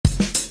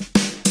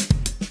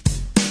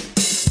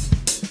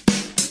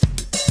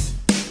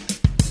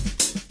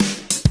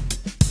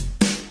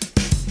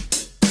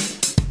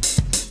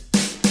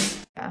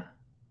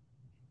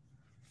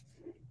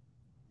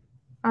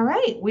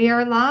right, we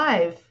are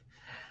live.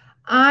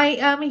 I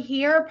am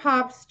here,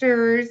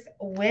 Popsters,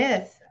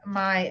 with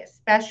my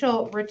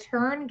special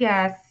return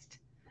guest,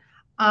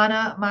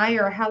 Anna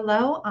Meyer.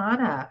 Hello,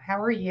 Anna.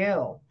 How are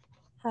you?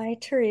 Hi,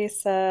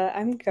 Teresa.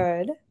 I'm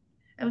good.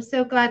 I'm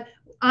so glad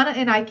Anna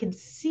and I can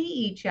see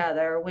each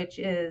other, which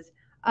is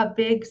a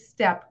big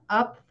step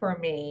up for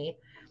me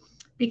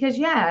because,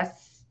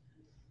 yes,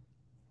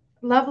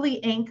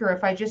 lovely anchor.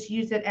 If I just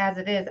use it as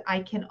it is, I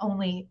can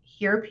only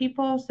hear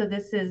people. So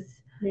this is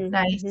Mm-hmm.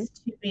 nice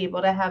to be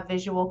able to have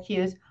visual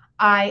cues.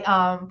 I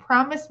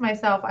promised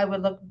myself I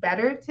would look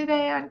better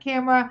today on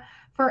camera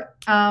for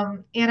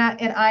Anna,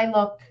 and I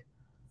look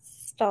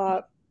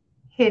Stop.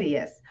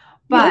 hideous.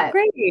 You look But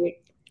great.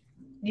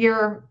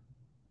 you're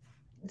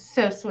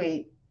so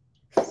sweet,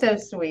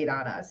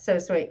 Anna, so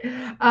sweet.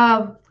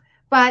 Um,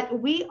 but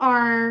we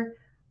are,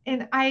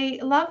 and I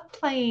love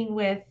playing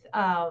with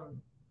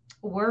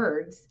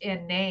words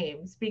and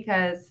names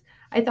because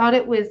I thought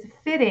it was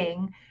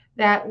fitting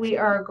that we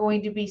are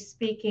going to be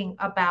speaking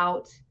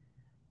about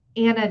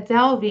Anna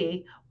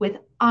Delvey with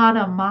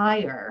Anna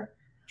Meyer.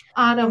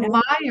 I Anna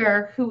know.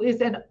 Meyer, who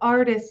is an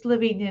artist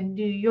living in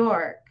New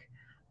York.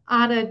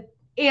 Anna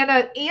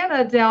Anna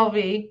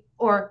Delvey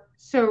or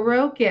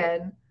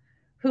Sorokin,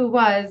 who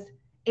was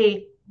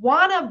a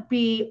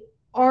wannabe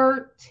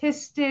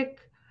artistic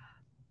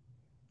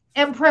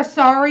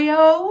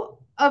impresario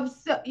of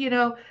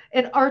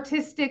an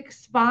artistic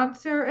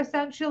sponsor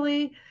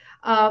essentially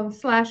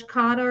slash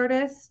con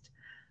artist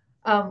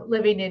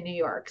living in New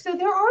York. So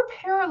there are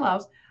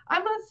parallels.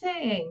 I'm not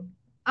saying,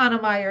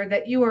 Anna Meyer,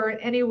 that you are in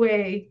any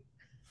way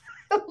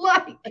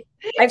like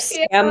I've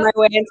scammed Anna, my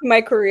way into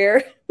my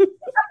career.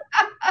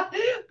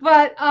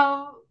 but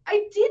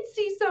I did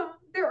see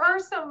there are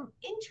some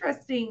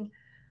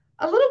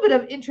a little bit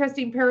of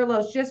interesting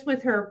parallels just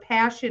with her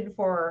passion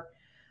for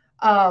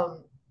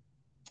um,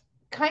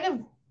 kind of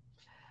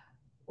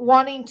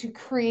wanting to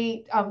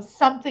create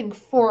something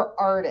for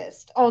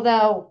artists,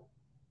 although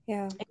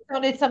Yeah. it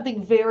sounded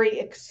something very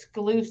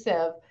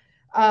exclusive,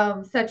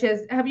 such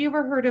as, have you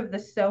ever heard of the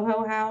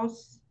Soho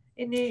House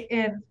in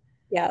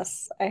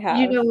Yes, I you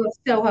have. know what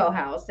Soho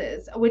House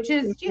is, which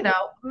is,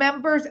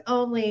 members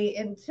only,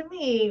 and to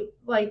me,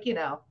 like,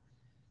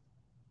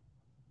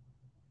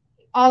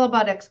 all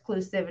about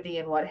exclusivity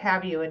and what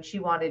have you. And she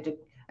wanted to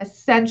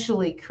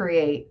essentially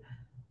create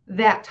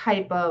that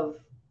type of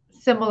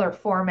similar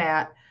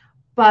format,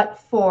 but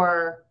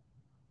for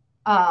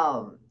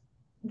um,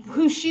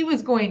 who she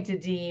was going to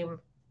deem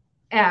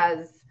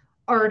as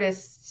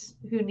artists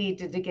who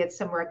needed to get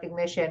some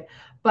recognition,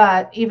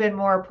 but even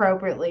more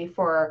appropriately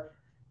for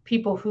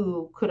people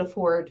who could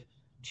afford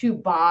to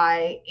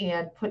buy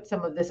and put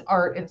some of this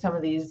art in some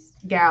of these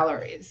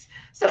galleries.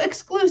 So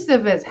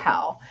exclusive as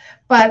hell.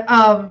 But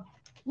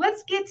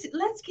let's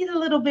get a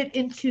little bit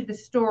into the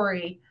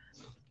story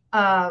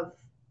of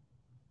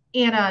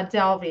Anna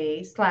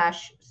Delvey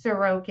slash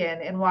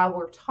Sorokin, and while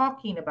we're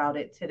talking about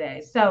it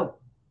today. So,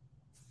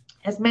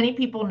 as many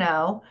people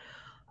know,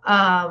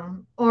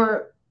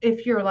 or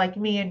if you're like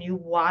me and you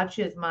watch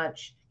as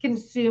much,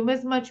 consume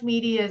as much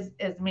media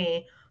as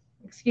me,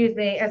 excuse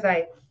me, as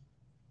I,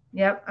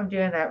 yep, I'm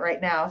doing that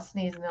right now,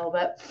 sneezing a little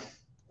bit.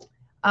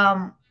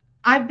 Um,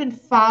 I've been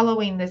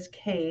following this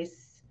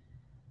case,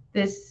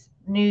 this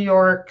New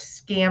York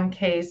scam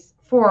case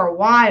for a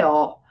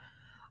while.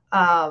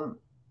 Um,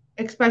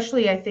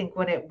 Especially I think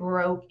when it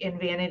broke in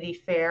Vanity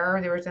Fair,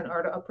 there was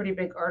a pretty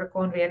big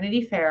article in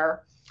Vanity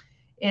Fair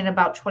in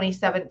about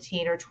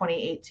 2017 or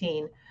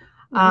 2018.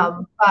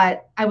 Hmm.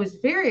 But I was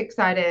very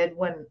excited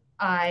when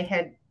I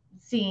had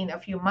seen a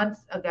few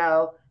months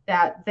ago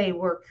that they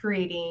were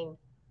creating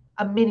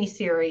a mini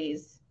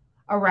series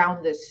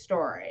around this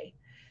story.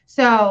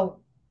 So,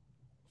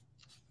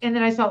 and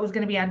then I saw it was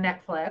going to be on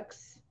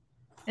Netflix,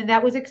 and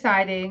that was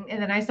exciting.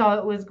 And then I saw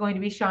it was going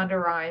to be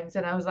Shonda Rhimes,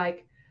 and I was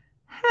like,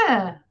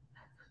 huh.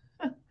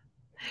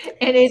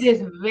 And it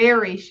is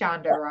very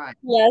Shonda Rhimes.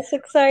 Less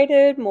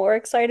excited, more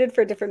excited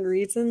for different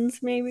reasons,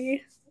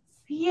 maybe.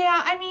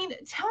 Yeah, I mean,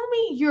 tell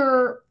me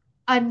your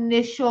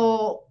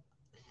initial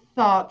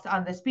thoughts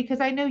on this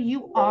because I know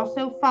you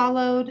also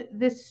followed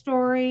this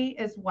story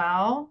as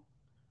well.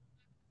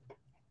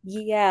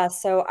 Yeah,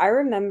 so I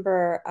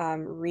remember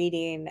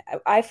reading.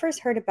 I first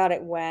heard about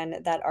it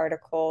when that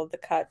article, the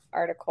Cut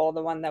article,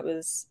 the one that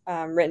was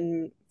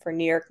written for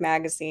New York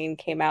Magazine,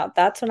 came out.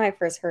 That's when I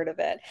first heard of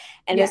it.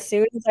 And as Yes.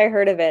 soon as I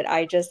heard of it,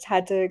 I just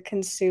had to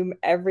consume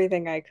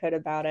everything I could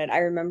about it. I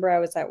remember I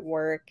was at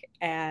work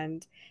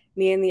and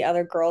me and the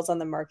other girls on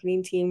the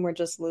marketing team were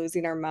just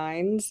losing our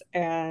minds.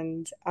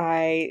 And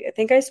I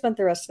think I spent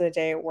the rest of the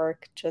day at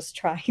work just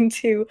trying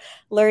to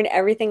learn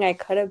everything I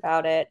could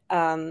about it.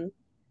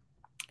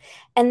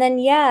 And then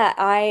yeah,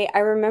 I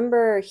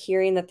remember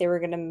hearing that they were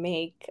going to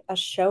make a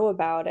show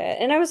about it.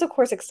 And I was of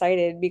course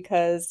excited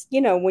because,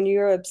 when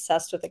you're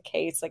obsessed with a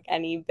case, like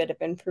any bit of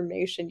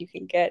information you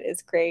can get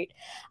is great.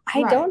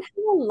 I Right. don't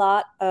have a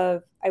lot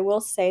of, I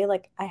will say,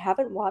 like I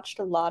haven't watched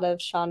a lot of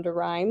Shonda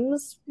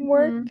Rhimes Hmm.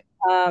 work.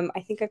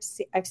 I think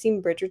I've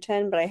seen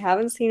Bridgerton, but I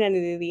haven't seen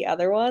any of the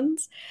other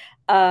ones.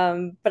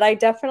 But I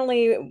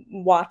definitely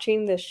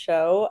watching this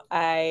show,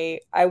 I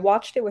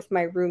watched it with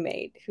my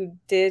roommate who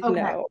did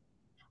Okay. know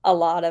a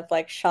lot of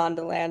like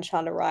Shondaland,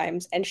 Shonda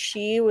Rhimes, and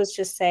she was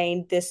just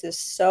saying, "This is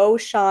so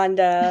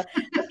Shonda."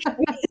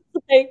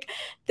 Like,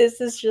 this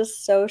is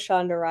just so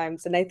Shonda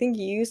Rhimes. And I think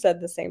you said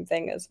the same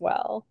thing as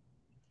well.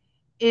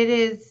 It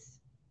is,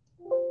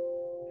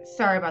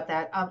 sorry about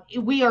that.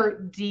 We are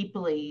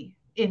deeply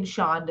in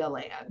Shonda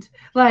land.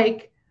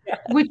 Like,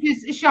 which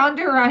is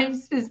Shonda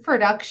Rhimes'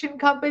 production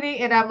company.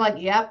 And I'm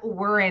like, yep,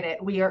 we're in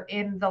it. We are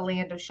in the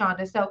land of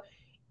Shonda. So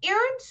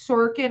Aaron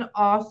Sorkin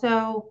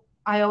also,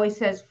 I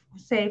always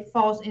say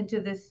falls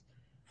into this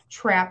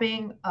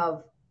trapping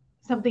of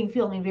something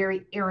feeling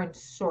very Aaron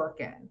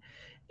Sorkin,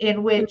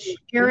 in which Mhm.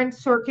 Aaron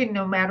Sorkin,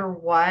 no matter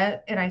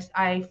what, and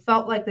I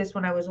felt like this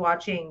when I was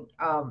watching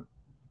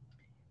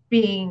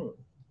being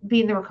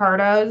being the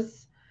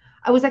Ricardos.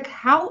 I was like,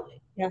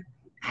 Yeah.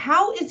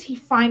 how is he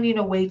finding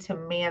a way to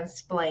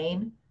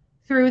mansplain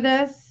through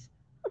this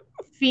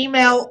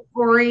female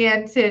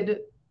oriented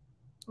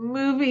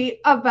movie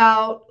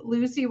about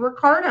Lucy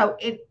Ricardo?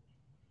 And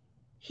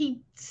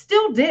he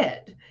still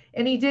did.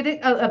 And he did it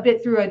a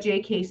bit through a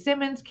J.K.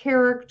 Simmons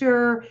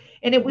character.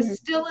 And it was Mhm.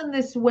 still in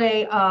this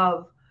way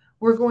of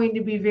we're going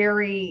to be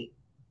very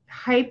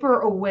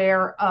hyper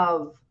aware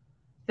of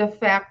the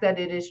fact that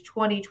it is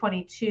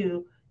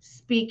 2022,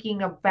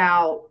 speaking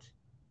about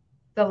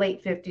the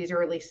late 50s,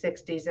 early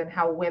 60s, and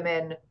how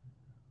women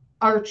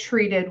are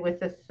treated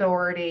with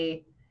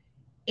authority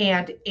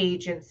and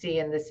agency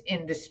in this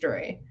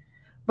industry.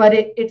 But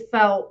it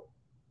felt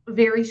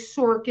very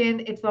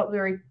Sorkin. It felt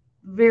very,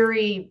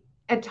 very,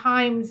 at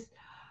times,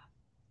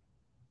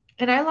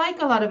 and I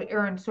like a lot of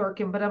Aaron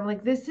Sorkin, but I'm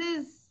like, this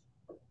is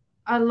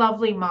a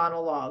lovely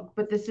monologue,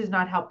 but this is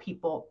not how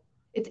people,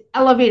 it's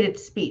elevated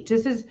speech.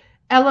 This is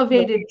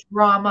elevated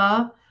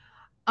drama,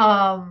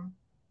 um,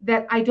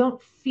 that I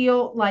don't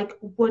feel like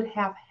would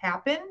have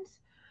happened,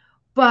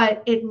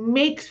 but it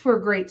makes for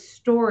great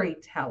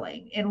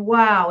storytelling. And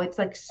wow, it's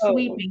like Oh,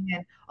 sweeping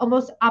and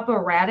almost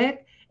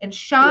operatic. And yeah.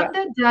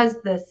 Shonda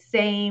does the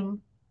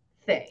same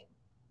thing.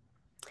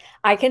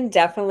 I can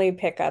definitely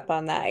pick up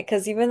on that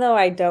because even though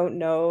I don't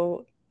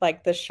know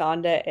like the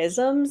Shonda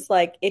isms,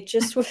 like it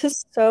just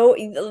was so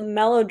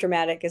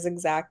melodramatic is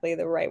exactly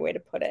the right way to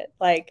put it.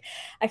 Like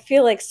I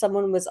feel like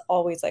someone was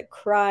always like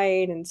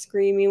crying and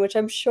screaming, which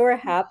I'm sure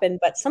happened,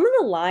 but some of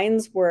the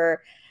lines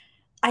were,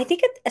 I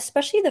think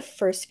especially the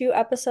first few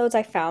episodes,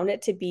 I found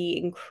it to be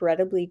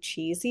incredibly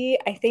cheesy.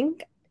 I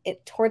think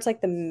it towards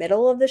like the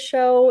middle of the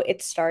show,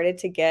 it started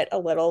to get a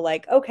little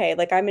like, okay,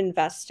 like I'm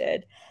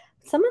invested.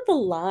 Some of the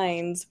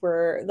lines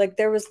were like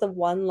there was the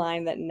one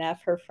line that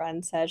Neff, her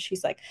friend, said.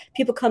 She's like,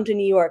 people come to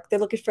New York, they're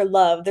looking for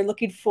love, they're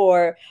looking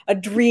for a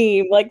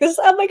dream. Like this,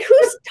 I'm like, who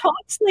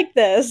talks like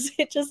this?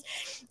 It just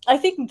I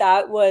think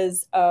that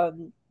was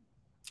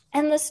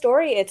and the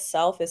story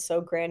itself is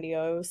so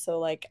grandiose, so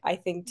like I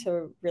think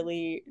to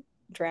really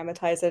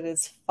dramatize it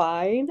is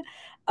fine.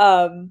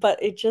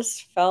 But it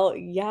just felt,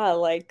 yeah,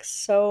 like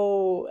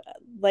so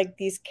like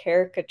these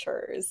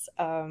caricatures,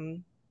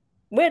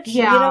 which,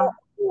 Yeah.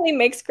 really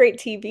makes great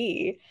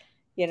TV,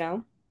 you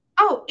know?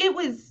 Oh,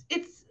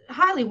 it's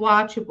highly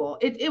watchable.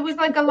 It was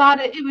like a lot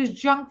of, it was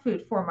junk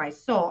food for my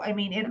soul. I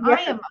mean, and Yeah,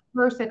 I am a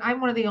person, I'm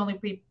one of the only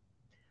people,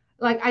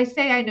 like I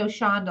say I know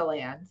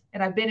Shondaland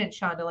and I've been in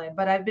Shondaland,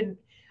 but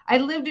I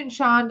lived in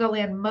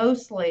Shondaland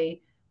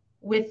mostly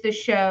with the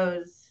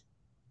shows.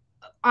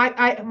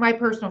 I my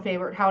personal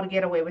favorite, How to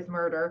Get Away with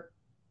Murder.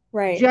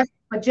 right.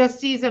 Just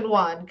season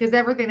one, because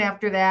everything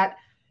after that,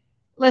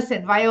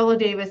 listen, Viola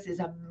Davis is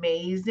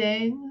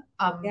amazing,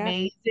 Yeah.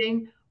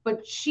 amazing,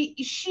 but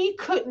she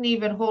couldn't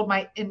even hold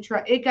my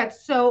interest. It got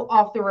so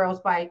off the rails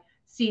by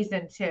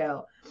season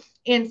two.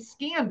 And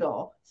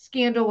Scandal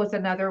was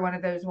another one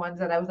of those ones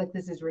that I was like,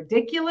 this is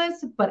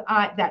ridiculous. But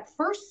I that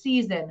first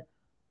season,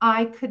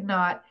 I could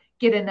not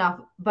get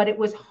enough. But it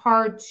was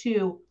hard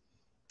to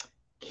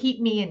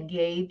keep me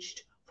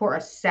engaged for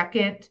a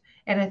second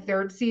and a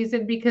third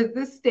season because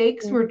the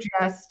stakes Mm. were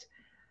just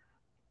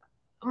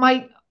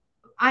my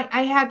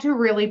I had to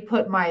really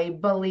put my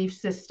belief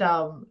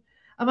system.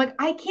 I'm like,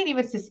 I can't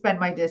even suspend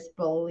my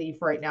disbelief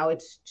right now.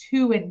 It's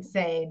too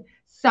insane.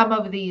 Some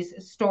of these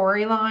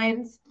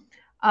storylines.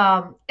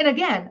 And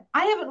again,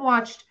 I haven't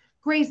watched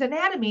Grey's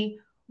Anatomy,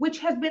 which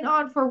has been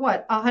on for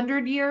what,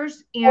 100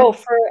 years, Oh, and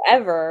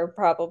forever,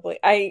 probably.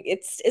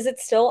 Is it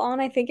still on?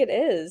 I think it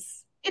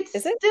is. it's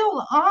Is it?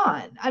 still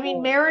on. I mean,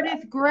 Oh,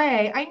 Meredith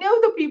Grey. I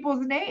know the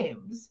people's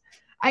names.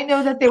 I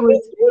know that there me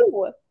was,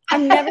 too.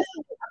 I've never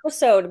seen the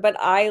episode, but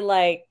I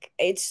like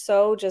it's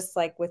so just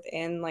like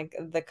within like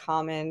the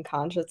common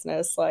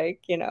consciousness,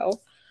 like.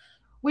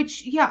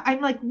 which yeah,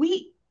 I'm like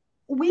we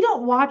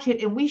don't watch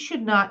it and we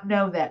should not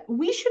know that.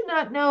 We should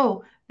not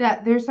know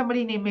that there's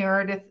somebody named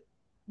Meredith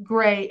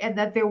Grey and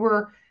that there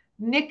were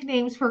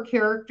nicknames for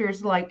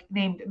characters like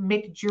named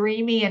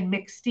McDreamy and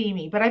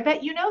McSteamy. But I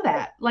bet you know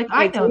that. Like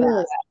I I do know know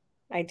that.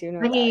 that. I do know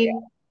I that, yeah.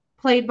 mean,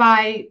 played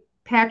by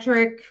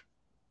Patrick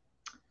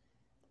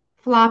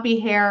Floppy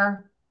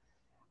Hair.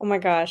 Oh my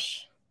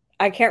gosh.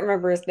 I can't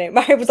remember his name.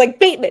 I was like,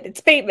 Bateman.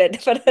 It's Bateman.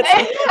 But that's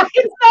okay.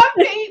 It's not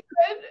Bateman.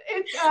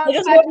 It's I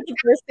just Patrick wanted the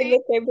first thing that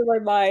Dempsey. came to my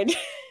mind.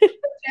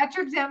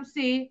 Patrick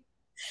Dempsey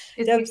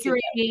is Dempsey.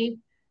 McDreamy,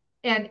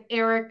 and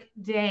Eric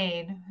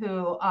Dane,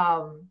 who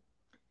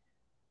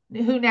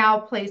now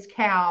plays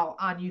Cal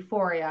on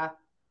Euphoria,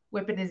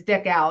 whipping his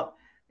dick out,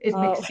 is Oh.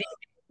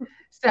 McSteamy.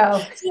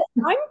 So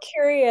I'm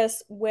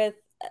curious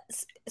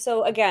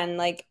so again,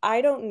 like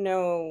I don't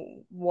know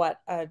what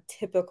a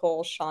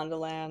typical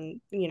Shondaland,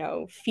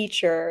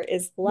 feature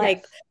is like.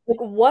 yes.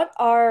 Like what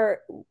are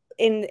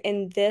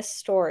in this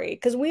story?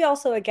 Because we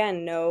also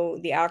again know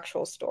the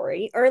actual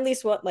story, or at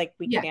least what like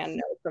we Yes. can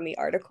know from the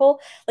article.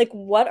 Like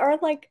what are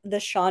like the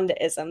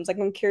Shonda-isms? Like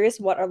I'm curious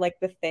what are like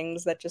the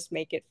things that just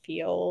make it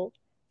feel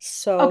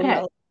so Okay.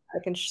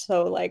 melodramatic and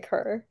so like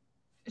her.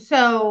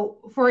 So,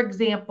 for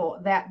example,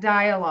 that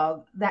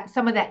dialogue, that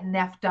some of that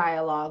Neff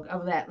dialogue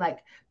of that, like,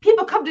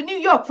 people come to New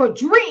York for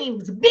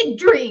dreams, big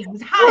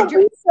dreams, high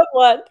dreams.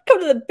 Someone come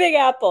to the Big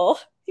Apple.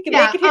 You can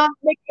make it here,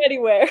 make it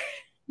anywhere.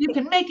 You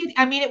can make it.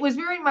 I mean, it was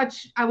very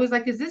much. I was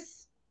like,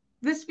 this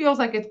feels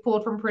like it's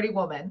pulled from Pretty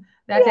Woman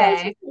that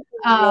day.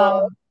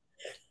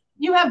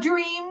 You have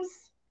dreams.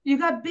 You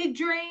got big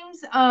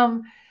dreams.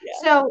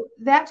 So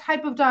that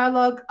type of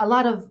dialogue, a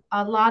lot of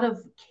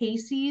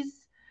Casey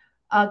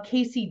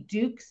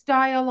Duke's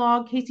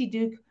dialogue. Casey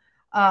Duke,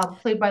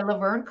 played by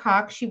Laverne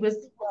Cox. She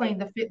was playing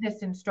the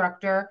fitness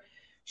instructor.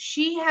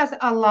 She has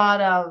a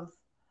lot of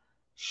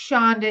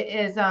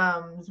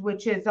Shonda-isms,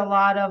 which is a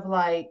lot of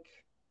like,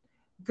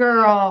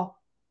 girl,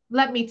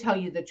 let me tell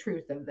you the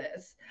truth of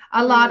this.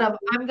 A lot of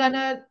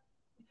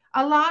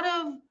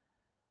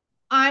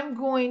I'm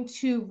going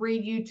to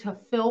read you to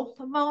filth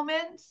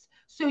moments.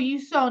 So you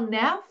saw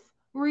Neff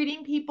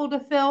reading people to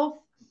filth,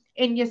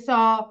 and you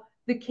saw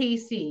the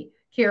Casey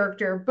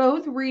character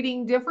both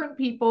reading different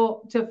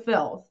people to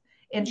filth.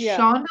 And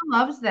Shonda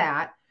loves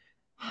that.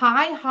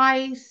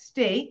 High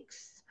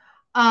stakes.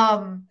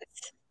 Like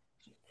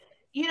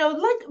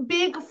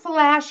big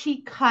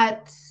flashy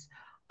cuts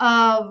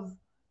of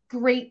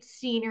great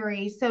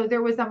scenery. So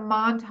there's a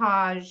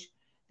montage,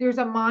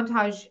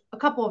 a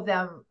couple of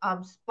them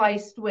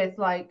spliced with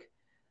like,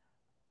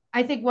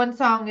 I think one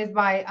song is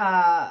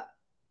by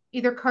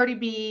either Cardi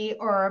B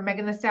or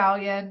Megan Thee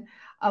Stallion,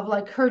 of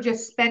like her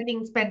just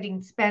spending.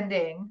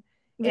 The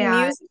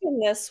music in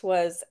this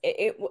was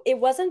it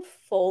wasn't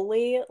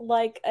fully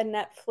like a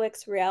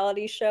Netflix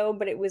reality show,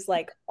 but it was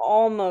like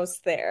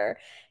almost there.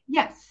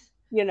 Yes.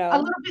 A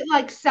little bit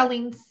like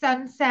Selling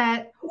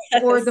Sunset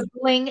or the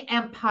Bling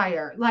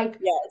Empire. Like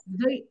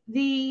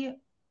the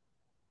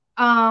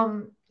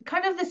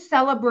kind of the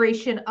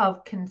celebration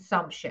of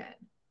consumption,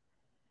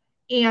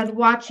 and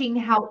watching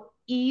how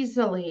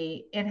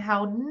easily and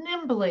how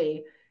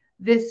nimbly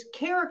this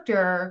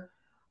character,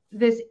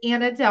 this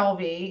Anna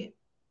Delvey,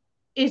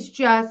 is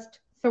just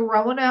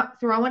throwing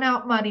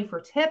out money for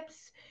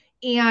tips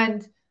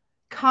and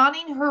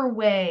conning her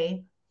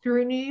way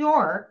through New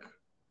York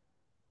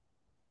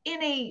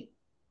in a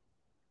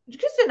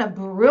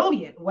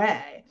brilliant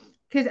way.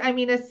 Because I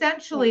mean,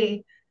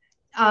 essentially,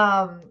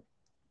 and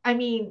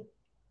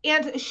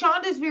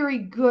Shonda's very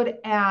good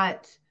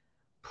at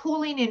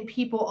pulling in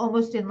people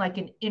almost in like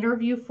an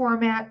interview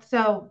format.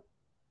 So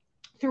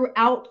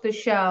throughout the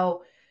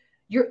show,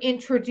 you're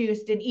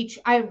introduced in each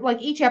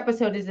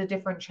episode is a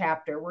different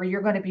chapter where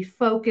you're going to be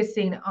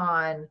focusing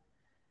on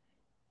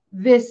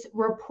this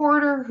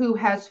reporter who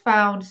has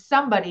found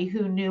somebody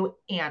who knew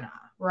Anna,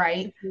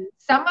 right? Mm-hmm.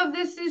 Some of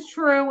this is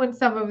true and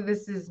some of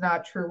this is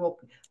not true.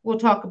 We'll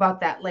talk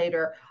about that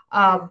later.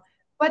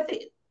 But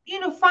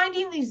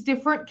finding these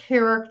different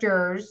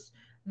characters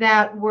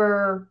that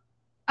were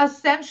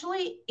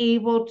essentially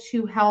able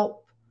to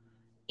help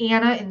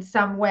Anna in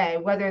some way,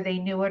 whether they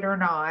knew it or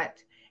not.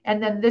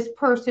 And then this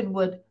person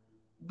would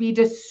be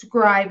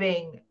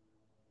describing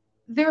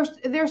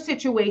their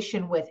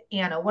situation with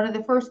Anna. One of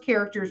the first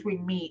characters we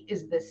meet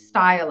is the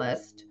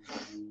stylist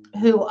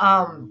who,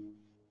 and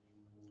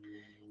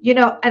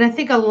I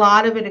think a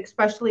lot of it,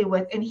 especially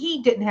and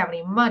he didn't have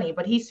any money,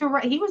 but he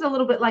was a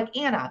little bit like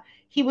Anna.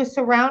 He was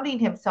surrounding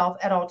himself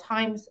at all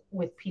times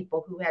with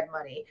people who had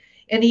money.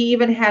 And he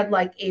even had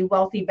like a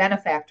wealthy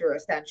benefactor,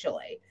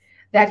 essentially,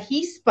 that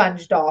he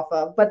sponged off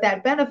of, but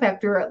that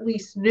benefactor at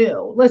least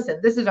knew, listen,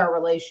 this is our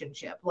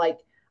relationship. Like,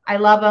 I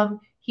love him.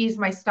 He's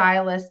my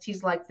stylist.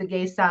 He's like the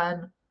gay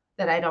son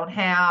that I don't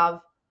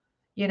have.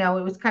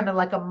 It was kind of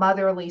like a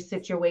motherly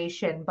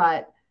situation.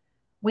 But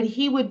when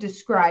he would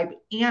describe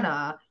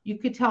Anna, you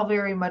could tell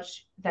very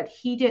much that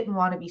he didn't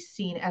want to be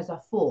seen as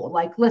a fool.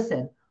 Like,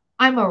 listen,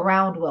 I'm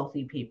around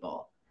wealthy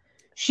people.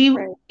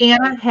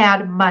 Anna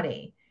had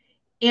money.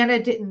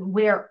 Anna didn't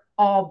wear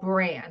all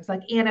brands.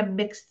 Like, Anna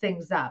mixed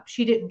things up.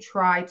 She didn't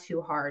try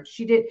too hard.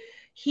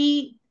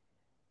 He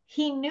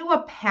knew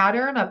a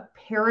pattern, a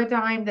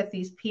paradigm that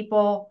these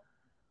people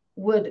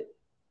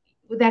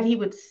that he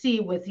would see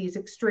with these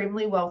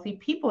extremely wealthy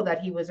people that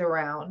he was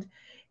around.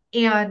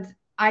 And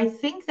I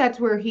think that's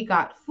where he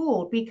got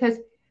fooled, because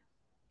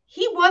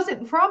he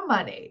wasn't from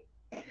money.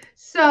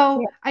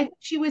 So I think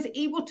she was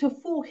able to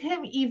fool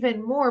him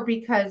even more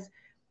because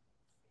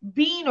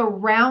being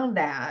around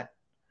that,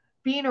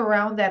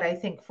 I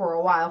think for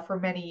a while, for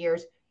many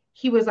years,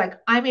 he was like,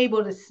 I'm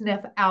able to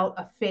sniff out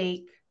a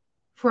fake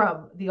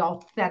from the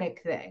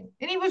authentic thing.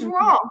 And he was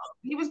wrong.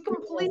 He was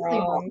completely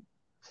wrong.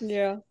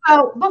 Yeah.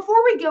 So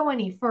before we go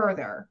any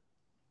further,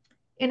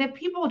 and if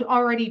people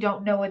already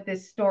don't know what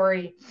this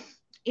story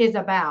is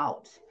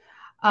about,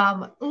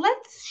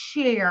 let's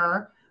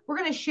share. We're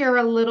going to share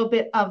a little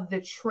bit of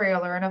the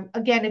trailer. And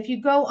again, if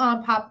you go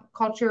on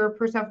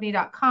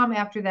popculturepersephone.com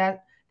after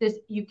that,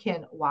 you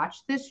can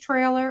watch this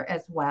trailer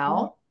as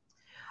well.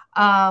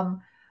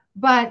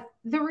 But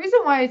the reason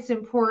why it's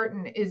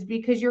important is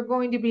because you're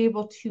going to be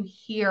able to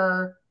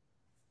hear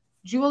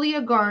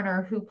Julia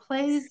Garner, who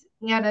plays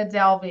Anna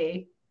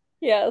Delvey.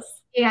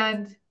 Yes.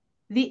 And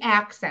the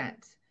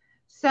accent.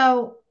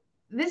 So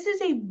this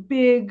is a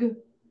big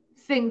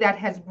thing that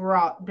has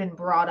been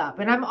brought up.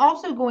 And I'm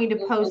also going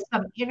to post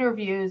some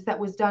interviews that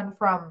was done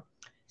from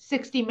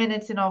 60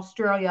 Minutes in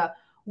Australia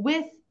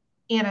with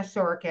Anna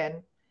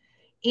Sorokin.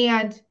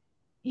 And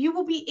you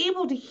will be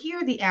able to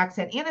hear the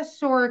accent. Anna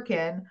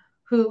Sorokin,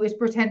 who is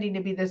pretending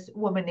to be this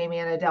woman named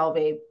Anna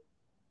Delvey,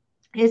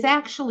 is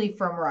actually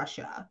from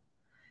Russia.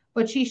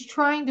 But she's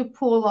trying to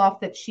pull off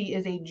that she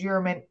is a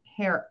German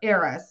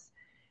heiress.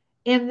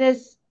 And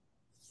this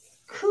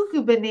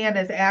cuckoo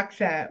bananas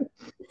accent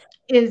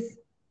is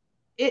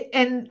it,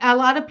 and a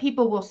lot of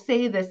people will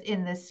say this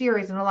in this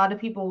series, and a lot of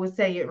people will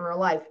say it in real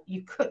life.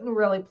 You couldn't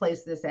really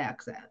place this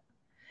accent,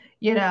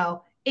 and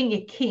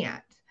you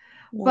can't.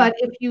 But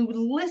if you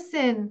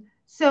listen,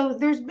 so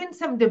there's been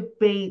some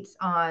debates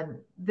on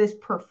this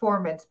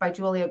performance by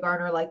Julia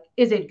Garner. Like,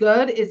 is it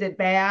good? Is it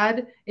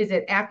bad? Is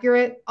it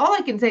accurate? All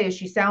I can say is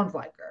she sounds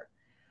like her.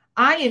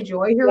 I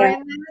enjoy her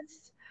in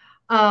this.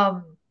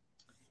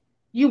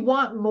 You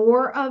want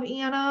more of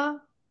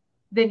Anna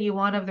than you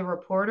want of the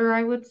reporter,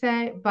 I would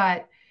say,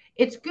 but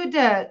it's good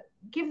to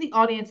give the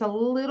audience a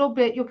little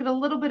bit. You'll get a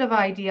little bit of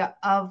idea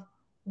of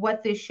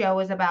what this show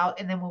is about,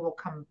 and then we will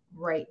come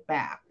right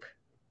back.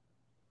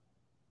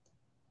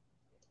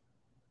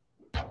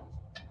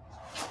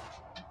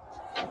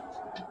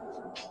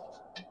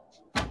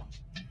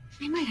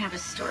 I might have a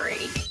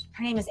story.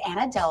 Her name is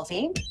Anna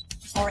Delvey,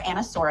 or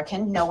Anna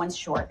Sorokin. No one's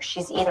sure.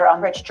 She's either a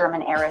rich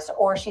German heiress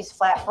or she's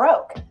flat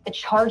broke. The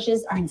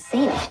charges are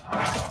insane.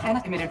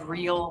 Anna committed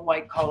real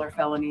white-collar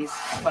felonies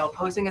while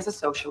posing as a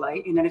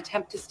socialite in an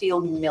attempt to steal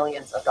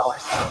millions of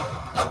dollars.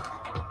 Hi,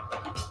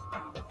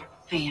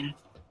 Anna.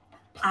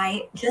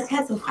 I just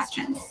had some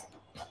questions.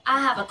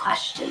 I have a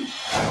question.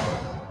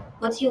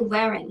 What are you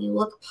wearing? You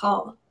look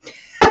poor.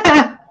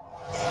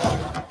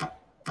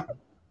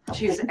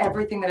 She is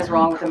everything that is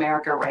wrong with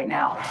America right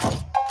now.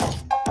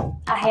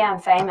 I hear I'm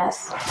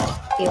famous.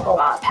 People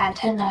are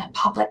painting a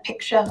public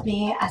picture of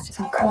me as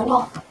some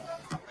criminal.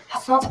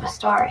 That's not my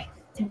story.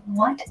 And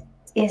what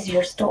is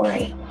your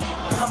story?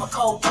 I'm a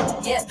cold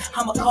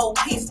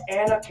piece.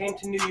 Anna came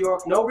to New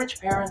York, no rich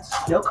parents,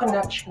 no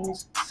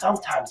connections.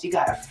 Sometimes you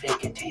gotta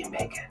fake it till you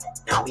make it.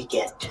 Now we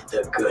get to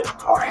the good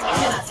part.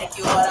 Can I take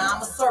you order?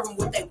 I'm a servant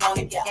what they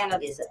wanted. Yeah. Anna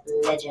is a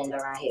legend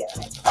around here.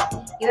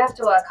 You have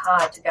to work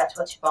hard to get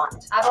what you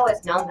want. I've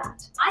always known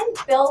that. I'm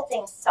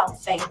building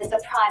something. There's a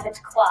private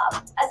club,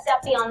 a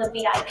step beyond the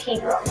VIP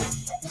room.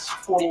 It's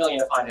 $40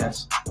 million of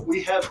finance.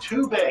 We have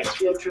 2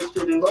 banks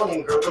interested in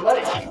loaning her the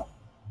money.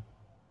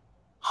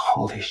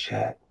 Holy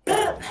shit.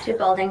 You're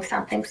building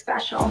something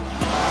special.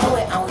 Do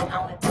it on it,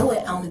 on it, do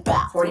it on it.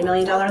 $40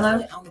 million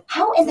loan?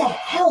 How in the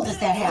hell does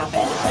that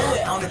happen? Do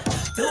it on it,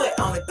 do it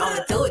on it, on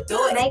it, do it,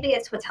 do it. Maybe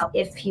it's what's helped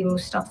if you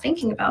stop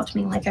thinking about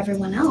me like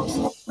everyone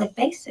else. Like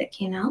basic,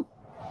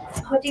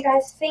 What do you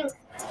guys think?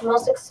 The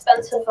most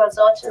expensive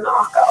resort in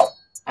Morocco.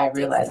 I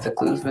realized the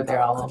clues were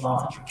there all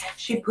along.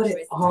 She put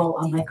it all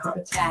on my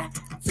cards.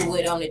 Do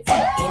it on it.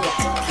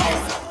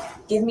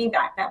 Give me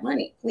back that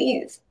money,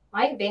 please.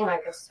 Why are you being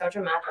like this? So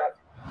dramatic.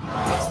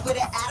 With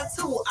an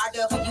attitude,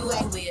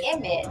 RWA with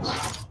Image,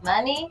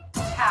 money,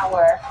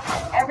 power.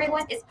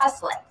 Everyone is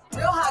hustling.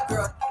 real hot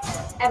girl.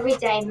 Every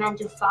day, men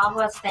do far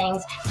worse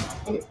things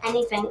than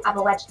anything I've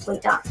allegedly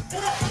done.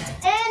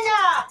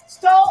 Anna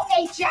stole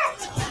a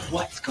jet.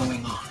 What's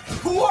going on?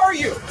 Who are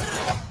you?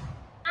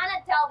 Anna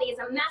Delvey is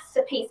a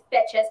masterpiece,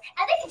 bitches,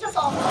 and they can just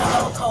all.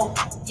 I'm a cold,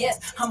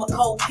 yes, I'm a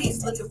cold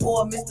piece. Looking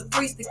for a Mr.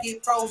 Freeze to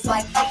get froze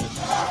like me.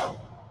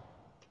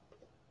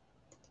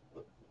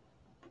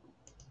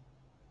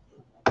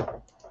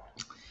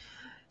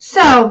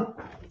 So,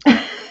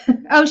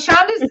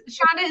 Shonda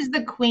is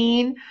the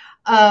queen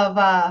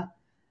of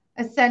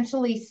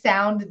essentially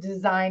sound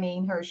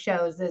designing her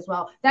shows as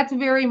well. That's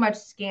very much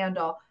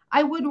Scandal.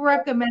 I would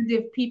recommend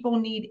if people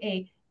need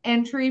a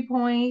entry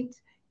point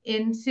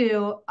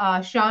into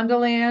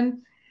Shondaland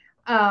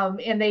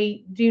and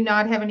they do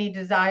not have any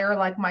desire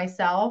like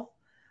myself,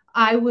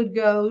 I would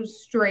go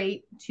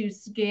straight to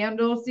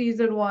Scandal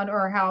season 1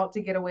 or How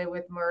to Get Away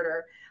with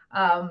Murder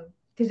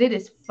because it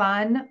is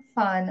fun.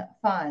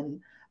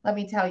 Let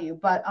me tell you.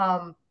 But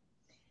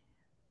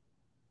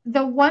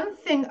the one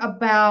thing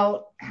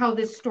about how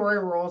this story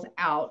rolls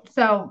out,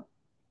 so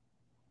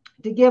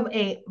to give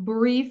a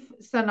brief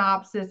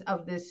synopsis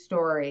of this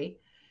story,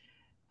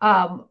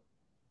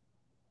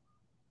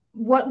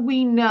 what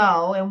we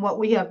know and what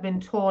we have been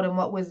told and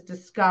what was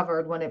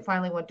discovered when it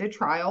finally went to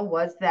trial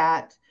was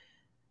that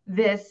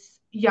this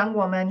young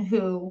woman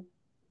who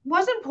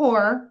wasn't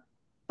poor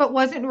but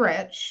wasn't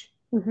rich,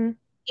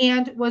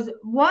 and was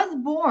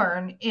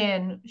born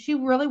in, she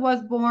really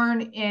was born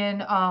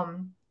in,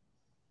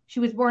 she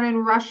was born in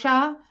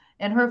Russia,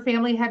 and her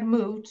family had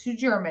moved to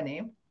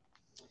Germany.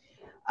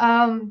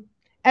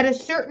 At a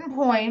certain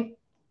point,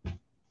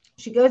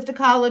 she goes to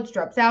college,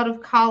 drops out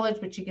of college,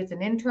 but she gets an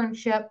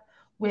internship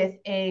with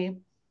a,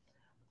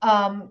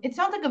 it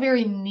sounds like a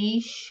very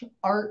niche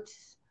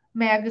arts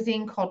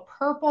magazine called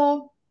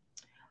Purple,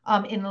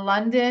 in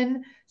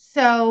London.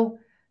 So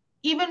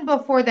even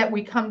before that,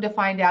 we come to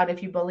find out,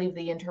 if you believe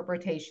the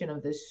interpretation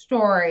of this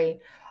story,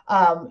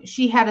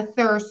 she had a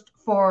thirst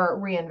for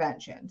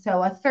reinvention.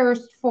 So a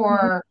thirst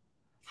for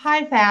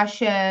high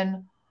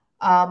fashion,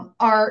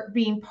 art,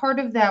 being part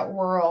of that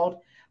world.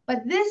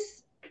 But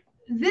this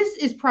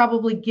is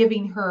probably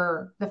giving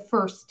her the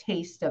first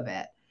taste of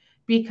it,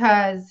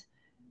 because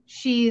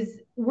she's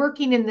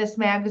working in this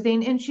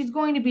magazine and she's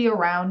going to be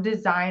around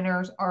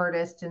designers,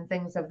 artists, and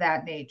things of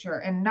that nature.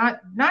 And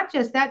not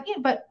just that,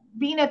 but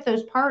being at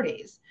those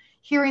parties,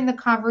 hearing the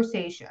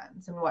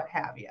conversations and what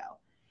have you.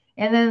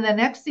 And then the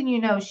next thing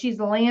you know, she's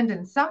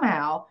landed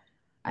somehow.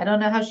 I don't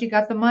know how she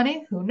got the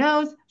money. Who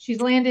knows? She's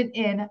landed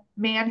in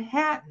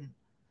Manhattan.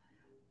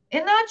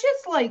 And not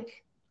just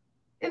like,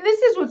 and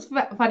this is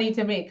what's funny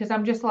to me, because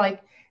I'm just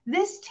like,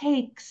 this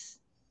takes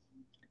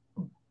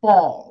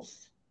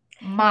balls,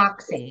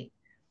 moxie,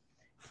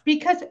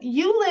 because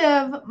you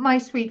live, my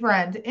sweet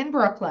friend, in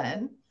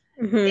Brooklyn,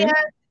 and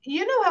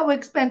you know how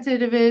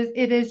expensive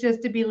it is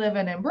just to be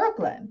living in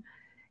Brooklyn.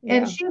 Yeah.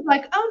 And she's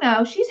like, oh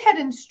no, she's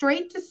heading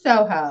straight to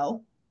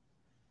Soho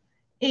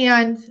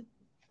and,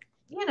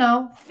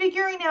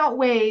 figuring out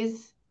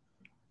ways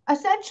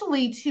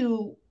essentially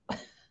to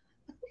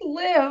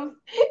live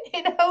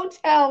in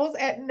hotels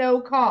at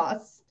no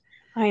cost.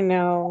 I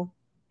know.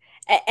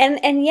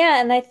 And yeah,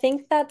 and I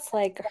think that's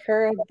like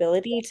her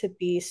ability to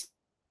be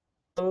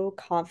so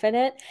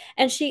confident,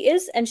 and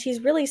she's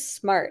really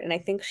smart, and I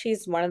think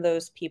she's one of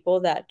those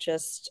people that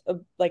just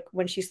like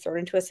when she's thrown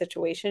into a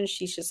situation,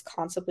 she's just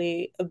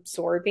constantly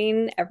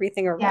absorbing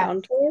everything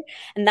around her,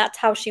 and that's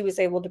how she was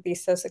able to be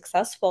so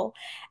successful.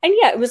 And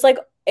yeah, it was like,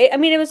 I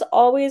mean, it was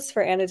always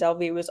for Anna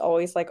Delvey, it was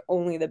always like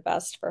only the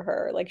best for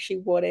her. Like she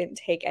wouldn't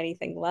take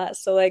anything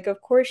less. So like,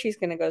 of course she's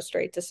going to go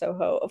straight to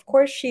Soho. Of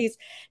course she's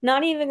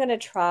not even going to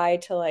try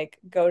to like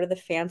go to the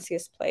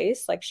fanciest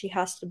place. Like she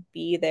has to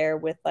be there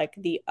with like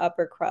the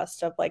upper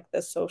crust of like the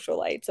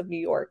socialites of New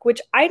York, which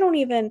I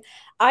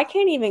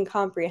can't even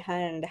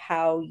comprehend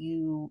how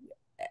you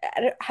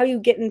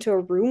get into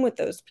a room with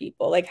those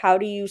people. Like how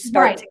do you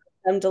start to get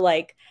them to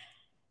like,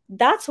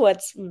 that's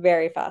what's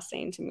very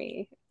fascinating to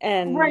me.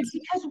 And right,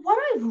 because what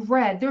I've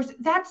read,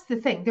 that's the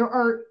thing. There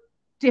are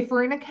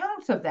different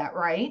accounts of that,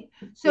 right?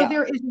 So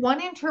there is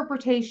one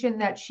interpretation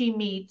that she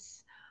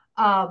meets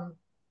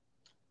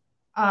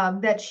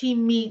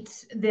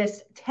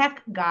this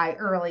tech guy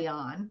early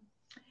on.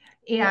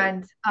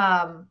 And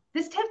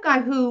this tech guy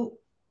who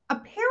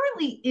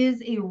apparently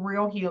is a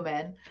real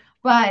human,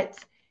 but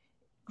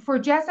for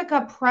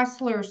Jessica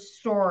Pressler's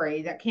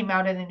story that came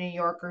out in the New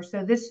Yorker,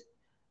 so this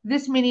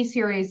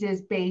miniseries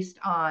is based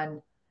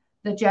on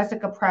the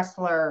Jessica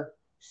Pressler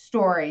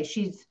story.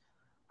 She's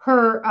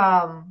her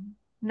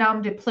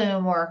nom de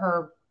plume, or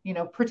her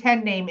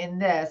pretend name in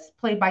this,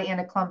 played by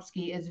Anna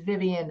Chlumsky, is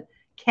Vivian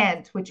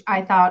Kent, which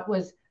I thought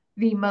was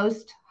the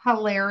most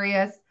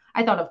hilarious.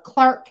 I thought of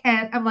Clark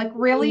Kent. I'm like,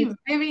 really?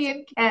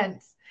 Vivian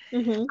Kent,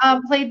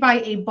 played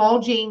by a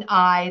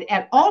bulging-eyed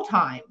at all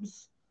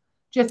times,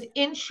 just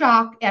in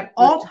shock at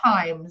all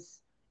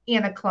times,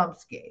 Anna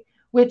Chlumsky,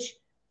 which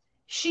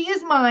she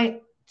is my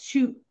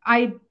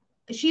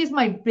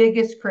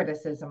biggest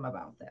criticism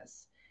about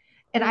this.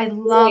 And I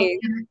love,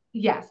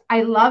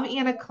 I love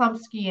Anna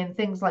Chlumsky in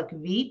things like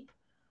Veep.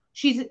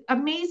 She's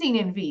amazing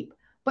in Veep,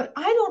 but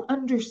I don't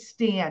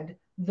understand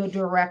the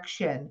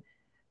direction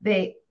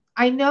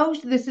I know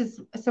this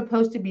is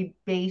supposed to be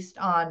based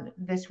on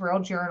this real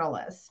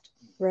journalist.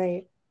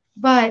 Right.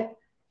 But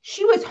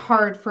she was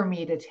hard for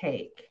me to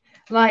take.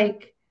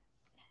 Like,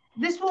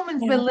 this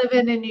woman's been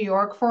living in New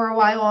York for a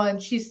while,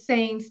 and she's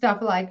saying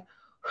stuff like,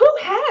 who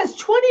has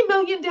 $20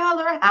 million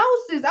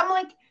houses? I'm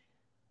like,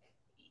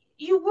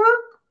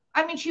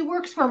 she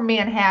works for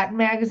Manhattan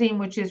Magazine,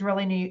 which is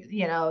really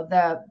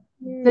the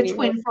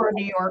twin for a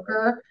New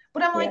Yorker.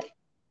 But I'm like,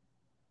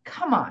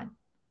 come on.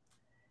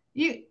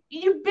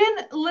 You've been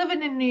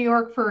living in New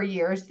York for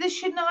years. This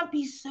should not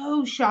be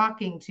so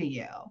shocking to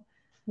you.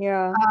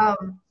 Yeah.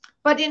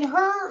 But in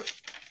her,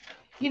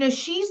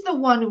 she's the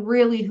one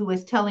really who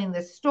is telling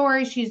this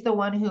story. She's the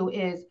one who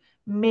is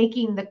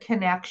making the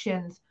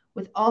connections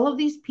with all of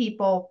these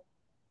people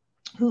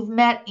who've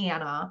met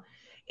Anna.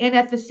 And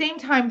at the same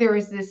time, there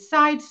is this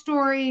side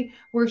story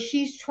where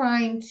she's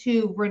trying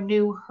to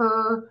renew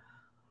her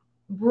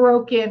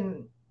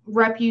broken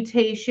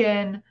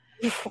reputation.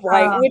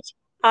 Right. Which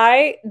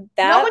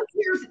no one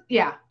cares.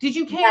 Yeah. Did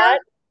you care?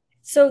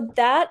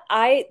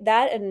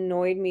 That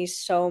annoyed me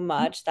so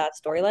much, that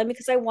storyline,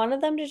 because I wanted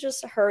them to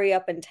just hurry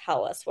up and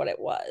tell us what it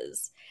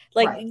was.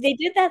 Like, Right. they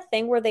did that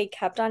thing where they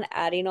kept on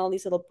adding all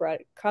these little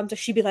breadcrumbs. So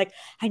she'd be like,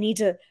 I need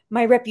to,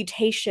 my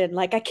reputation,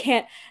 like, I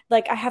can't,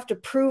 like, I have to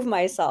prove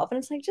myself. And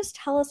it's like, just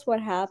tell us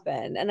what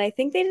happened. And I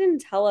think they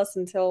didn't tell us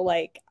until,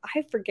 like,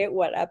 I forget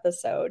what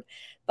episode,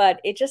 but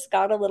it just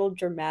got a little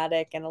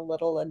dramatic and a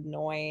little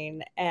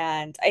annoying.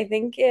 And I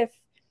think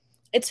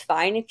it's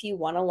fine if you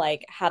want to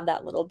like have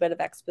that little bit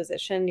of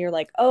exposition. You're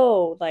like,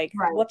 oh, like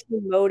Right. what's the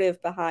motive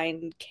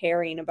behind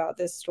caring about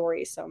this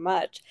story so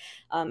much?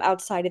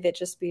 Outside of it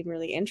just being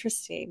really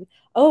interesting.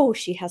 Oh,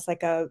 she has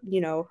like a,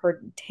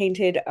 her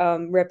tainted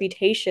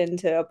reputation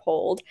to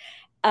uphold.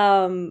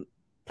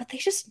 But they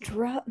just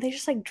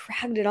like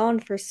dragged it on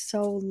for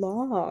so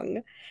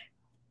long.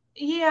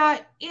 Yeah,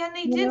 and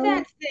they did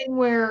that thing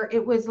where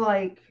it was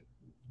like,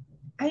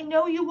 I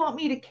know you want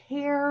me to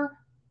care.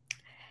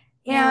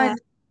 Yeah. And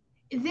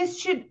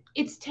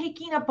it's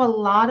taking up a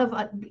lot of,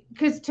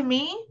 because to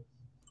me,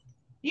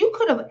 you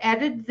could have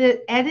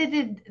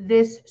edited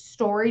this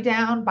story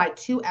down by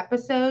 2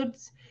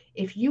 episodes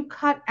if you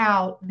cut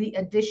out the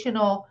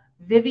additional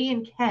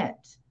Vivian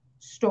Kent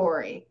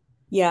story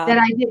that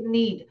I didn't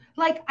need.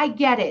 Like, I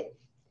get it.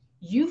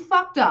 You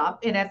fucked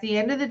up. And at the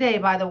end of the day,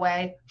 by the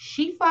way,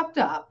 she fucked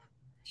up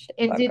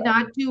and did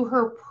not do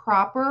her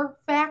proper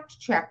fact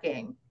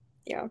checking.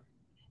 Yeah.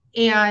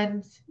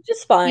 And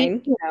just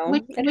fine,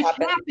 which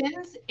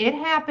happens. It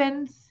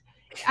happens.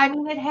 I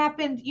mean, it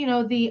happened,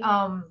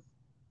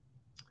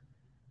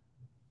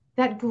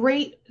 that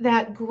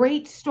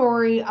great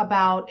story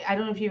about, I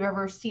don't know if you've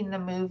ever seen the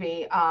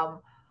movie,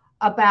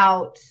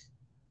 about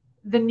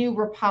the New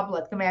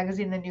Republic, the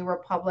magazine, the New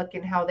Republic,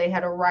 and how they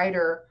had a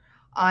writer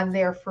on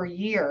there for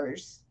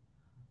years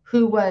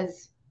who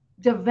was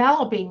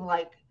developing,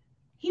 like,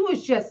 it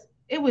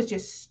was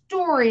just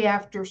story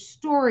after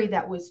story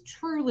that was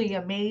truly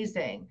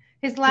amazing.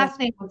 His last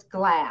name was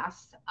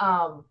Glass.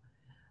 And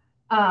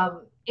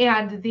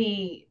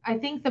I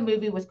think the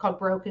movie was called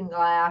Broken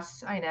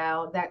Glass. I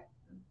know that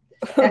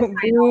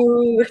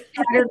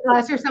Shattered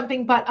Glass or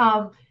something, but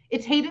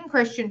it's Hayden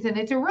Christensen.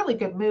 It's a really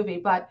good movie,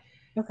 but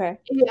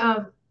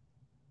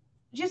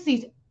just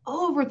these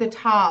over the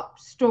top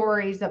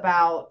stories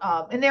about,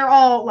 and they're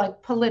all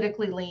like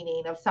politically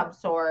leaning of some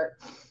sort.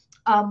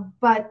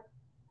 But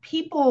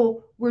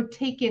people were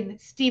taken,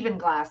 Stephen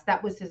Glass,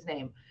 that was his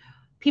name.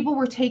 People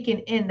were taken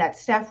in, that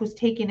staff was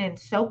taken in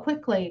so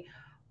quickly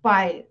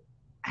by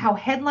how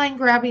headline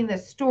grabbing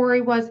this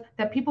story was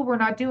that people were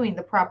not doing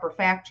the proper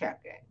fact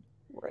checking.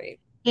 Right.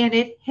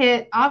 And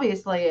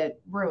obviously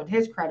it ruined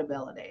his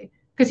credibility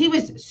because he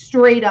was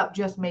straight up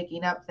just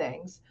making up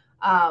things.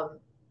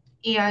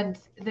 And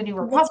the New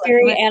Republic. It's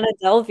very Anna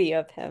Delvey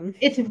of him.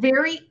 It's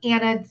very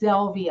Anna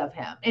Delvey of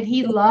him. And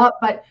he loved,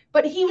 but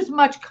he was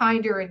much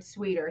kinder and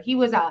sweeter. He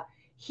was a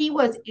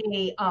people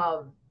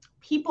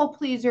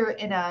pleaser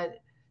and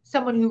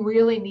someone who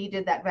really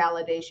needed that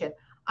validation.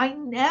 I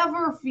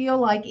never feel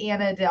like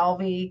Anna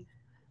Delvey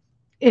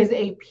is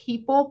a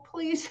people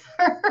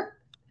pleaser.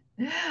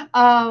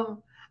 I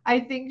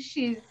think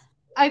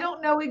I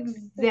don't know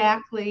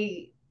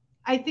exactly.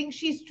 I think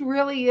she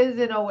really is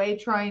in a way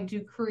trying to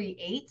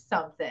create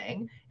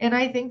something. And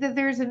I think that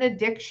there's an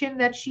addiction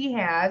that she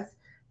has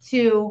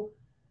to,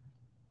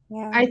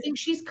 I think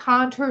she's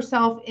conned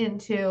herself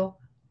into,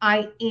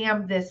 I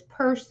am this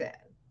person.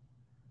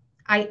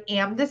 I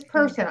am this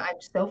person.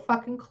 I'm so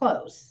fucking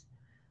close.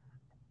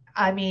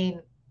 I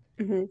mean,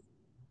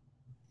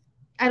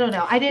 I don't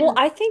know. Well,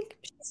 I think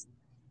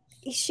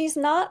she's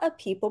not a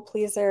people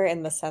pleaser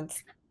in the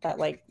sense that,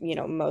 like,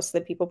 most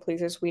of the people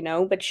pleasers we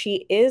know, but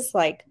she is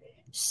like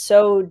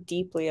so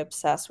deeply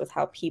obsessed with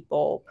how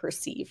people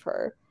perceive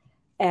her.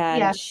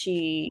 And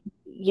she,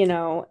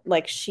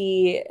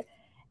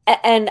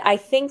 and I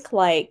think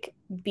like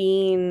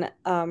being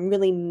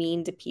really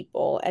mean to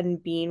people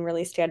and being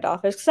really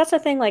standoffish, because that's the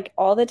thing, like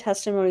all the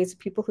testimonies of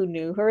people who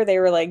knew her, they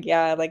were like,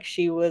 yeah, like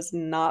she was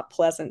not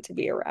pleasant to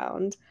be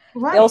around.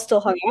 Right. They all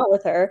still hung out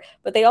with her,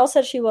 but they all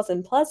said she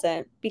wasn't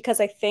pleasant because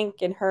I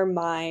think in her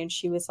mind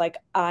she was like,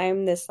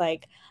 I'm this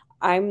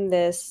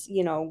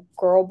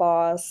girl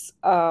boss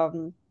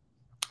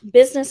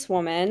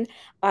businesswoman,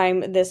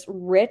 I'm this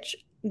rich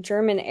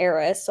German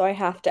heiress, so I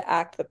have to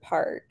act the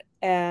part.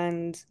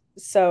 And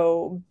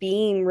so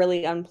being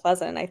really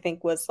unpleasant, I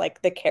think, was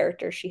like the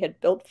character she had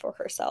built for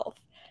herself,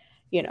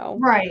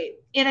 Right.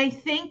 And I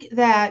think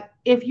that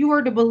if you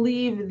were to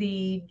believe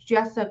the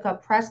Jessica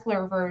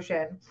Pressler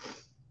version,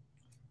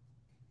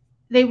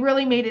 they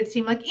really made it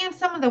seem like, and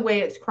some of the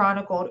way it's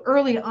chronicled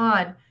early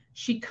on,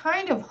 she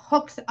kind of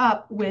hooks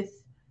up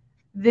with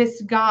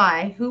this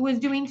guy who was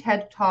doing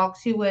TED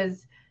Talks, who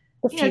was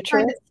the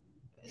futurist.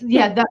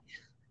 The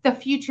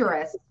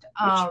futurist.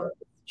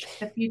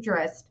 The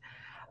futurist.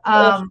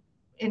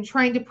 and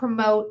trying to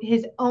promote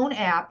his own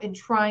app and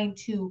trying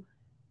to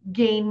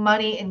gain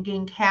money and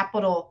gain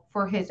capital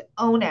for his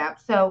own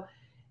app. So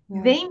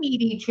they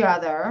meet each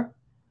other,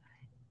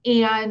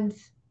 and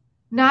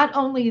not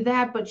only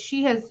that, but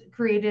she has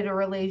created a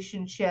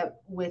relationship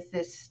with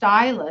this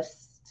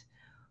stylist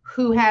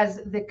who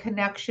has the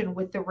connection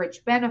with the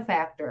rich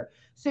benefactor.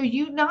 So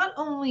you not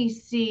only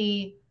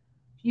see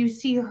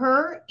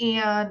her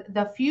and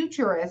the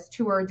futurist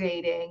who are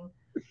dating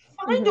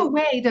find a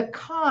way to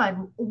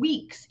con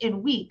weeks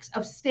and weeks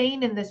of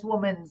staying in this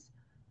woman's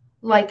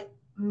like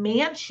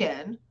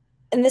mansion.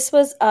 And this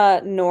was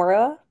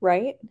Nora,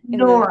 right?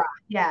 Nora,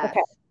 yes.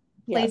 Okay.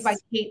 Played by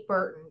Kate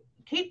Burton.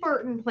 Kate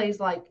Burton plays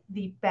like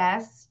the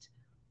best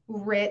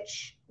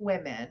rich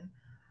women.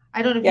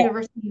 I don't know if you've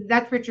ever seen,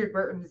 that's Richard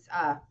Burton's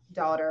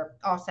daughter,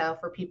 also,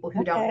 for people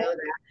who don't know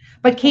that.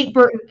 But Kate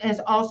Burton has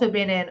also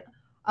been in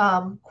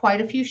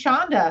quite a few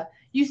Shonda.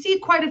 You see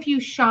quite a few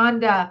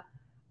Shonda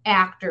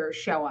actors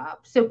show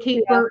up. So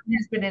Kate Burton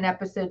has been in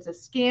episodes of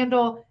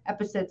Scandal,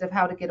 episodes of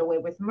How to Get Away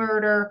with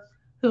Murder.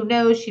 Who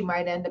knows? She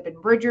might end up in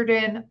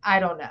Bridgerton. I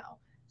don't know.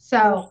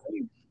 So,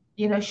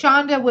 you know,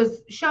 Shonda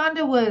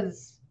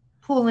was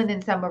pulling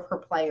in some of her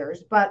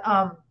players, but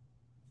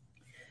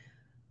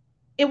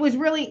it was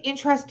really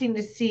interesting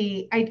to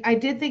see. I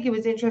did think it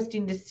was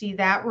interesting to see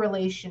that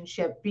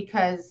relationship,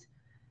 because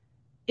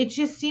it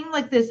just seemed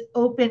like this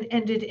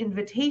open-ended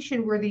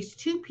invitation where these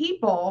two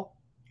people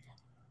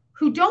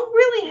who don't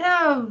really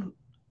have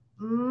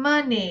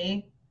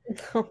money.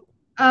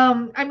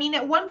 I mean,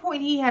 at one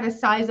point he had a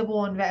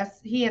sizable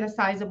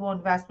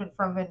investment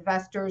from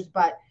investors,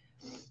 but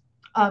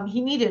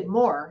he needed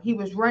more. He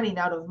was running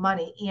out of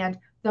money, and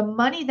the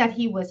money that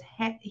he was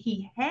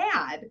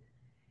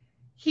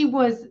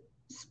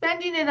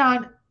spending it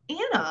on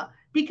Anna,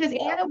 because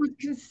Anna was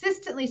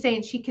consistently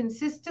saying, she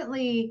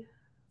consistently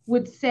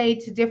would say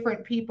to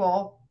different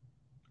people,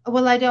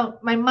 well,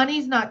 my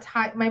money's not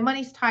tied. My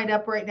money's tied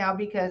up right now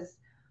because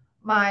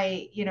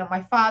my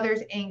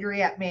father's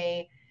angry at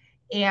me,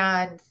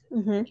 and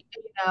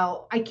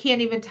I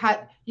can't even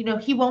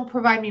he won't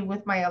provide me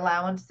with my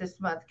allowance this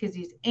month because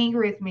he's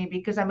angry with me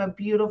because I'm a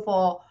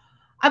beautiful,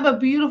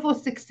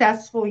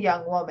 successful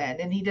young woman,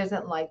 and he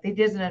doesn't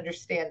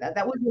understand that.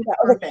 That was one of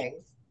her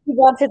things. He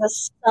wanted a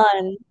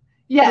son.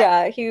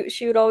 Yeah.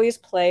 She would always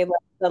play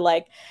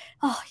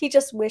he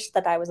just wished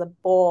that I was a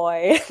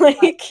boy,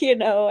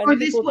 and or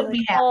this wouldn't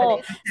be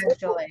happening,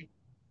 essentially.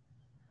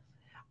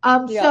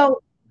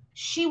 So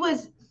she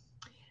was,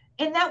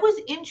 and that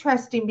was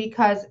interesting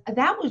because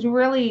that was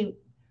really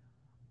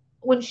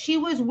when she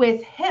was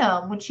with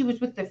him, when she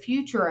was with the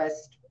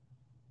futurist,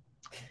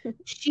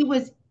 she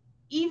was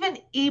even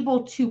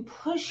able to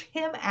push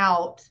him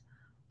out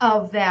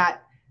of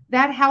that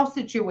house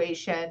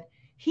situation.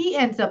 He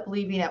ends up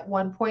leaving at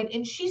one point,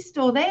 and she's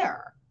still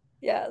there.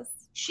 Yes.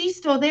 She's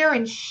still there,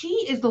 and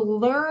she is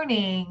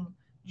learning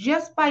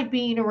just by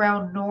being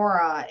around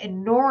Nora,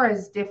 and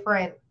Nora's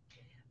different.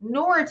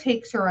 Nora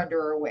takes her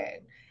under her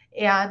wing,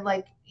 and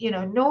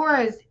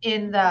Nora's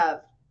in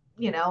the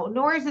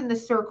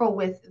circle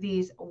with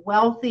these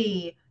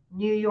wealthy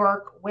New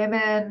York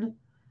women,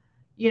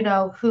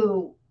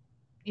 who,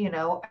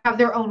 have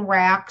their own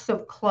racks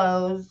of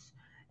clothes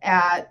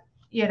at,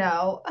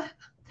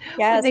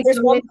 Yes,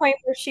 there's one point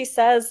where she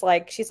says,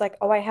 she's like,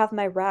 oh, I have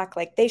my rack.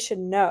 They should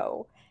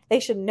know. They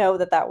should know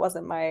that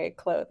wasn't my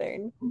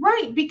clothing.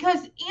 Right,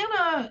 because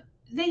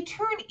they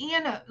turn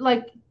Anna,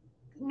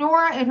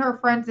 Nora and her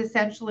friends,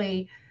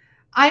 essentially,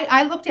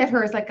 I looked at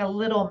her as like a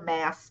little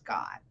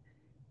mascot,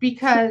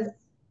 because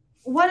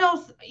what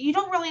else? You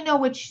don't really know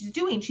what she's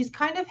doing. She's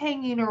kind of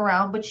hanging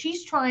around, but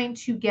she's trying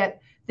to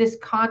get this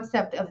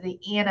concept of the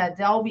Anna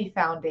Delvey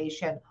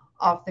Foundation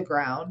off the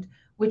ground,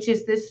 which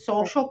is this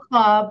social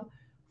club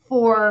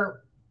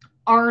for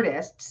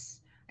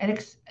artists, and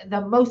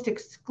the most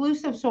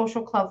exclusive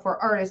social club for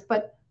artists,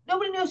 but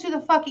nobody knows who the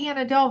fuck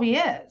Anna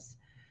Delvey is.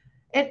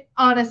 And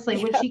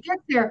honestly, when she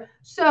gets there,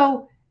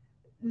 so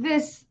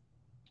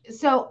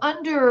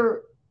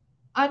under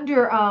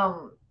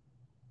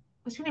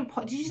what's her name?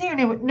 Did you say her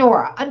name?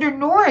 Nora. Under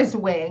Nora's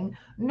wing,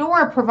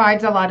 Nora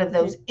provides a lot of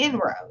those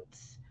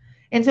inroads.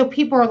 And so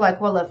people are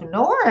like, well, if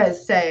Nora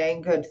is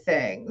saying good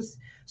things,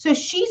 so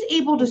she's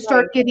able to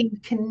start getting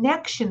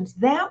connections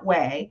that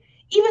way,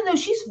 even though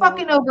she's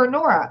fucking over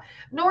Nora.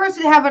 Nora's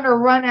having her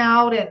run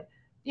out and,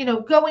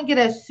 go and get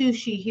a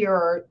sushi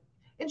here.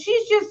 And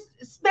she's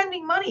just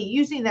spending money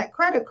using that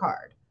credit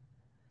card.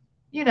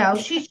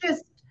 She's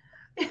just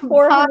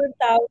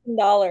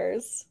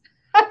 $400,000.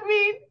 I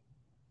mean,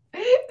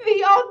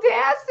 the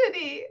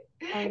audacity.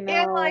 I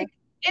know.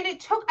 And it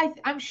took,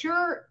 I'm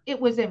sure it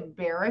was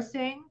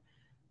embarrassing,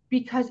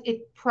 because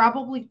it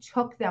probably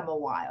took them a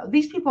while.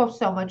 These people have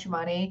so much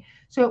money,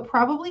 so it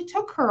probably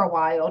took her a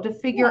while to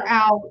figure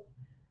out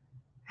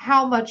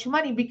how much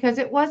money, because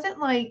it wasn't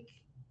like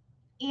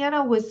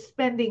Anna was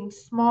spending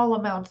small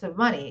amounts of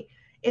money.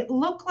 It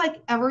looked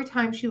like every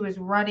time she was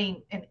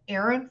running an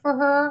errand for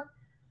her,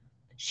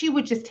 she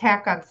would just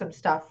tack on some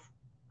stuff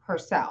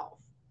herself,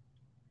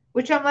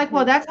 which I'm like,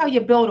 well, that's how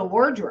you build a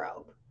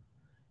wardrobe.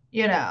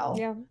 you know.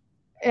 Yeah.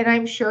 And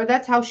I'm sure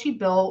that's how she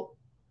built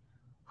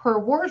her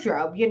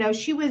wardrobe. You know,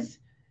 she was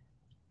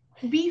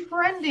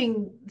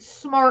befriending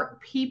smart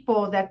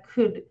people that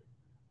could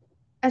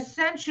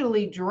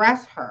essentially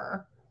dress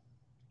her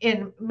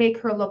and make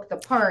her look the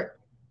part.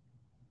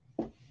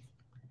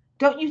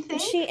 Don't you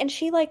think?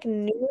 She like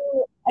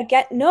knew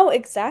again, no,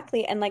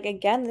 exactly. And like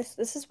again,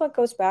 this is what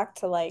goes back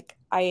to like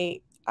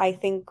I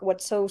think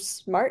what's so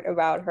smart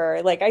about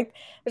her. Like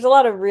there's a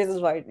lot of reasons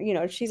why, you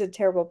know, she's a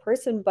terrible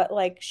person, but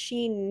like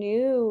she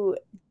knew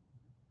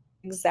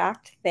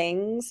exact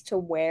things to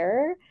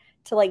wear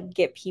to like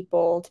get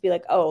people to be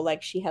like, oh,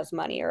 like she has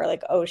money, or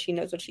like, oh, she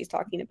knows what she's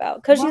talking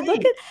about. Because you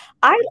look Right.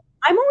 at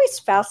I'm always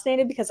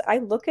fascinated because I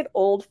look at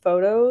old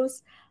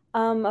photos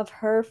of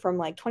her from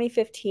like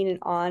 2015 and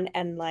on,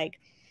 and like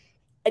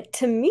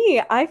to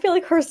me, I feel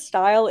like her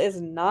style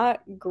is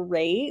not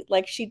great.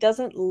 Like she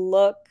doesn't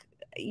look,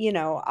 you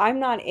know, I'm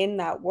not in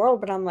that world,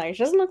 but I'm like,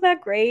 she doesn't look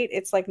that great.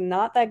 It's like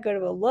not that good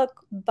of a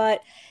look,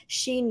 but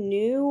she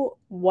knew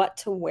what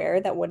to wear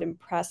that would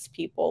impress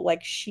people.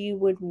 Like she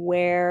would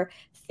wear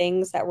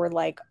things that were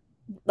like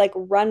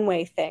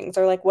runway things,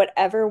 or like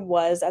whatever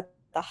was at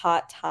the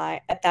hot time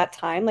at that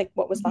time, like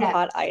what was the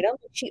hot Yes. item.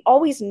 She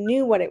always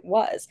knew what it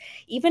was,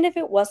 even if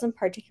it wasn't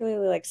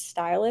particularly like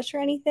stylish or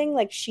anything.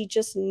 Like she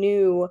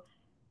knew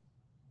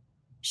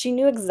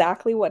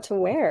exactly what to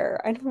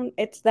wear.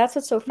 That's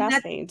what's so And that's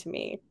fascinating to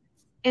me.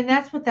 and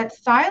that's what that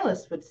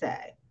stylist would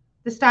say.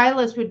 The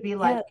stylist would be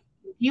like,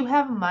 Yeah. if you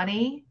have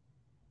money,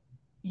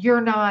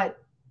 you're not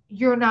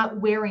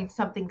wearing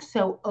something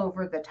so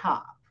over the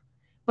top,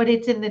 but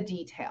it's in the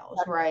details,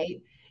 right?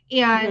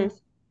 And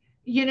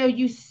you know,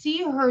 you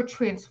see her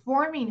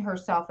transforming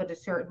herself at a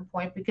certain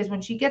point, because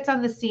when she gets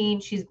on the scene,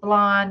 she's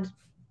blonde,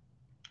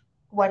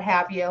 what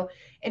have you,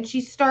 and she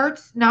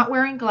starts not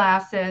wearing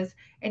glasses,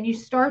 and you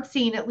start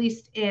seeing, at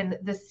least in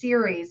the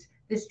series,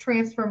 this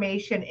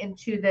transformation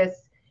into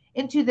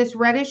this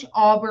reddish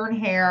auburn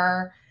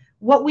hair,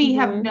 what we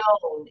have Mhm.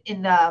 known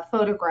in the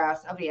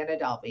photographs of Anna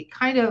Delvey.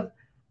 Kind of,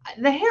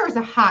 the hair is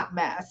a hot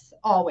mess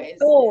always.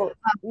 Oh,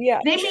 yeah.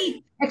 They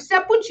made,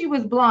 except when she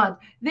was blonde,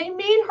 they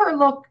made her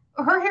look,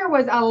 her hair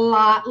was a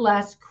lot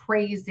less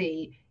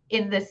crazy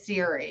in the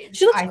series,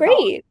 She looks I thought.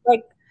 great.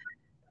 Like,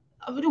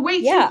 Way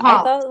too yeah, I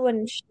polished. thought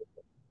when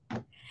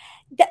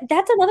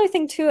that's another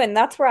thing too, and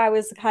that's where I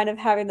was kind of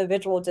having the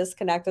visual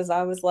disconnect, as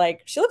I was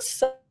like, she looks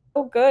so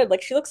good.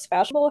 Like she looks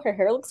fashionable, her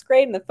hair looks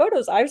great. In the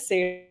photos I've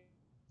seen,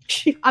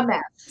 she A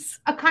mess.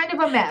 A kind of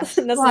a mess.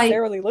 doesn't Like,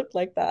 necessarily look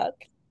like that.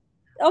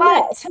 A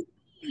but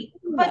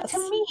mess.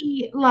 to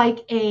me, like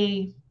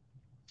a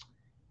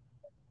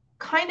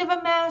kind of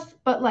a mess,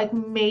 but like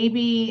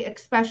maybe,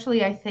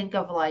 especially I think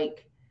of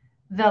like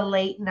the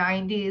late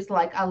 90s,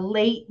 like a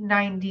late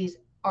 90s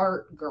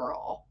art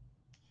girl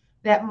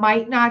that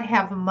might not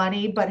have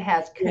money but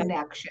has Yeah.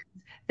 connections.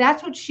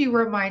 That's what she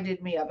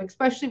reminded me of,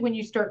 especially when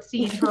you start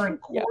seeing her in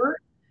Yeah.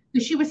 court.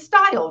 Because she was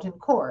styled in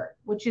court,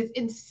 which is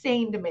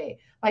insane to me.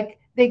 Like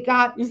they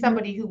got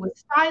somebody who was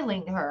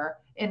styling her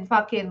in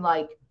fucking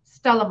like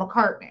Stella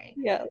McCartney.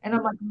 Yeah. And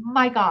I'm like,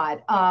 my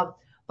God.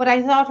 But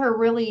I thought her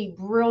really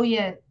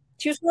brilliant.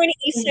 She was wearing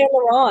Yves Saint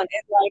Laurent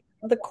in like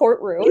the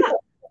courtroom.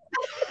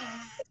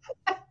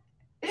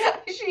 Yeah.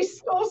 She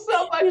stole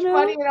so much You know?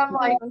 money, and I'm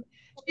like,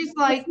 she's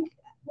like,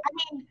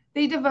 I mean,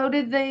 they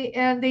devoted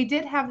and they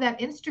did have that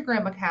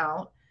Instagram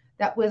account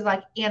that was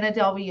like Anna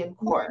Delvey in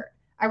court.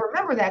 I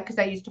remember that because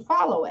I used to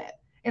follow it.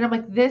 And I'm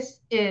like, this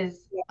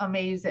is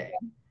amazing.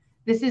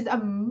 This is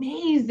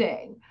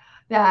amazing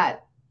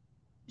that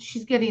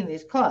she's getting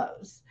these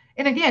clothes.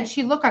 And again,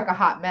 she looked like a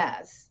hot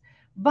mess,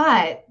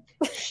 but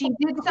she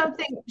did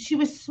something. She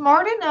was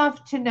smart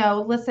enough to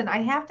know, listen,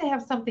 I have to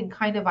have something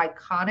kind of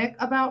iconic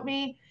about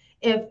me.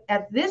 If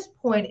at this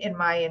point in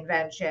my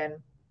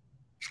invention,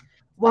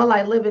 while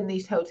I live in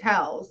these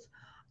hotels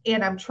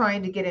and I'm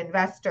trying to get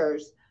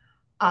investors,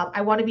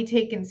 I want to be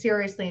taken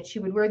seriously. And she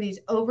would wear these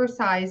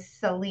oversized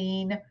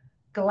Celine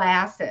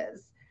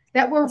glasses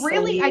that were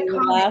really Celine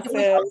iconic.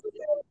 glasses.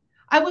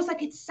 I was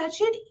like, it's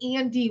such an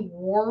Andy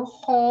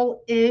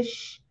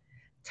Warhol-ish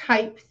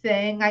type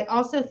thing. I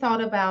also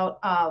thought about,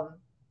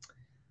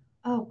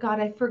 oh God,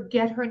 I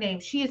forget her name.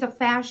 She is a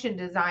fashion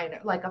designer,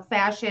 like a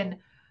fashion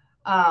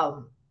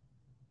um,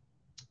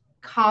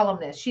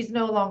 columnist. She's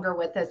no longer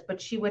with us,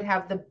 but she would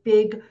have the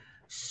big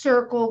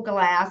circle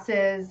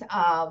glasses.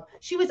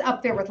 She was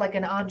up there with like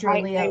an Andre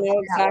I Leo. know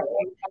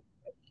exactly.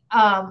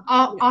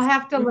 I'll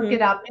have to look Mhm.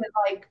 it up, and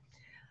like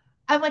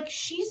I'm like,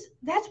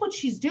 that's what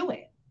she's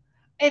doing.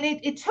 And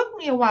it took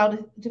me a while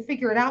to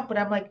figure it out, but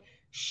I'm like,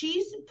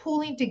 she's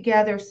pulling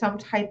together some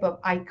type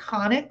of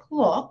iconic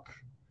look.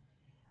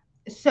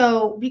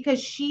 So because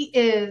she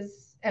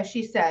is, as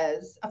she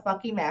says, a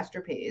fucking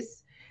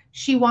masterpiece,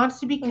 she wants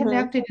to be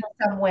connected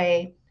in some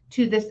way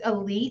to this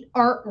elite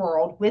art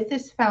world with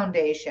this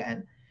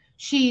foundation.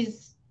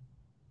 She's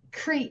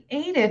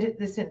created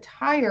this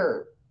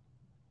entire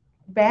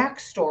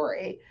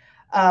backstory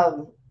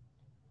of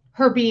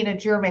her being a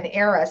German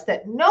heiress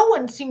that no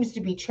one seems to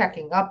be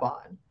checking up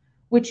on,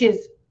 which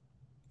is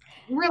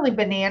really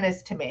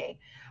bananas to me.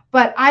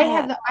 But I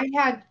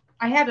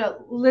had to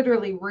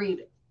literally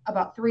read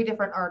about 3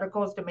 different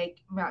articles to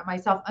make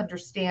myself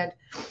understand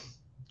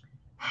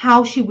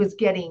how she was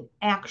getting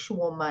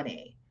actual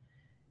money.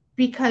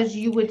 Because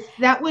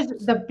that was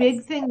the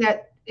big thing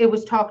that it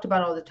was talked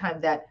about all the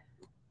time, that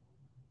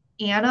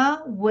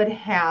Anna would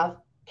have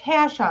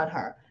cash on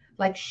her.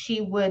 Like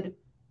she would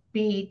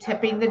be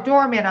tipping the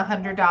doorman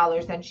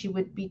 $100 and she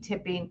would be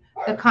tipping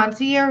the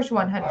concierge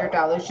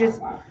 $100,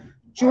 just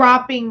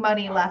dropping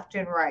money left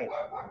and right.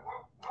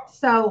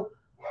 So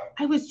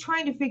I was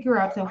trying to figure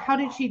out, so how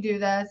did she do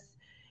this?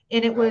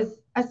 And it was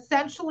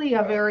essentially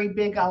a very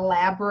big,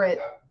 elaborate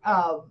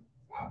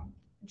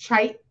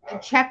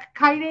check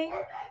kiting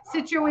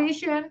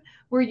situation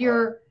where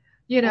you're,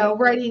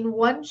 writing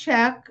one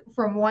check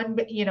from one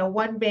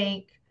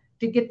bank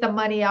to get the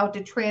money out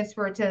to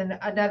transfer it to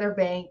another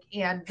bank.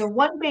 And the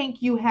one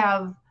bank you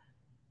have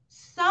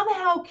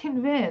somehow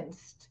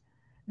convinced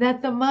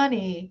that the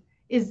money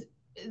is,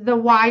 the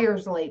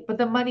wire's late, but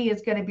the money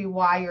is going to be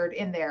wired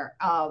in there.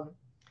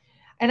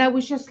 And I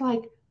was just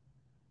like,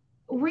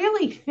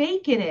 really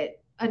faking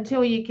it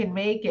until you can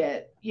make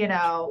it,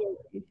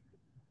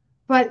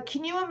 But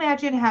can you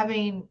imagine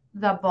having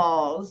the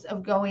balls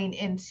of going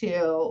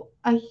into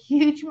a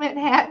huge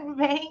Manhattan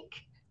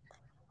bank?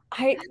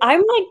 I'm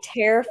like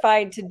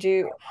terrified to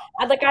do.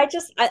 And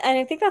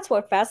I think that's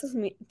what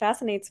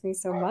fascinates me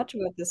so much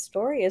about this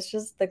story is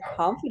just the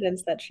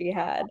confidence that she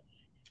had.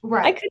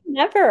 Right. I could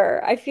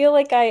never. I feel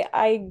like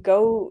I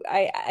go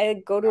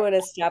to an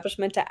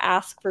establishment to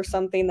ask for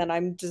something that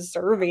I'm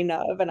deserving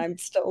of, and I'm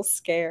still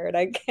scared.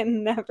 I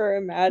can never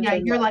imagine. Yeah,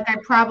 you're like, I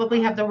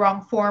probably have the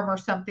wrong form or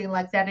something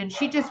like that. And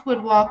she just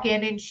would walk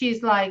in and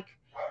she's like,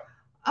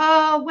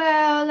 oh,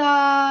 well,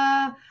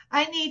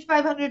 I need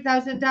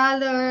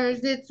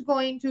 $500,000. It's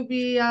going to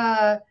be,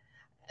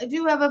 do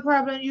you have a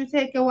problem? You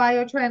take a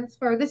wire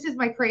transfer. This is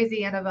my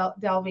crazy Anna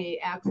Delvey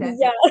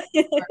accent.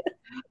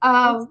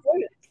 Yeah.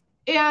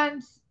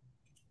 And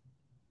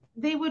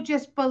they would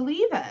just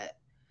believe it.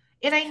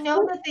 And I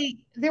know that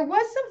there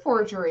was some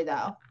forgery,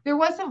 though. There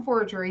was some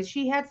forgery.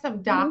 She had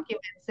some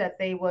documents that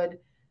they would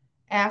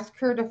ask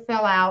her to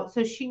fill out.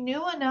 So she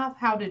knew enough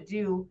how to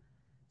do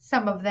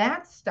some of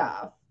that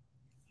stuff.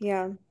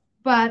 Yeah.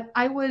 But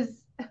I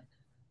was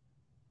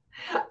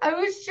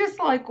just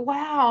like,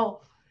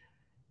 wow,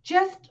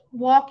 just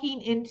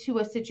walking into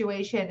a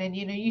situation. And,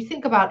 you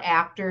think about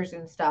actors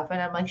and stuff. And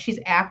I'm like, she's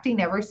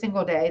acting every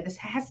single day. This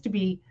has to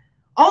be,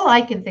 all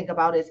I can think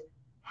about is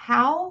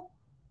how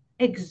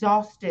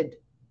exhausted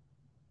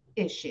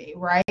is she,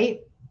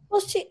 right?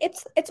 Well,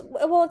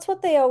 it's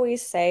what they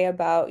always say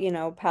about,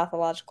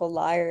 pathological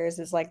liars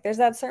is like, there's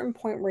that certain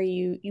point where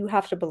you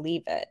have to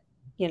believe it,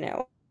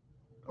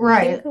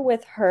 Right. I think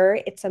with her,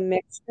 it's a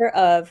mixture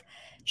of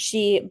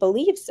she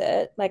believes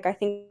it. Like, I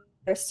think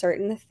there's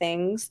certain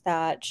things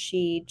that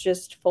she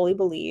just fully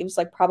believes.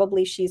 Like,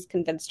 probably she's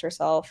convinced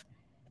herself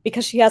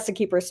because she has to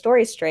keep her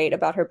story straight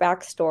about her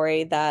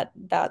backstory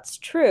that's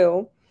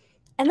true.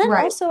 And then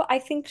also, I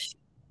think she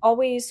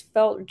always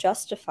felt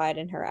justified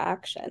in her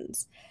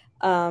actions.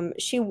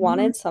 She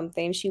wanted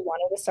something. She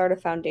wanted to start a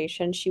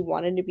foundation. She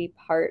wanted to be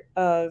part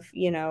of,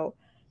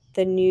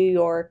 the New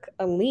York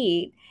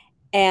elite.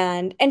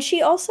 And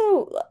she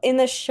also, in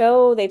the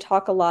show, they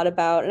talk a lot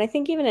about, and I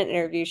think even in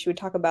interviews, she would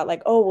talk about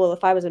like, oh, well,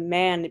 if I was a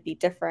man, it'd be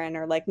different,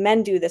 or like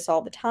men do this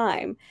all the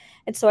time.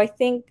 And so I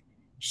think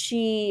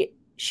she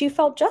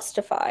felt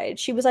justified.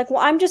 She was like,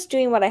 well, I'm just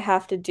doing what I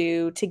have to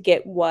do to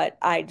get what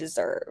I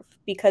deserve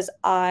because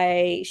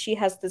she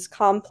has this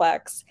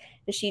complex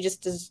and she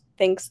just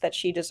thinks that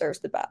she deserves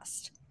the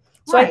best.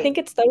 So I think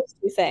it's those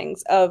two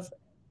things of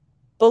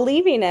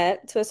believing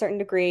it to a certain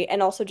degree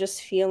and also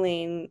just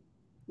feeling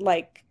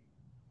like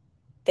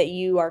that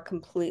you are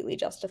completely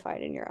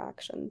justified in your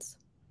actions.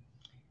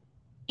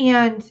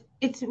 And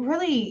it's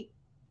really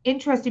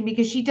interesting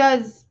because she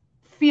does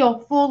feel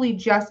fully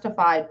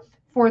justified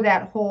for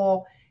that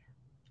whole,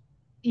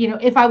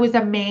 if I was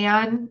a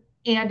man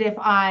and if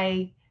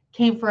I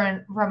came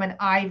from an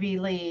Ivy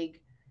League,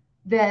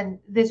 then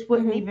this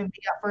wouldn't even be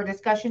up for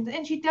discussions.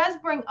 And she does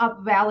bring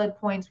up valid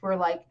points where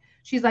like,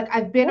 she's like,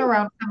 I've been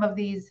around some of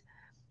these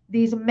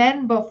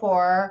men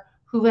before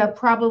who have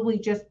probably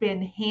just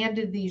been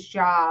handed these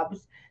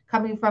jobs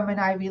coming from an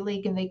Ivy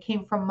League and they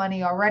came from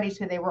money already.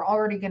 So they were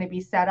already going to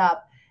be set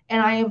up.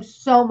 And I am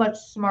so much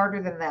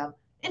smarter than them.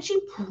 And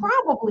she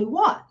probably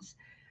was.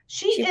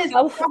 She is.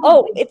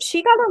 If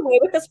she got away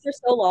with this for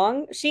so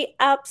long, she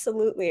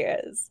absolutely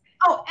is.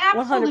 Oh,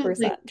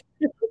 absolutely. 100%.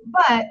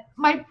 But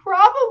my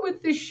problem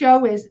with the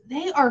show is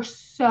they are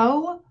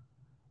so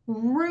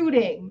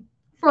rooting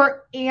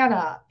for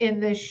Anna in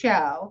this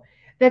show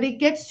that it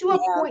gets to a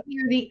point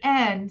near the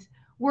end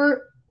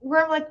where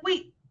I'm like,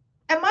 wait,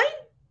 am I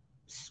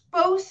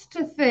supposed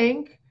to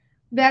think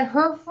that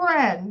her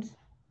friend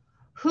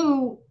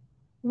who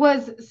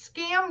was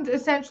scammed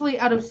essentially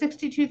out of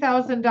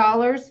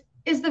 $62,000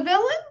 is the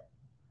villain?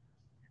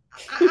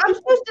 I'm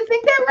supposed to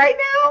think that right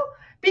now?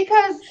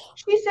 Because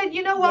she said,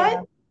 you know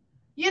what?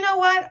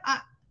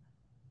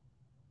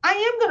 I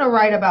am going to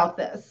write about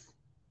this.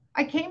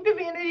 I came to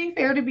Vanity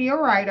Fair to be a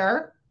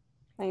writer.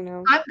 I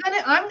know.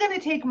 I'm gonna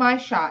take my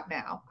shot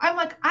now. I'm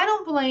like, I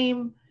don't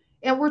blame,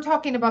 and we're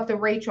talking about the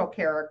Rachel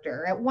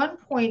character. At one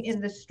point in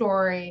the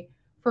story,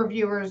 for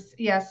viewers,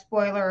 yes,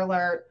 spoiler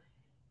alert,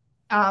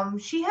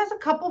 she has a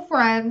couple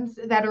friends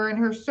that are in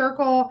her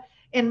circle,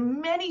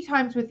 and many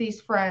times with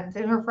these friends,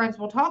 and her friends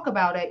will talk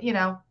about it,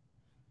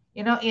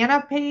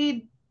 Anna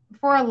paid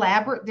for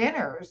elaborate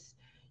dinners.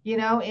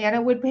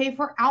 Anna would pay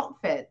for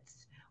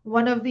outfits.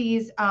 One of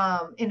these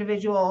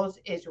individuals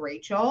is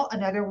Rachel.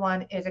 Another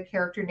one is a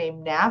character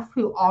named Neff,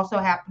 who also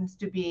happens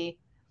to be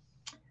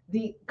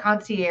the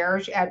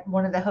concierge at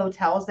one of the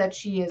hotels that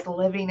she is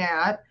living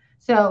at.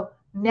 So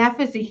Neff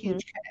is a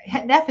huge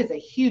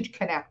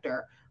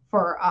connector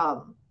for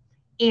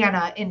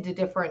Anna into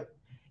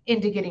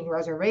getting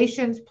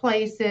reservations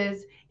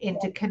places,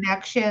 into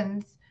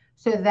connections.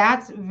 So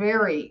that's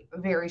very,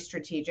 very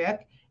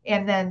strategic.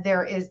 And then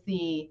there is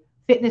the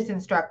fitness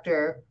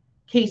instructor,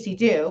 Casey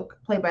Duke,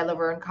 played by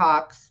Laverne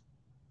Cox,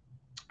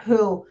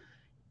 who,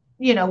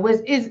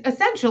 is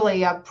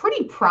essentially a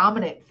pretty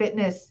prominent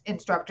fitness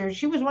instructor.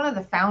 She was one of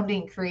the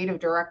founding creative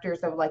directors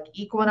of like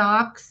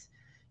Equinox.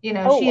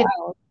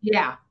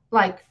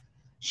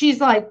 She's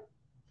like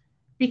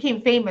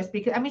became famous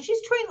because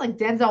she's trained like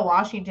Denzel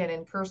Washington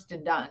and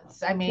Kirsten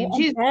Dunst.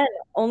 She's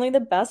only the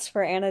best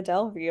for Anna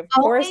Delvey, of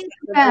only course.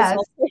 The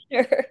best.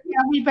 Yeah,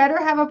 we better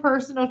have a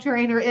personal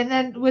trainer, and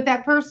then with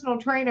that personal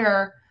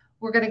trainer,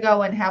 we're gonna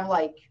go and have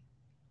like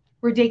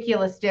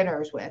ridiculous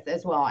dinners with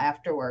as well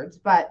afterwards.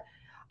 But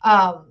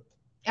at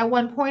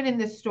one point in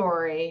this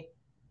story,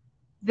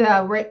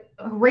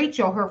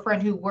 Rachel, her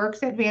friend who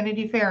works at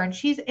Vanity Fair, and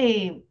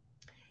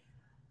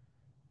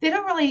they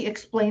don't really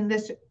explain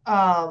this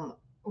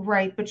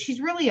right, but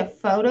she's really a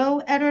photo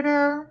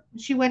editor.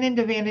 She went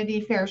into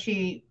Vanity Fair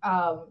to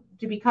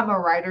become a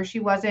writer. She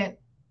wasn't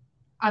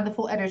on the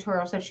full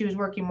editorial stuff. She was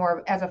working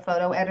more as a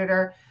photo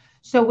editor.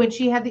 So when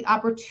she had the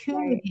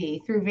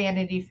opportunity through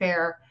Vanity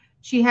Fair,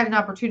 she had an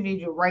opportunity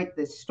to write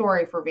this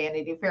story for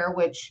Vanity Fair,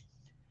 which,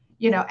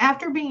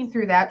 after being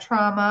through that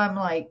trauma, I'm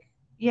like,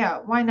 yeah,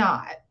 why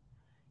not?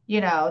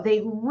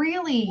 They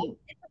really,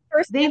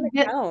 they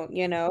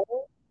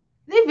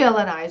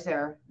villainize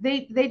her.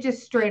 They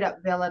just straight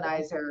up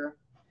villainize her.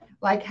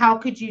 Like, how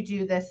could you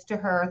do this to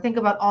her? Think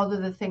about all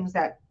of the things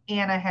that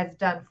Anna has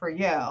done for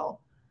you.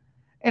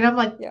 And I'm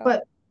like,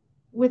 but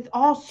with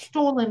all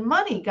stolen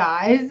money,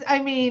 guys.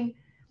 And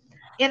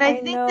I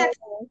think that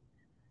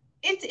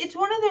it's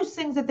one of those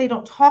things that they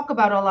don't talk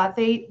about a lot.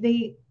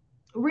 They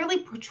really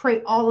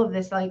portray all of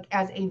this like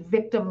as a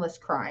victimless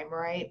crime,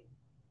 right?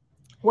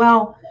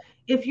 Well,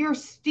 if you're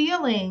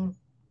stealing,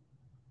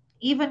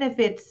 even if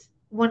it's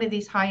one of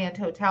these high-end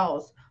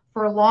hotels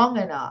for long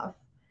enough,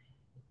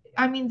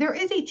 there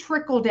is a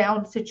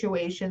trickle-down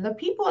situation. The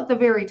people at the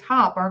very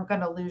top aren't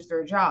going to lose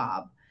their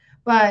job,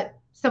 but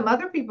some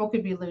other people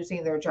could be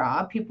losing their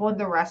job. People in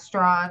the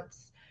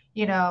restaurants,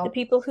 the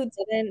people who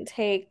didn't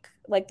take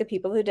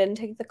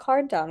the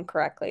card down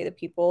correctly, the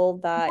people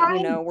that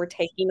were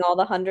taking all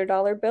the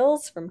 $100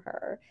 bills from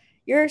her.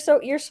 You're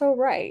so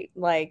right.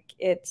 Like,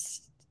 it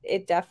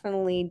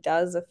definitely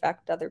does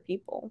affect other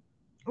people.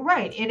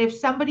 Right. And if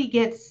somebody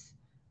gets,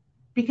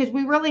 because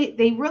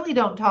they really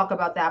don't talk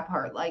about that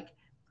part. Like,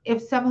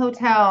 if some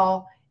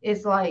hotel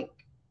is like,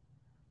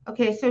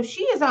 okay, so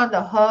she is on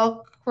the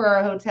hook for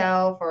a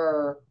hotel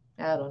for,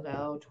 I don't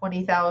know,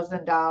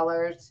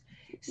 $20,000.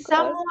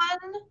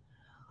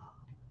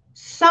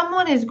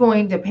 Someone is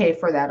going to pay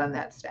for that on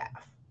that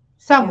staff.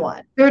 Someone.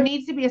 Yeah. There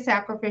needs to be a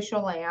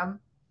sacrificial lamb,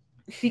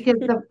 because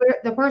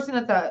the person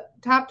at the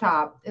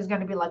top is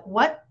going to be like,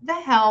 what the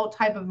hell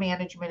type of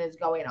management is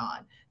going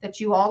on that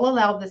you all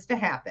allowed this to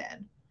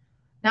happen?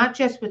 Not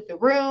just with the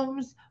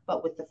rooms,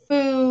 but with the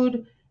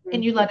food,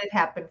 and you let it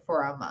happen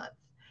for a month.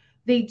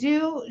 They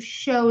do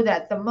show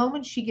that the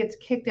moment she gets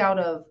kicked out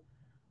of,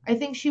 I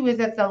think she was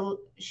at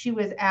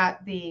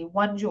the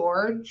One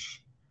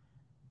George.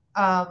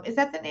 Is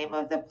that the name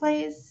of the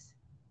place?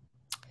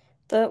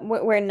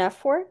 Where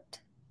Neff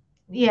worked?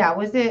 Yeah,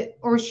 was it,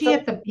 or was she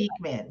at the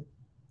Beekman?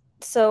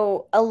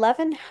 So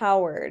 11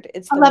 Howard.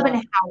 It's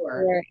 11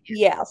 Howard.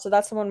 Yeah, so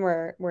that's the one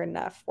where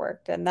Neff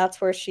worked, and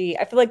that's where I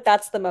feel like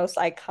that's the most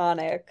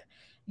iconic.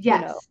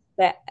 Yes.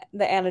 The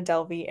Anna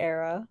Delvey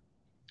era.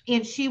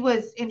 And she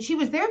was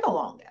there the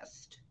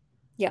longest.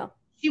 Yeah.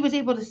 She was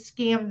able to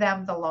scam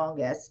them the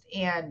longest,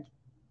 and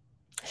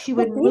she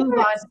would move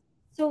on.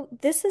 So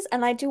this is,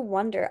 and I do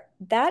wonder,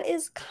 that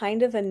is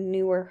kind of a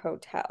newer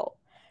hotel.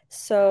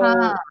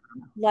 So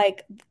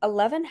like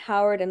 11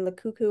 Howard and Le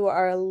Cuckoo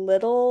are a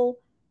little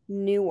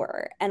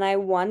newer, and I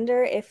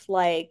wonder if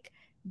like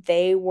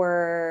they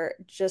were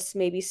just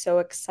maybe so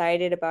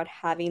excited about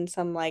having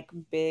some like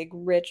big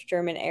rich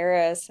German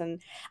heiress,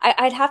 and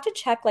I'd have to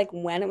check like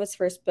when it was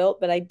first built,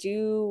 but I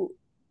do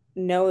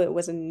know it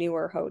was a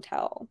newer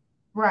hotel.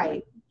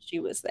 Right. She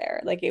was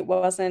there. Like it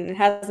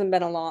hasn't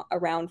been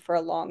around for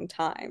a long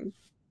time.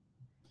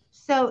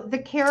 So the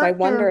character, so I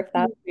wonder if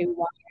that's maybe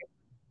why.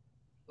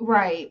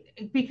 Right,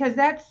 because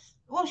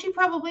she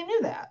probably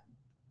knew that.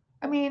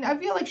 I mean, I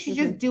feel like she's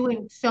just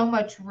doing so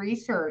much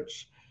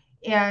research.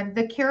 And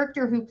the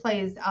character who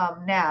plays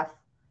Neff,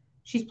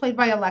 she's played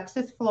by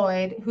Alexis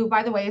Floyd, who,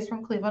 by the way, is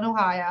from Cleveland,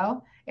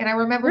 Ohio. And I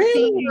remember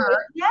seeing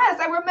her. Yes,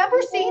 I remember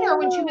seeing her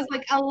when she was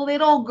like a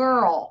little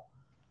girl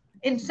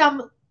in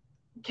some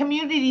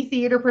community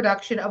theater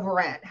production of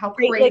Rent. How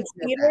crazy is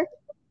that?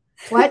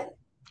 What?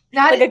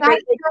 Not a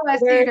Great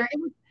theater.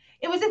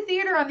 It was a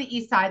theater on the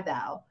East Side,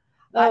 though.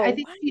 I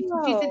think she's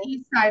an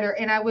East Sider,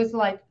 and I was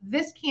like,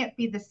 this can't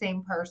be the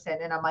same person.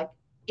 And I'm like,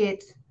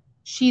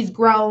 she's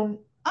grown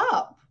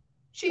up.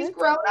 She's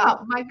grown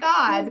up. My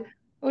God.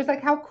 It was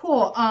like, how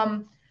cool.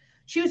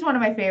 She was one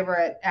of my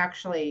favorite,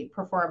 actually,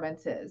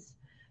 performances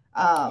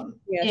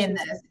in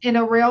this. In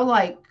a real,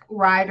 like,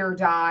 ride or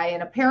die.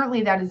 And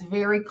apparently that is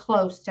very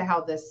close to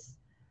how this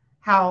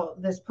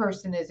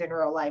person is in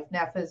real life.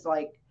 Neff is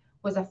like,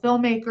 was a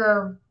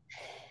filmmaker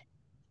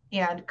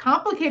and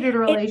complicated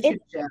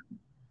relationship.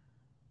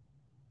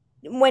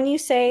 When you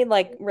say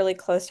like really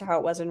close to how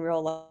it was in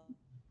real life,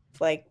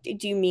 like,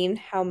 do you mean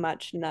how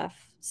much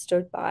Neff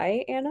stood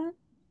by Anna?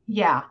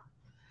 Yeah.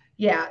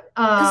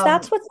 Because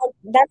that's what's like,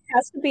 that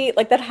has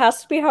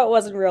to be how it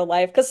was in real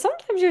life. Because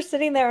sometimes you're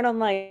sitting there and I'm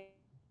like,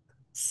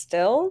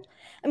 still?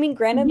 I mean,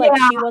 granted, like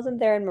she wasn't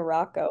there in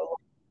Morocco.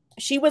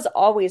 She was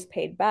always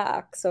paid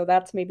back, so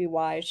that's maybe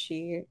why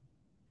she.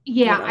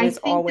 Yeah, I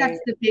think that's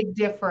the big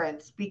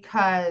difference,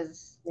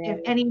 because if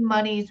any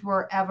monies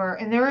were ever,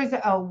 and there is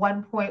a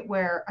one point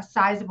where a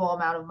sizable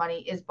amount of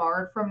money is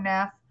borrowed from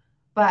Neff,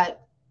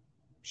 but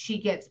she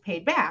gets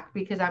paid back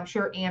because I'm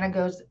sure Anna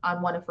goes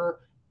on one of her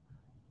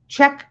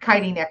check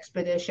kiting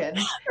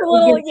expeditions.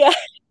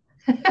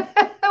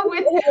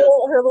 With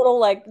her little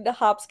like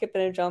hop, skip,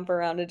 and a jump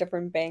around to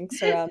different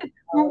banks around.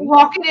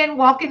 walking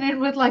in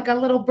with like a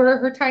little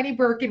her tiny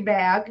Birkin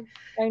bag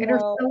and her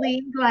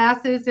Celine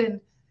glasses, and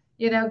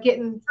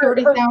getting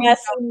 30,000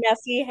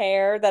 messy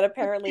hair that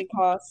apparently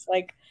costs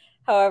like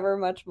however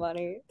much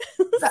money.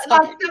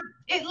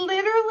 It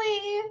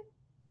literally.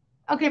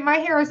 Okay, my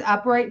hair is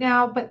up right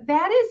now, but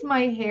that is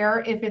my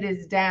hair if it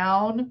is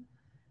down,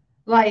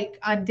 like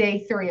on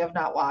day 3 of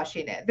not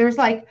washing it. There's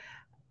like.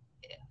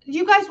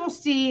 You guys will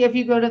see if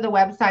you go to the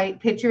website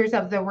pictures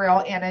of the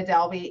real Anna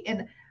Delvey,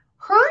 and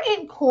her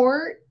in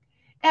court.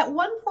 At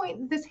one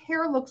point, this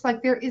hair looks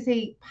like there is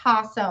a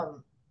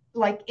possum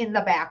like in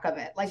the back of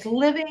it, like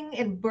living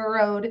and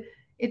burrowed.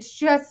 It's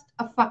just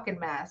a fucking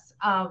mess.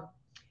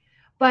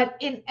 But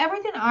in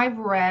everything I've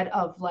read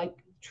of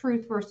like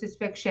truth versus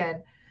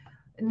fiction,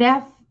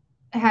 Neff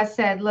has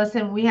said,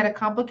 listen, I've had a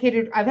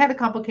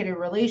complicated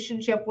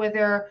relationship with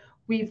her.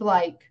 We've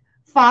like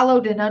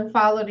followed and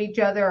unfollowed each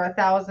other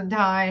 1,000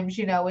 times.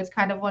 It's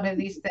kind of one of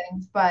these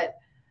things, but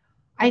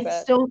I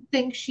still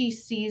think she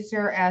sees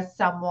her as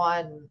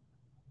someone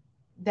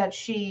that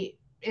she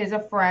is a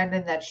friend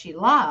and that she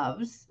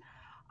loves.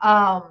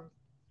 And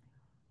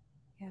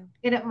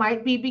it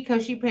might be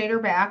because she paid her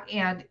back.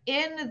 And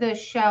in the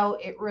show,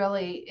 it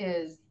really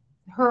is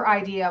her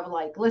idea of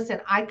like,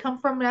 listen, I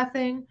come from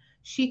nothing.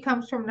 She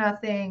comes from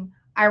nothing.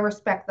 I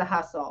respect the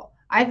hustle.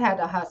 I've had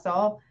to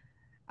hustle.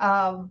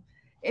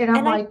 And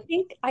I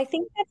think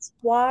that's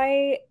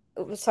why.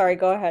 Sorry,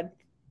 go ahead.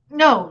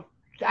 No,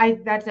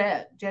 that's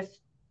it. Just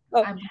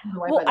I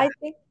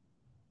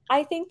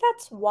think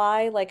that's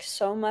why like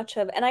so much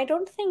of, and I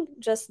don't think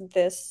just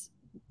this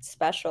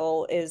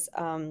special is.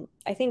 I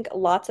think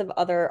lots of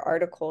other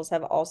articles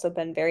have also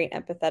been very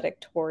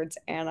empathetic towards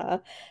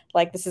Anna.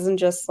 Like this isn't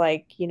just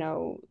like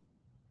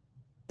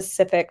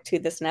specific to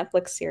this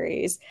Netflix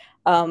series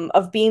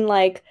of being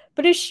like,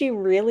 but is she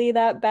really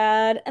that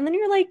bad? And then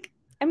you're like.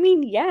 I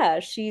mean, yeah,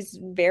 she's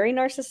very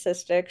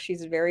narcissistic.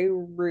 She's very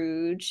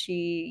rude.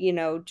 She,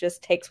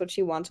 just takes what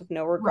she wants with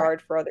no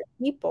regard for other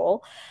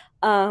people.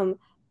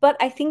 But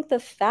I think the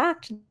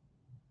fact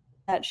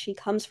that she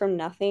comes from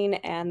nothing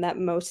and that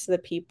most of the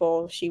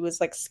people she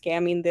was like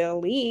scamming the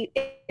elite,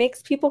 it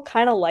makes people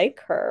kind of like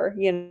her,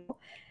 And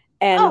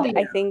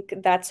I think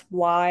that's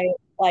why,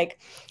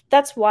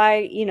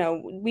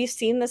 we've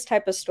seen this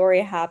type of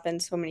story happen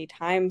so many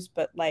times,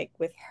 but like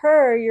with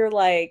her, you're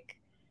like,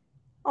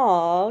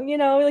 oh,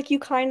 like you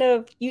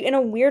in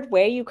a weird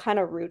way, you kind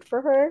of root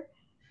for her,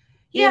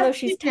 even though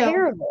she's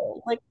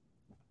terrible.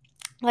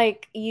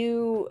 Like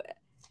you,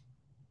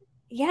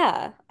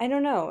 I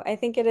don't know. I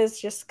think it is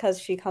just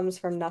because she comes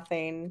from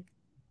nothing.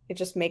 It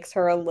just makes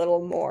her a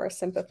little more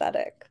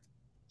sympathetic.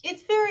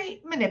 It's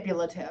very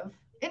manipulative,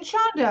 and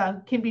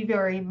Shonda can be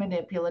very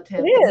manipulative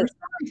in her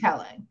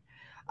storytelling,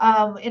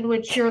 in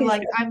which you're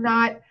like, I'm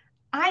not.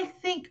 I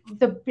think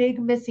the big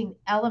missing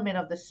element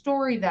of the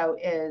story, though,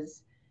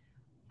 is.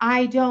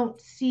 I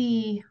don't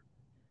see,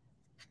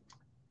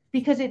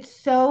 because it's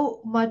so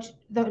much,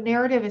 the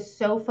narrative is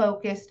so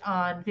focused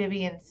on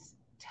Vivian's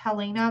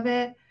telling of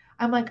it.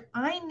 I'm like,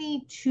 I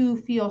need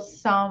to feel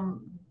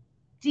some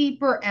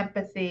deeper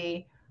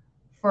empathy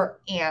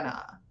for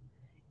Anna.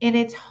 And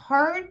it's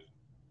hard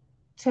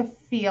to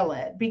feel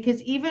it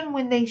because even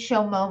when they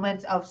show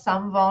moments of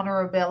some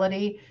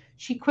vulnerability,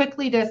 she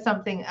quickly does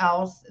something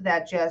else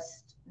that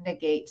just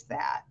negates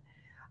that.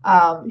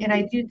 And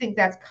I do think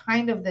that's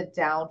kind of the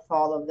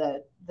downfall of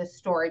the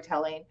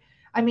storytelling.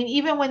 I mean,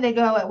 even when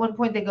at one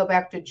point they go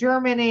back to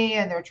Germany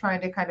and they're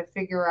trying to kind of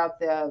figure out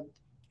the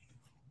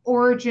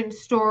origin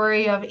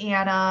story of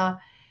Anna.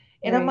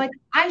 And I'm like,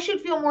 I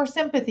should feel more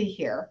sympathy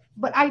here,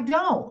 but I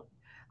don't.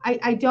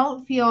 I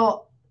don't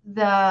feel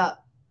what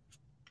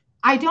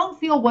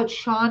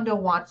Shonda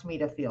wants me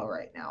to feel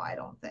right now, I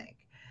don't think.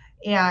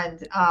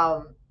 And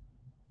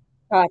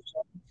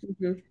Gotcha.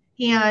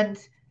 and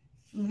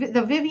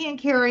the Vivian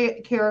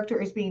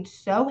character is being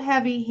so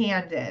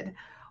heavy-handed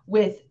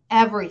with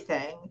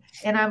everything.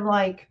 And I'm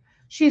like,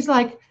 she's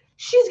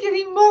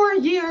getting more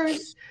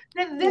years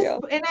than this. Yeah.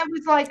 And I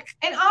was like,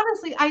 and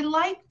honestly, I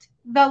liked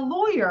the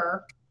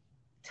lawyer,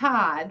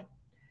 Todd.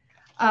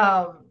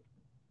 I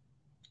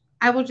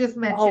will just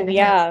mention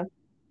him.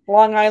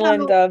 Long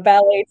Island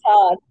Ballet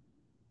Todd.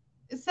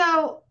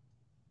 So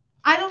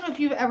I don't know if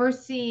you've ever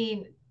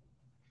seen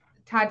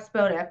Todd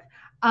Spodek.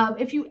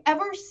 If you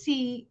ever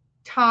see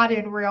Todd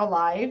in real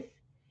life,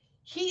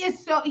 he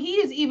is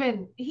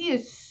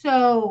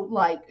so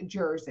like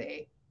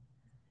Jersey.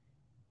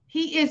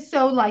 He is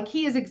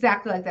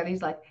exactly like that.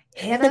 He's like,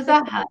 Anna's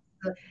a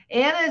hustler.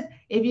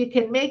 If you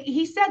can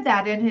he said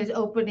that in his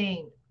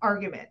opening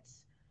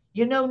arguments.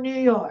 You know, New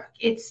York,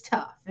 it's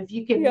tough. If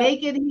you can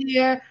make it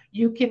here,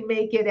 you can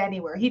make it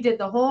anywhere. He did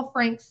the whole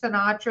Frank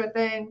Sinatra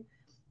thing.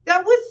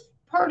 That was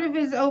part of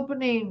his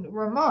opening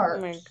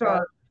remarks.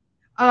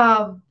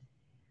 And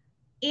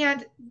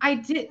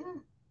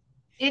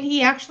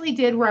he actually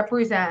did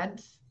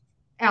represent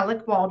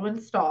Alec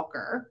Baldwin's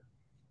stalker.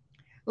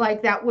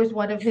 Like that was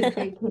one of his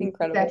big cases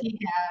that he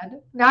had.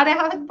 Not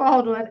Alec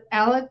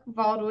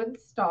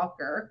Baldwin's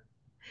stalker,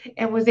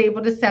 and was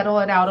able to settle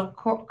it out of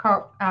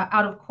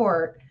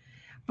court.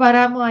 But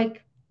I'm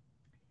like,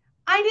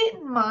 I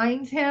didn't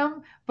mind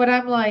him, but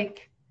I'm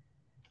like,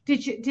 did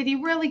he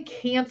really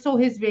cancel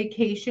his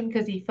vacation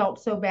because he felt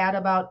so bad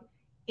about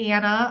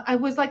Anna? I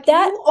was like,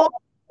 I'm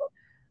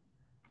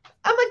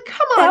like,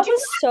 come on.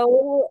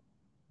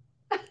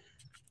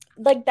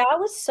 That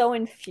was so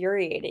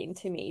infuriating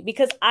to me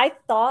because I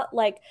thought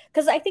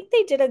because I think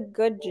they did a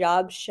good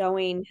job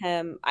showing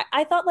him.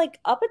 I thought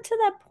up until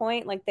that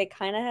point, they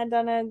kind of had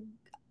done a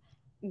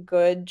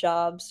good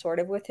job sort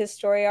of with his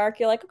story arc.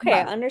 You're like, okay,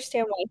 I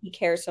understand why he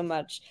cares so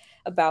much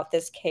about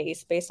this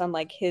case based on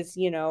his,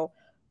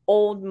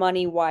 old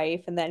money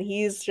wife. And then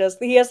he has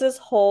this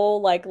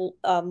whole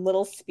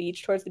little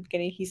speech towards the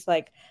beginning. He's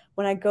like,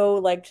 when I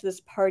go to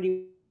this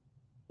party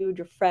with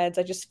your friends,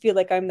 I just feel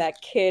like I'm that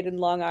kid in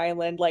Long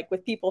Island,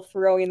 with people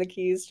throwing the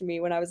keys to me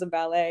when I was in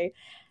ballet.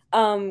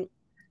 And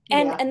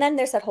then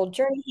there's that whole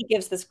journey. He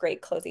gives this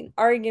great closing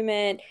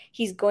argument.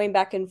 He's going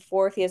back and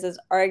forth. He has this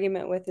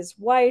argument with his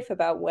wife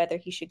about whether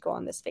he should go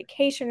on this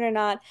vacation or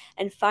not.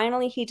 And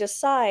finally he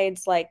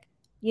decides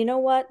you know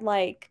what?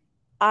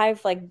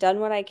 I've done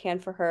what I can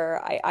for her.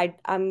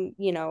 I'm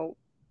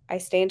I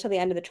stay until the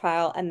end of the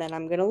trial and then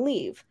I'm going to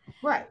leave.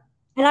 Right.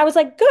 And I was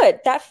like, good.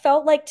 That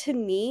felt to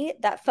me,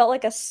 that felt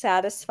like a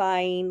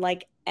satisfying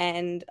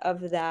end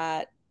of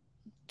that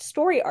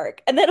story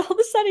arc. And then all of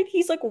a sudden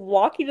he's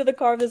walking to the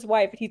car with his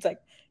wife and he's like,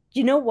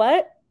 you know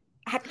what?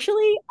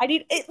 Actually, I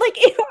need it.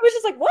 It was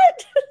just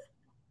what?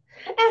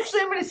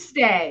 Actually, I'm going to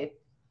stay.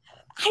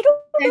 I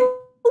don't know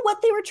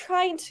what they were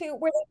trying to,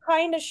 were they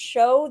trying to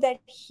show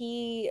that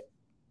he,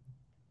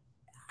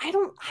 I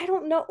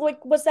don't know.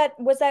 Was that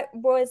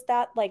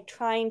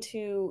trying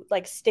to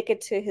stick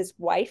it to his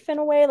wife in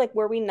a way?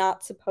 Were we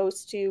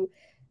supposed to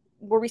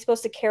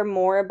care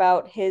more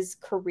about his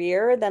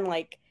career than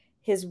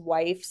his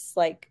wife's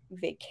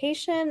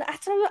vacation? I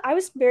don't know. I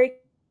was very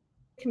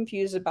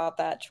confused about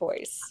that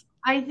choice.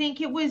 I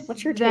think it was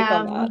What's your take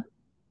on that?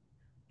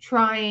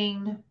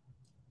 Trying,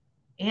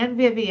 and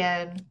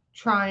Vivian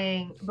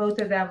trying,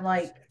 both of them,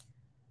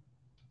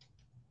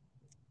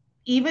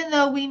 even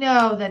though we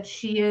know that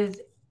she is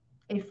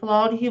a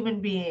flawed human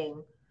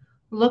being,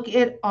 look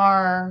at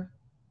our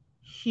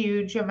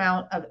huge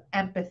amount of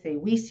empathy.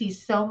 We see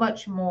so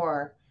much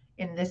more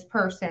in this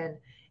person.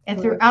 And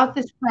throughout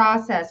this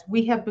process,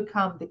 we have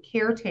become the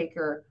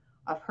caretaker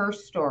of her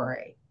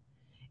story.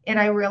 And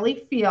I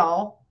really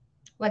feel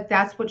like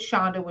that's what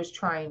Shonda was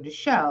trying to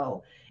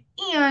show.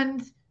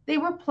 And they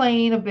were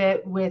playing a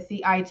bit with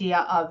the idea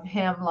of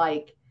him,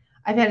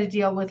 I've had to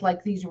deal with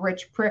these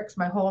rich pricks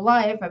my whole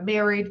life. I've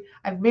married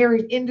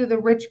into the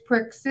rich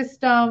prick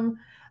system.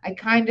 I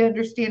kind of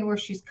understand where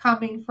she's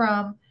coming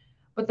from.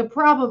 But the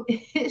problem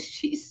is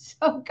she's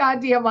so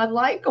goddamn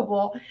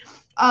unlikable.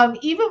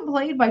 Even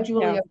played by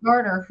Julia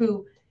Garner,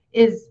 who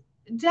is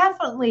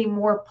definitely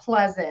more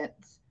pleasant,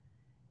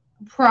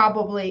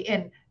 probably,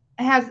 and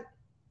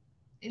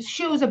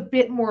shows a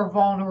bit more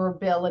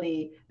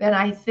vulnerability than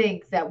I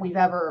think that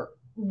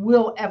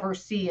will ever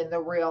see in the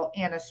real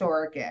Anna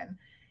Sorokin.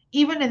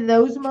 Even in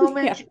those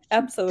moments,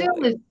 absolutely,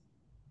 still is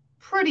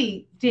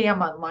pretty damn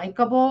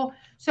unlikable.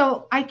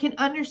 So I can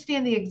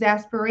understand the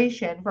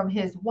exasperation from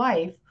his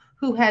wife,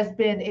 who has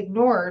been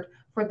ignored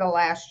for the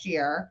last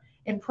year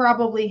and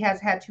probably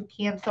has had to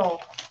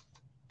cancel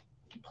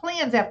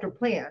plans after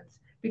plans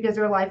because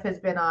her life has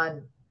been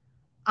on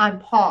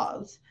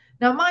pause.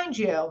 Now, mind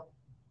you,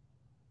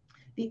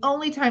 the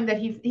only time that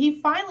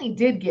he finally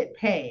did get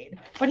paid,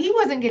 but he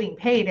wasn't getting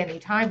paid any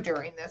time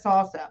during this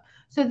also.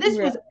 So this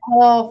was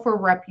all for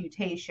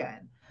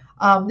reputation.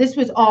 This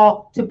was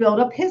all to build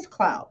up his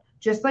clout,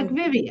 just like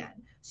Vivian.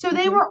 So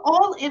they were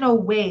all in a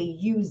way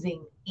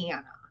using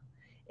Anna.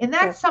 And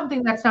that's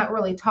something that's not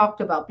really talked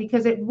about,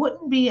 because it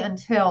wouldn't be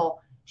until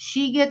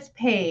she gets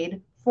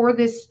paid for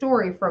this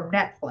story from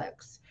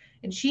Netflix,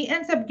 and she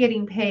ends up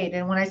getting paid.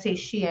 And when I say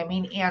she, I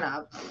mean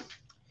Anna.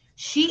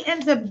 She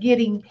ends up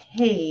getting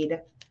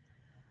paid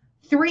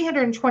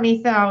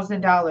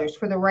 $320,000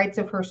 for the rights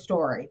of her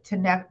story to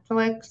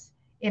Netflix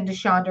and to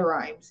Shonda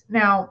Rhimes.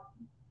 Now,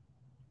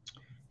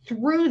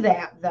 through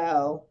that,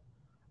 though,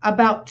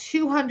 about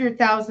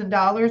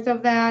 $200,000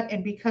 of that,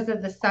 and because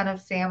of the Son of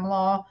Sam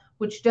law,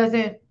 which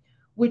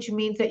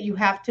means that you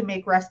have to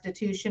make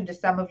restitution to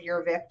some of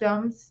your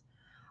victims.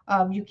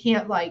 You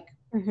can't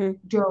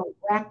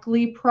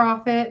directly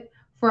profit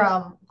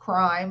from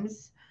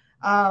crimes.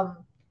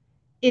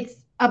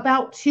 It's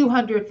about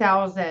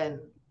 $200,000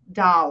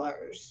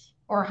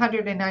 or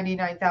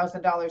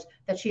 $199,000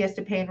 that she has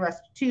to pay in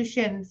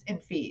restitutions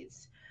and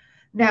fees.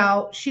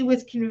 Now, she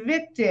was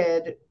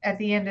convicted at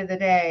the end of the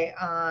day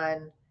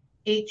on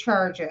 8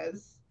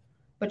 charges,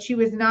 but she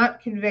was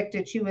not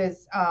convicted. She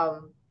was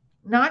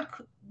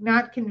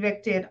not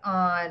convicted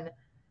on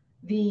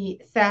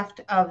the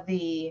theft of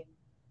the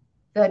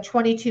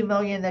 $22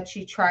 million that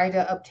she tried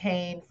to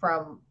obtain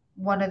from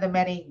one of the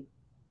many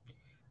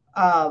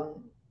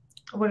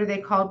what are they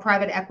called,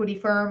 private equity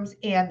firms,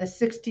 and the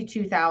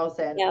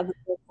 $62,000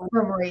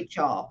 from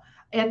Rachel.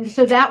 And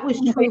so that was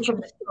true from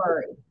the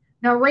story.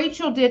 Now,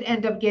 Rachel did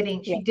end up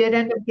getting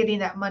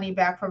that money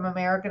back from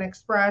American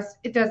Express.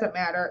 It doesn't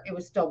matter. It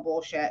was still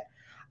bullshit.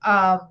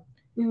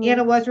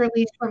 Anna was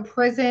released from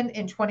prison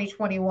in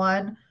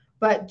 2021,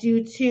 but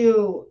due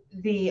to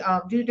the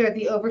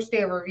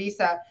overstay of her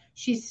visa,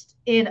 she's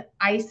in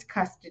ICE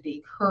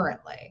custody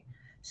currently.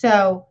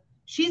 So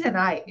she's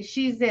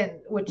in,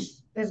 which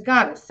has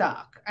got to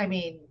suck. I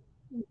mean,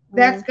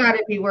 that's got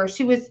to be where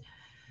she was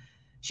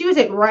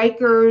at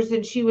Rikers,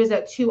 and she was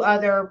at 2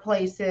 other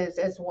places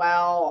as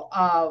well.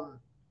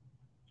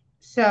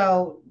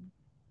 So,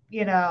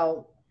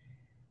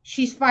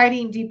 she's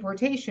fighting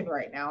deportation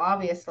right now,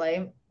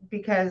 obviously,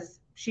 because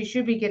she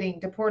should be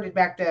getting deported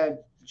back to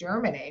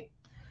Germany,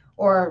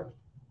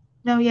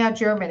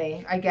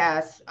 Germany, I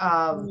guess.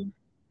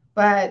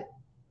 But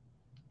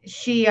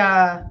she,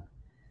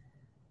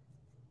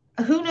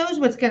 who knows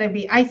what's going to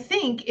be. I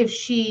think if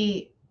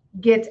she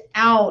gets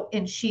out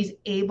and she's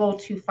able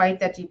to fight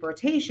that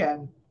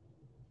deportation,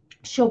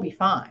 she'll be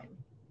fine.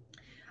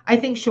 I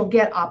think she'll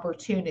get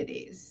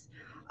opportunities,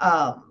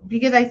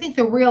 because I think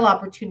the real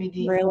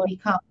opportunity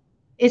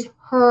is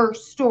her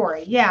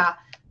story. Yeah,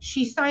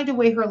 she signed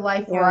away her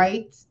life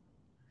rights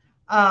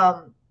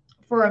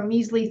for a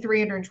measly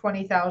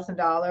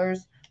 $320,000,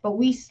 but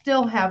we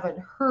still haven't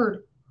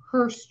heard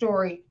her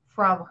story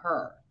from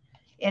her.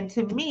 And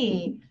to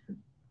me,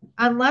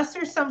 unless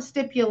there's some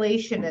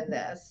stipulation in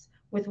this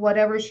with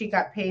whatever she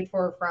got paid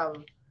for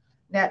from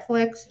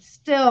Netflix,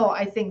 still,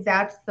 I think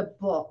that's the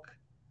book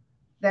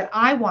that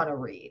I want to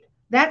read.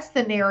 That's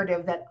the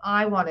narrative that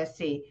I want to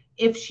see.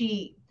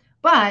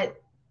 Because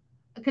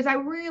I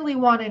really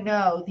want to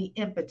know the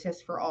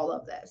impetus for all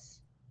of this.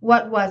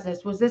 What was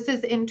this? Was this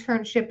his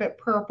internship at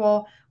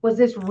Purple? Was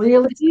this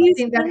really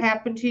something that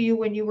happened to you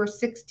when you were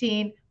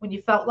 16, when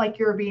you felt like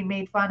you were being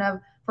made fun of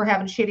for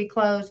having shitty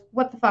clothes?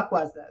 What the fuck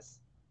was this?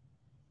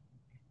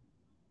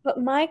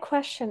 But my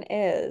question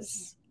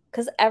is,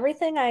 because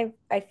everything I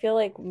feel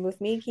like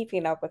with me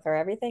keeping up with her,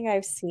 everything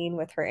I've seen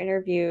with her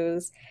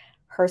interviews,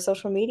 her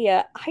social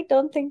media, I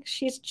don't think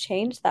she's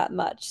changed that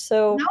much.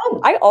 So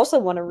I also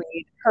want to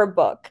read her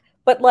book.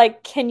 But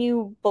can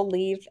you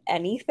believe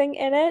anything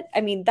in it?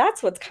 I mean,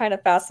 that's what's kind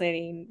of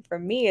fascinating for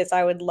me, is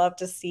I would love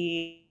to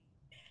see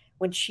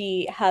when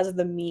she has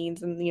the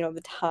means and,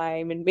 the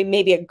time and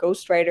maybe a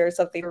ghostwriter or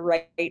something to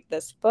write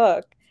this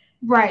book.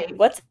 Right.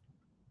 What's it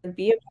going to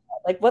be about?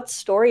 What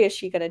story is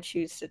she going to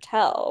choose to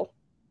tell?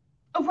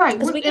 Oh, right.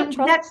 That's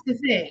the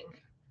thing.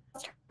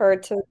 Her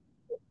to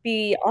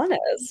be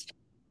honest.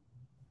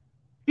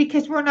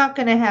 Because we're not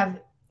going to have...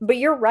 But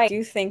you're right. Do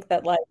you think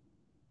that,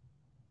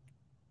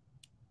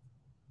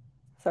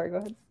 Sorry, go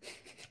ahead.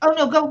 Oh,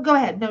 no, go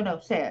ahead.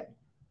 No, say it.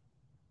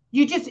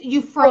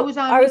 You froze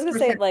on me. I was going to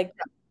say,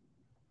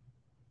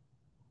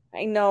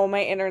 I know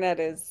my internet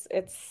it's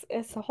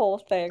a whole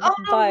thing,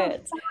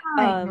 but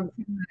thank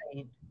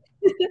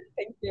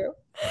you.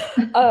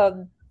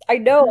 I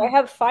know I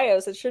have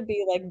FiOS. It should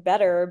be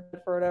better,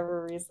 but for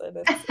whatever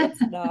reason,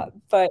 it's not.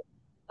 But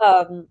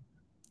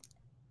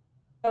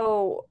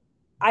so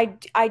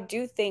I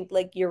do think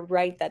you're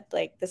right that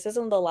this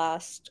isn't the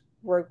last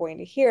we're going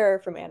to hear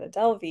from Anna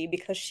Delvey,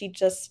 because she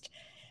just,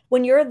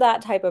 when you're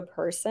that type of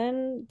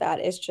person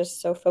that is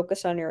just so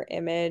focused on your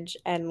image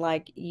and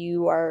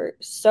you are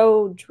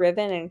so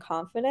driven and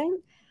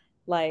confident,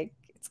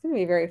 it's going to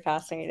be very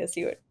fascinating to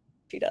see what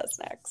she does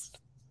next.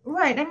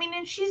 Right. I mean,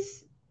 and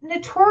she's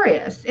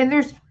notorious, and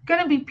there's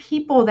going to be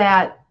people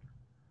that,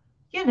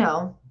 you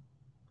know,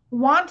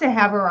 want to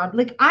have her on.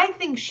 Like, I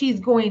think she's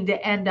going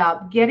to end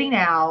up getting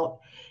out,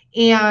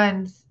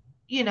 and,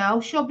 you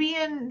know, she'll be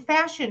in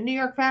New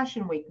York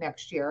Fashion Week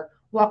next year,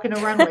 walking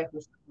a runway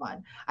with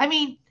someone. I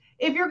mean,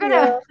 if you're going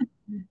to,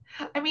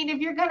 if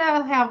you're going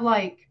to have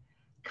like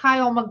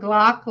Kyle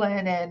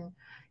MacLachlan and,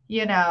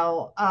 you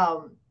know,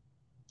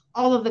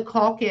 all of the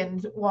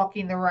Calkins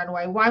walking the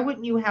runway, why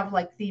wouldn't you have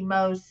like the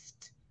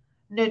most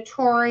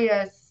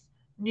notorious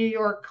New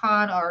York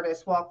con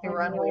artist walk the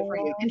runway for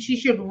you? And she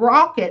should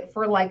rock it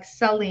for like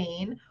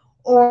Celine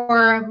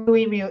or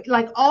Miu Miu,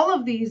 like all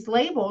of these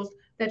labels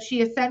that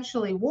she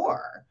essentially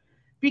wore,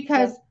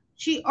 because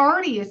she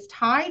already is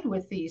tied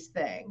with these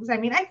things. I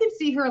mean, I could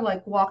see her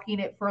like walking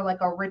it for like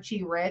a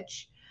Richie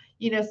Rich,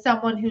 you know,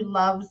 someone who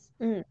loves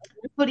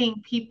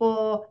putting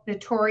people,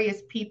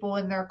 notorious people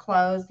in their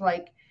clothes.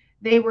 Like,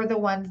 they were the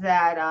ones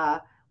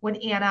that when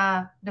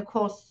Anna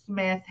Nicole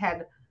Smith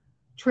had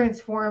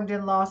transformed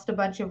and lost a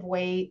bunch of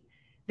weight,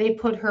 they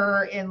put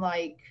her in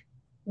like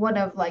one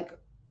of like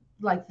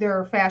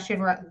their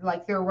fashion,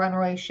 like their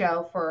runway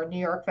show for New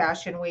York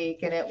Fashion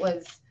Week. And it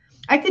was,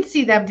 I could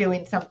see them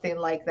doing something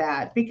like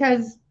that,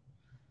 because,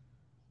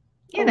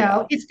 you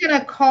know, it's going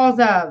to cause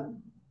a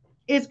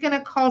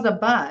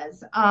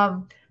buzz.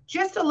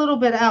 Just a little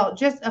bit out,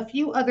 just a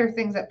few other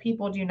things that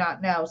people do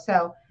not know.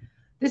 So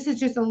this is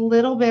just a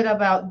little bit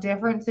about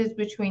differences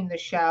between the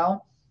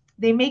show.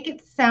 They make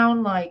it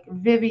sound like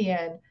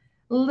Vivian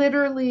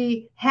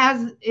literally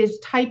is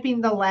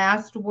typing the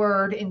last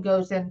word and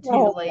goes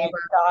into labor.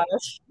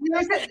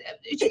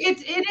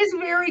 It is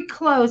very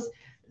close.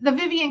 The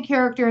Vivian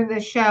character in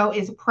this show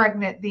is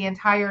pregnant the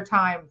entire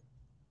time.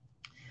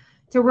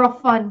 It's a real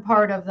fun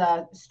part of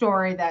the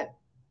story that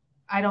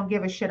I don't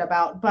give a shit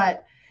about,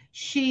 but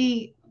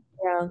she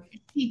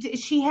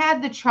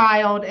had the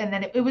child, and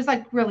then it was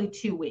like really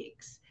 2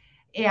 weeks,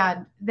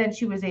 and then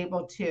she was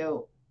able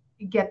to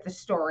get the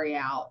story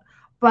out.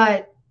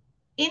 But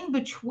in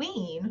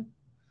between,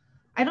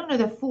 I don't know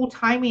the full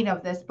timing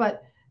of this,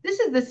 but this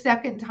is the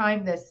second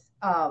time this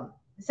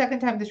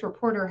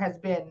reporter has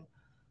been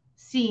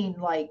seen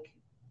like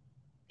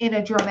in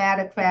a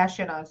dramatic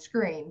fashion on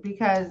screen,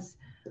 because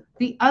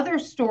the other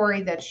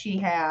story that she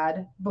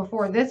had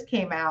before this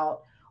came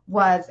out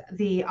was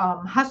the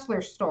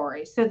Hustler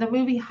story. So the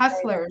movie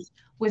Hustlers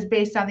was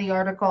based on the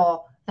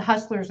article, The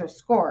Hustlers of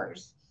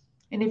Scores.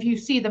 And if you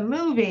see the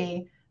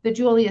movie, the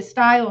Julia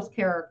Stiles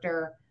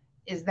character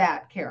is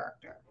that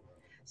character.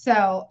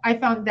 So I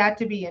found that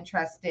to be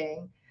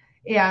interesting.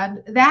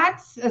 And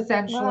that's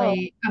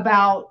essentially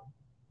about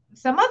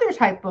some other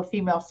type of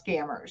female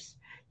scammers.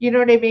 You know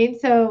what I mean?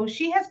 So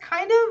she's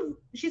kind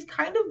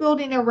of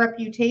building a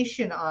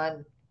reputation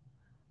on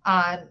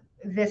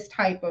this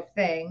type of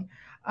thing.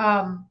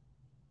 I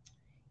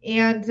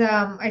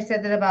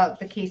said that about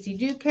the Casey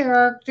Duke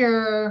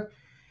character,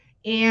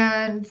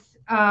 and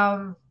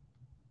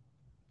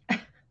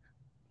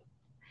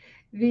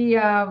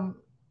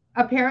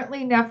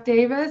apparently Neff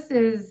Davis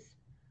is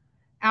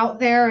out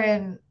there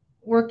and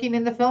working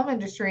in the film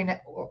industry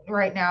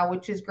right now,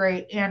 which is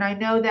great. And I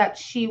know that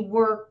she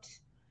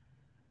was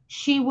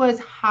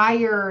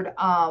hired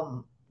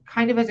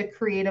kind of as a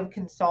creative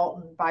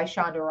consultant by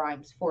Shonda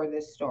Rhimes for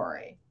this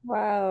story.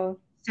 Wow.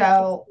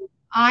 So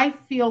I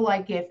feel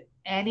like if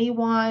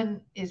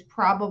anyone is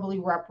probably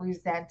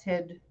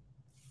represented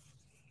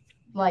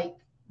like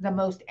the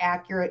most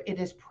accurate, it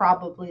is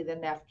probably the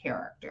Neff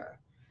character,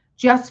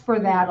 just for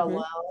that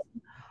alone.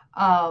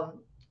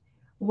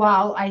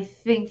 While I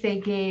think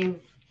they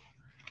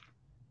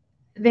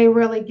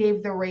really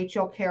gave the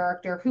Rachel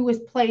character, who was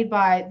played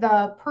by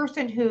the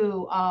person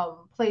who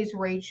plays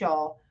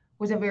Rachel,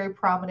 was a very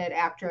prominent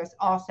actress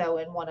also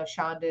in one of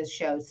Shonda's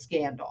shows,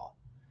 Scandal.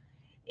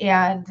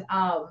 And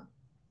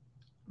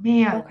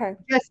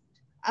just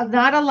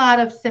not a lot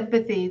of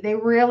sympathy. They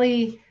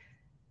really,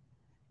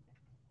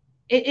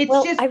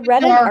 I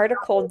read an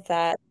article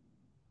that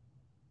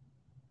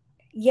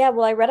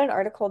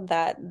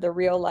the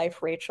real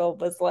life Rachel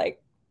was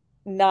like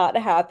not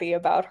happy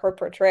about her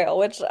portrayal,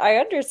 which I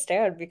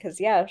understand,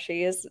 because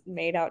she is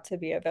made out to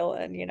be a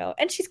villain, you know,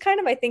 and she's kind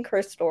of, I think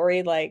her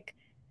story, like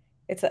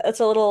it's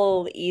a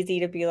little easy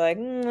to be like,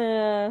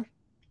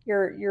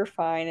 you're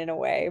fine in a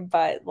way,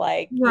 but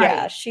like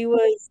she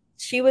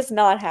was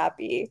not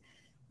happy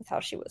with how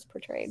she was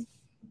portrayed.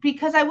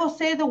 Because I will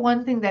say the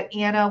one thing that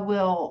Anna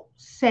will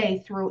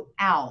say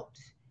throughout,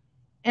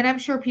 and I'm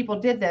sure people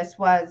did this,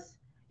 was,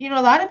 you know,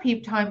 a lot of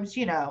times,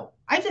 you know,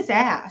 I just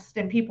asked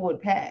and people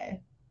would pay.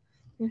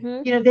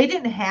 You know, they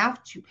didn't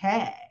have to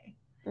pay.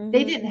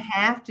 They didn't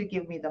have to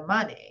give me the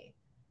money.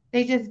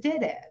 They just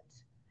did it.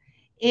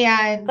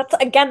 And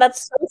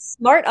that's so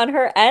smart on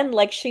her end.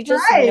 Like, she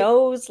just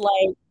knows,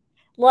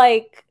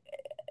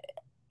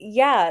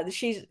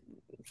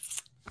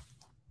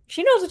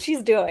 she knows what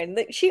she's doing.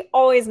 She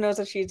always knows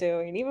what she's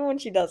doing, even when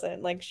she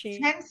doesn't. Like,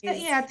 10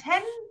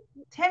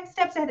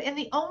 steps ahead. And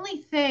the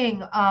only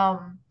thing,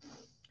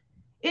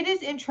 it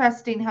is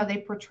interesting how they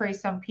portray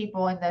some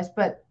people in this,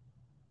 but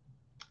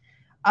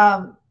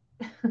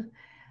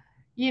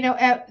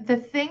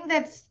the thing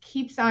that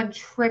keeps on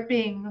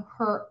tripping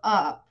her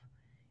up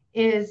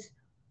is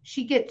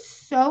she gets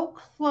so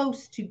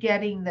close to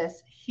getting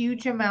this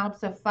huge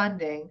amounts of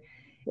funding,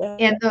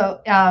 and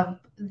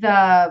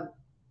the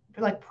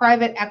like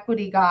private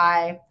equity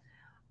guy,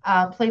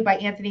 played by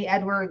Anthony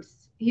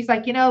Edwards, he's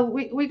like,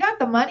 we got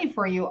the money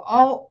for you.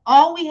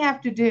 All we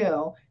have to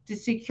do to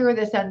secure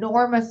this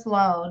enormous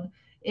loan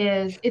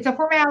is, it's a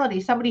formality.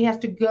 Somebody has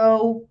to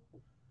go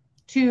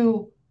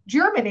to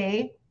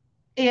Germany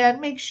and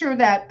make sure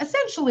that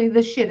essentially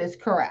this shit is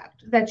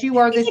correct, that you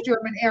are this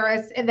German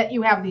heiress and that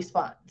you have these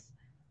funds.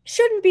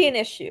 Shouldn't be an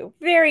issue.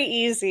 Very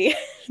easy.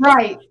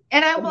 Right.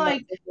 And I'm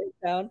like,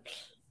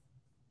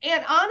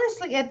 and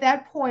honestly, at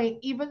that point,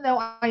 even though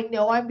I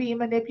know I'm being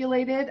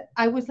manipulated,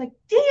 I was like,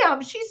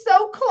 damn, she's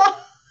so close.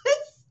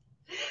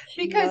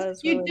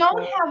 Because you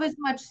don't have as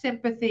much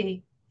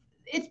sympathy.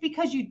 It's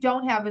because you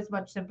don't have as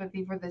much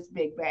sympathy for this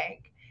big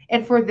bank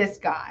and for this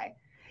guy,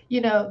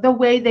 the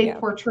way they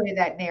portray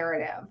that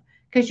narrative.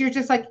 Because you're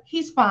just like,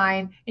 he's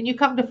fine. And you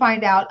come to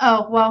find out,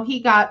 oh, well, he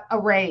got a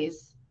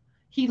raise.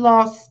 He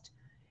lost.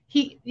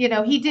 He did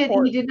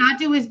not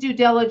do his due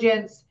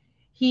diligence.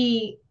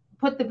 He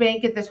put the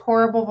bank at this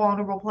horrible,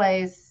 vulnerable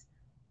place,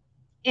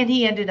 and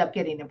he ended up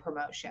getting a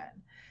promotion.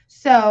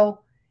 So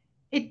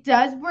it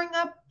does bring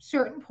up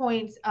certain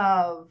points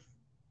of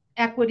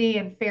equity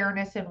and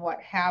fairness and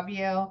what have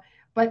you,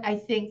 but I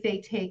think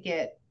they take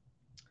it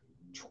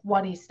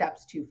 20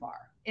 steps too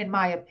far, in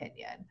my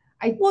opinion.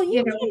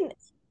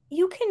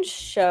 You can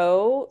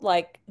show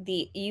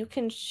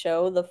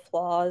the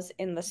flaws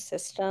in the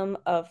system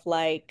of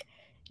like,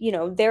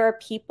 there are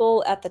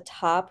people at the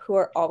top who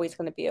are always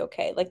going to be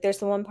okay. Like there's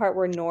the one part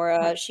where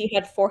Nora, she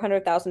had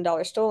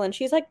 $400,000 stolen.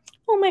 She's like,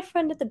 oh, my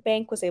friend at the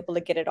bank was able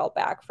to get it all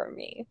back from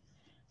me.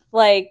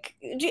 Like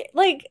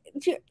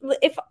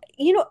if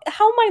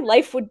how my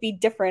life would be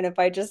different if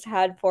I just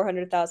had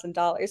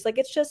 $400,000. Like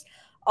it's just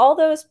all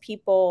those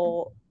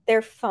people,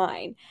 they're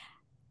fine.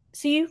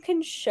 So you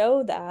can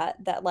show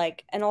that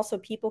like, and also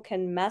people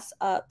can mess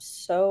up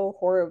so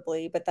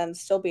horribly, but then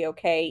still be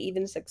okay,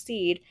 even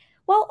succeed,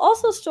 while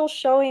also still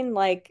showing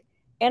like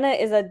Anna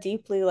is a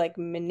deeply like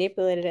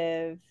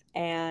manipulative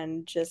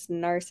and just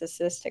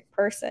narcissistic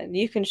person.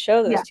 You can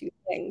show those two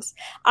things.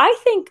 I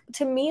think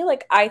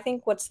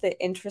what's the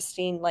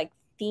interesting like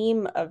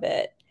theme of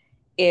it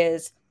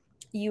is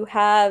you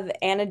have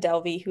Anna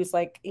Delvey, who's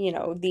like,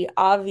 the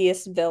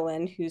obvious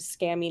villain who's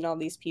scamming all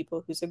these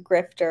people, who's a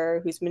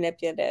grifter, who's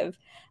manipulative,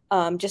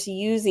 just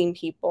using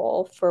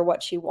people for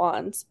what she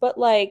wants. But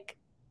like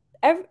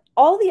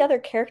all the other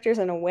characters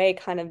in a way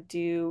kind of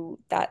do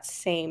that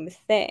same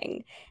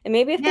thing. And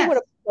maybe if they would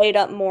have played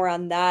up more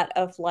on that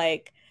of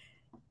like,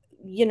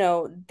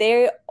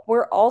 they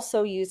were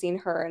also using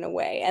her in a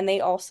way, and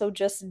they also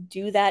just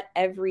do that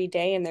every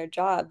day in their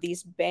job.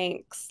 These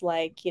banks,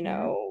 like,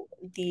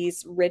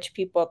 these rich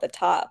people at the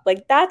top,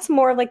 like that's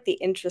more like the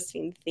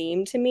interesting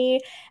theme to me,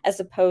 as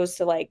opposed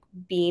to like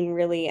being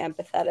really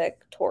empathetic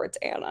towards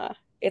Anna.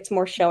 It's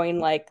more showing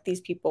like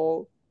these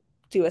people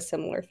do a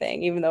similar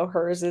thing, even though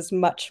hers is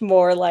much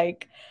more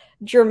like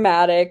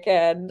dramatic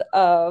and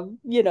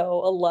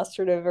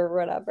illustrative or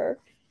whatever.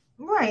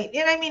 Right.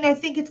 And I mean, I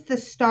think it's the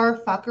star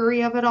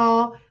fuckery of it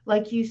all.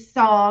 Like you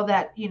saw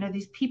that,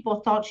 these people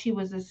thought she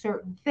was a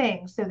certain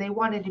thing, so they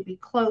wanted to be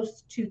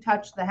close to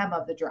touch the hem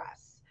of the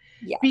dress.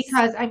 Yes.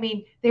 Because I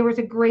mean, there was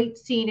a great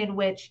scene in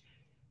which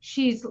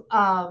she's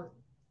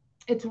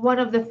it's one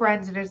of the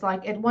friends that is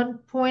like, at one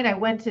point I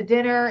went to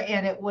dinner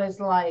and it was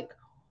like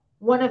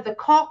one of the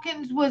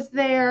Calkins was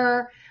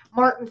there.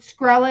 Martin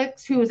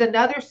Skrillex, who is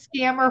another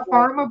scammer,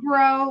 Pharma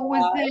Bro,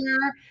 was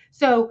there.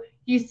 So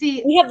you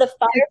see, we have the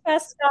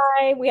Firefest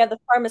guy, we have the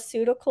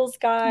pharmaceuticals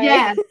guy.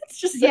 Yes, it's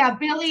just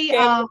Billy.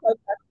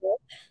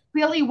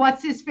 Billy,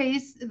 what's his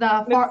face?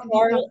 The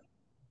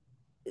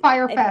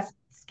Firefest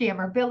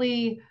scammer,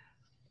 Billy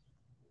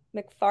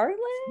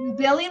McFarland.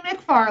 Billy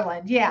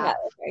McFarland, yeah.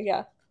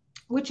 Yeah.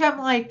 Which I'm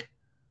like,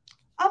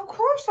 of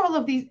course, all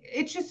of these.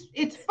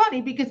 It's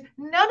funny because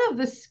none of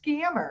the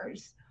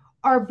scammers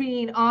are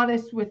being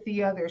honest with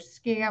the other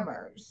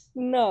scammers.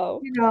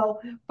 No.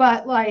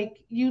 But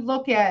like you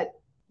look at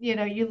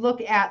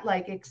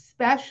like,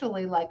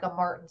 especially like a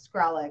Martin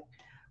Skrillex,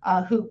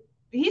 who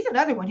he's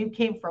another one who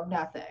came from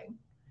nothing.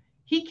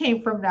 He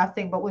came from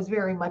nothing, but was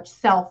very much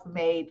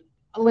self-made,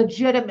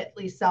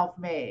 legitimately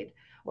self-made.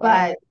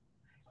 Wow.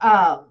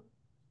 But,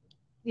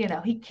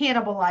 he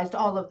cannibalized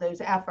all of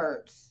those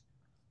efforts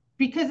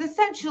because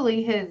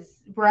essentially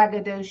his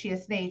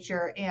braggadocious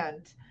nature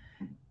and,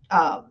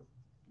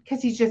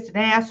 because he's just an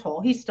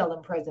asshole. He's still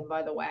in prison,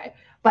 by the way,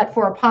 but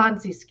for a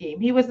Ponzi scheme.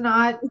 He was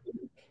not.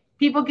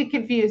 People get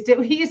confused.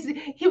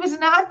 He was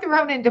not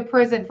thrown into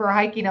prison for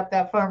hiking up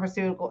that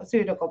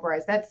pharmaceutical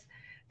price.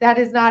 That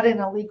is not an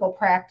illegal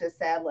practice,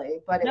 sadly.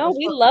 But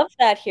we love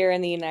that here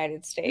in the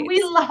United States.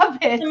 We love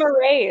it. Give them a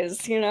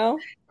raise,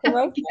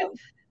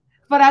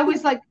 But I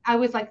was like,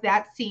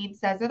 that scene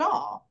says it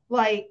all.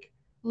 Like,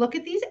 look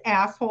at these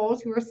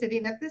assholes who are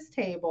sitting at this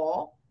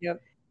table.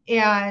 Yep.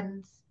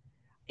 And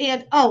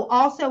And oh,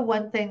 also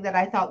one thing that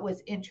I thought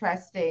was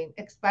interesting,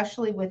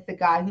 especially with the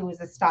guy who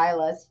was a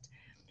stylist,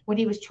 when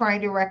he was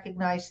trying to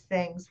recognize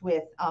things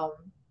with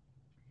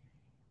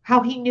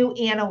how he knew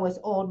Anna was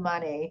old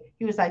money.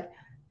 He was like,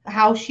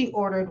 how she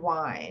ordered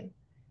wine.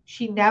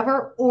 She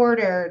never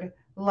ordered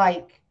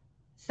like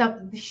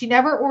she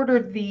never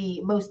ordered the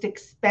most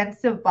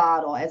expensive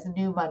bottle as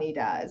new money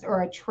does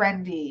or a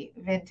trendy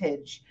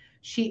vintage.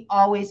 She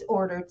always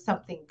ordered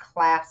something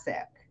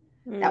classic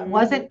that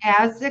wasn't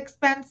as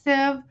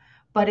expensive,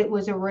 but it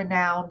was a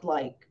renowned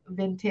like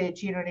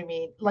vintage, you know what I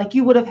mean? Like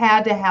you would have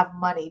had to have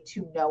money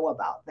to know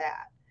about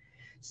that.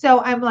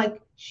 So I'm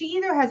like, she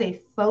either has a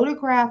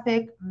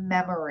photographic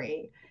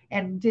memory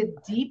and did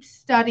deep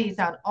studies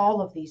on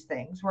all of these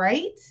things,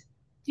 right?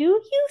 Do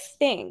you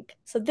think,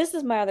 so this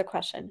is my other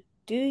question.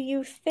 Do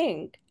you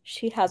think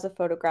she has a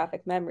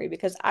photographic memory?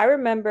 Because I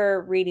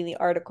remember reading the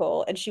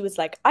article and she was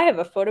like, I have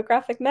a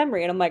photographic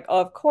memory. And I'm like,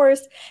 oh, of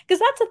course. Because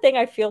that's the thing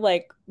I feel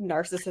like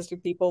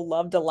narcissistic people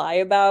love to lie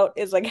about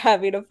is like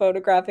having a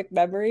photographic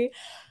memory.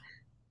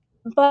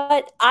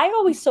 But I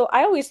always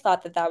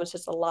thought that was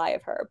just a lie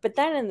of her. But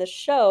then in the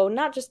show,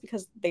 not just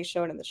because they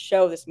show it in the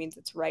show, this means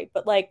it's right,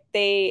 but like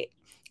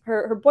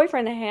her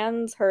boyfriend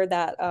hands her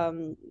that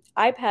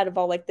iPad of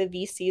all like the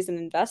VCs and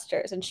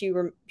investors, and she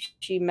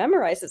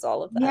memorizes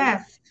all of them.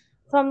 Yes.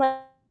 So I'm like,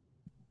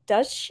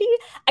 does she?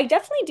 I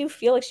definitely do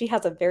feel like she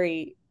has a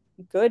very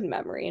good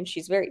memory and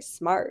she's very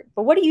smart.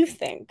 But what do you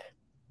think?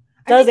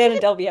 Does Anna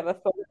Delvey have a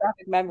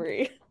photographic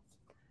memory?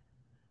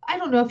 I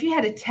don't know if you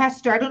had a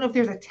test, or I don't know if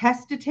there's a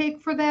test to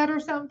take for that or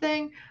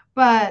something,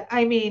 but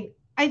I mean,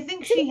 I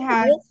think she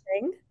has.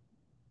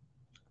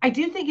 I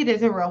do think it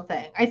is a real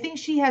thing. I think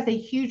she has a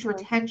huge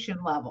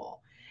retention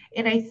level,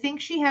 and I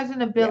think she has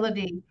an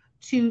ability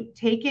to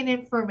take in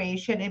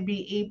information and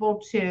be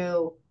able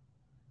to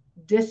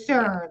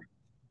discern,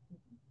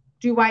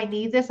 do I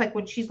need this? Like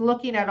when she's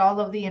looking at all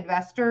of the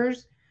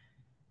investors,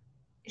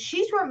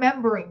 she's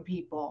remembering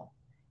people.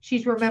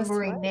 She's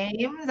remembering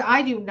names.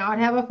 I do not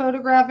have a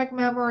photographic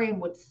memory and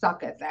would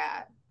suck at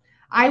that.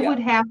 I would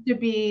have to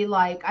be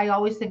like, I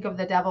always think of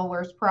The Devil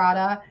Wears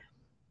Prada,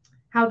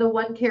 how the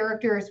one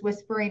character is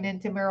whispering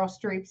into Meryl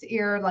Streep's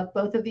ear, like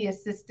both of the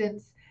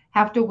assistants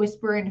have to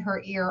whisper in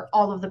her ear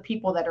all of the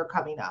people that are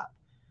coming up.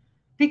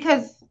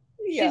 Because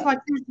she's like,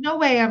 there's no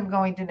way I'm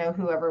going to know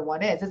who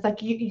everyone is. It's like,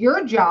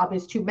 your job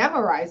is to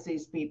memorize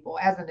these people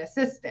as an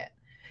assistant.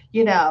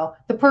 You know,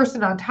 the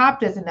person on top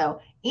doesn't know.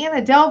 Anna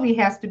Delvey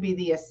has to be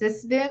the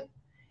assistant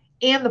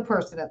and the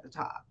person at the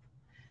top.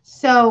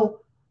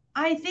 So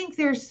I think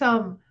there's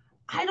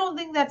I don't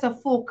think that's a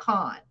full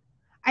con.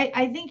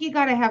 I think you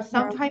got to have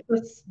some type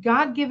of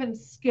God-given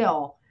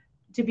skill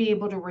to be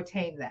able to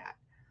retain that.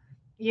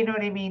 You know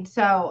what I mean?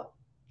 So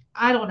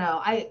I don't know.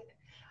 I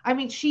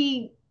mean,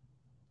 she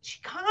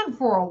conned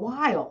for a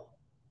while.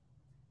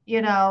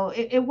 You know,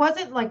 it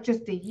wasn't like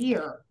just a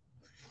year.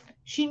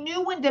 She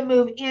knew when to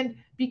move in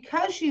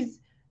because she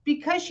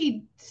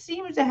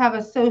seems to have a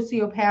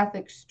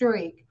sociopathic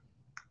streak.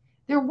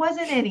 There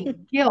wasn't any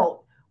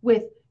guilt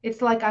with,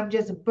 it's like, I'm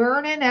just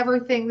burning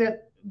everything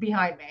that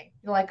behind me.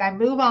 Like I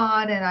move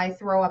on and I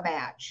throw a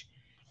match.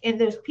 And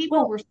those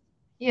people were,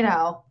 you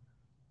know.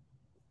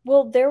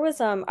 Well, there was,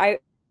 I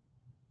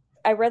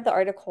read the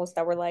articles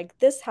that were like,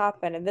 this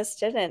happened and this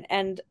didn't.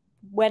 And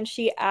when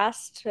she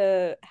asked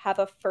to have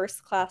a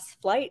first class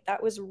flight,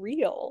 that was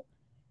real.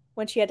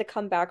 When she had to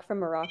come back from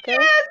Morocco.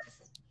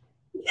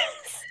 Yes.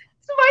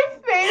 It's my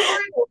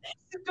favorite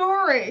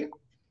story.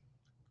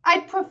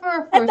 I'd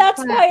prefer first and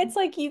that's class. Why it's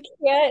like you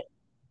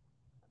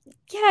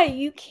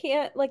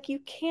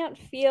can't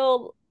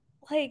feel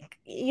like,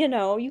 you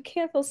know, you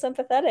can't feel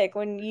sympathetic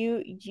when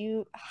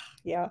you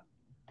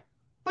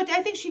But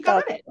I think she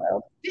got it.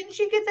 Didn't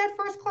she get that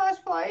first class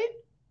flight?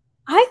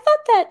 I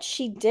thought that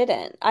she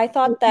didn't. I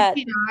thought that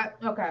she not?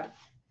 Okay.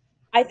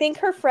 I think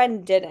her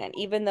friend didn't,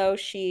 even though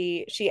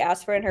she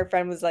asked for it and her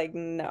friend was like,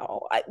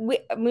 no. We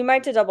might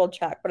have to double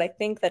check, but I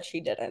think that she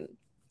didn't.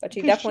 But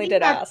she definitely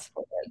did ask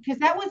for it. Because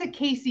that was a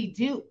Casey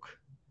Duke.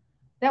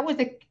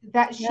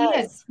 She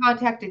had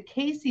contacted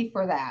Casey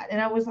for that. And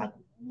I was like,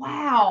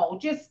 wow,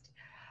 just.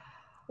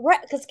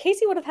 Right, because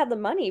Casey would have had the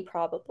money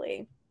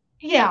probably.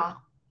 Yeah.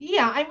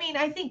 Yeah. I mean,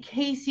 I think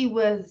Casey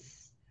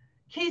was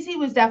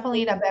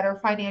definitely in a better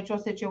financial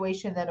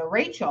situation than a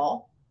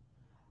Rachel.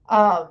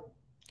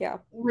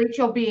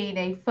 Rachel being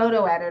a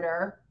photo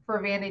editor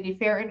for Vanity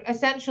Fair and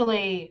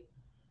essentially,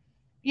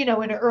 you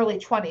know, in her early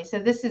 20s. So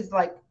this is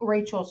like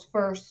Rachel's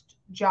first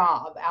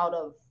job out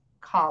of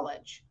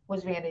college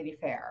was Vanity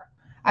Fair.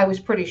 I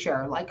was pretty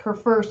sure, like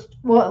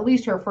at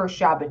least her first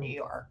job in New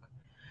York.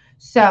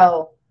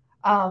 So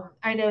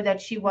I know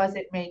that she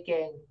wasn't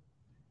making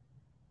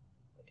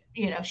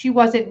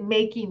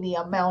the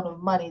amount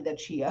of money that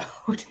she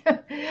owed.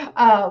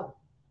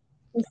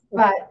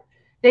 But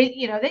they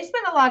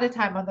spent a lot of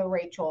time on the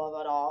Rachel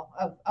of it all,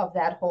 of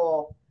that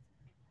whole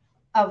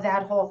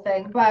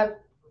thing.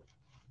 But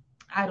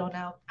I don't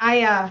know.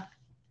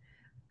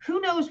 Who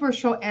knows where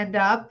she'll end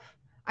up?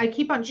 I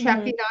keep on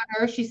checking on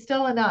her. She's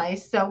still a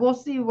nice, so we'll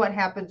see what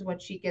happens when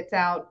she gets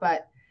out.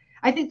 But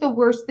I think the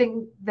worst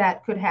thing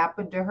that could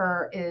happen to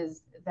her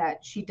is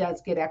that she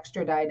does get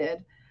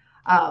extradited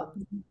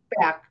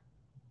back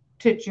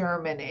to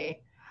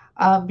Germany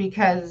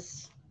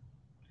because,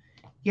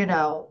 you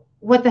know,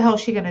 what the hell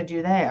is she going to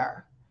do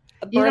there?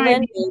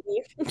 Berlin,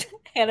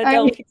 Anna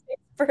Delvey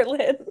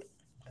Berlin.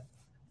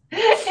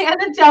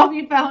 Anna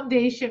Delvey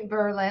Foundation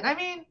Berlin. I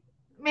mean,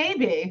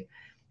 maybe.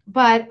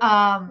 But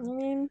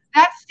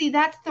that's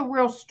the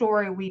real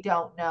story we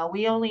don't know.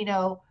 We only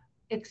know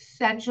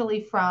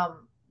essentially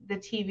from the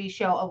TV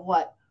show of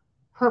what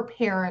her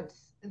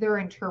parents, their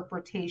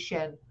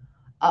interpretation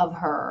of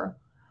her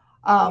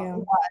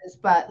was.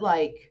 But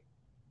like,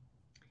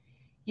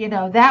 you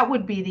know, that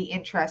would be the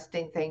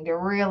interesting thing to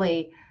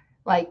really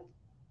like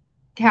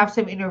have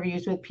some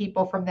interviews with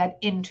people from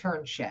that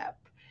internship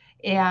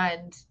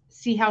and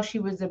see how she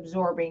was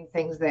absorbing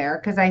things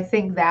there. Because I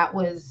think that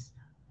was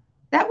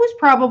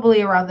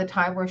probably around the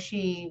time where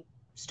she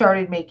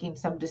started making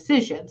some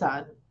decisions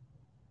on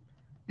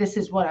this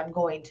is what I'm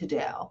going to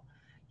do.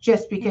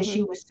 Just because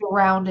she was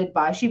surrounded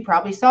by, she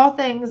probably saw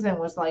things and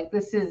was like,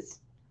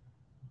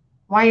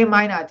 why am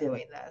I not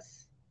doing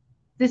this?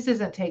 This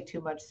doesn't take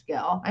too much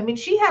skill. I mean,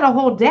 she had a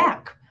whole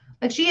deck.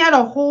 Like she had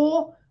a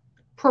whole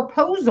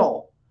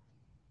proposal,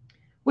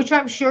 which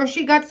I'm sure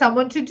she got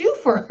someone to do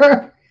for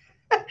her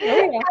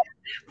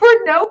for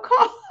no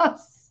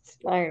cost.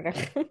 I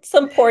don't know.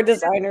 Some poor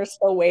designer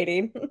still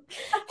waiting.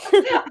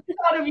 I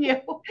thought of you.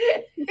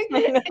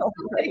 I know,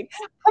 right?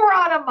 Poor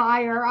Anna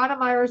Meyer. Anna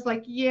Meyer's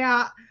like,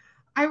 yeah,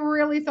 I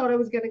really thought I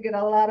was going to get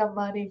a lot of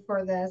money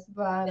for this,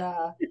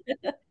 but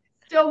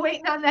still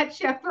waiting on that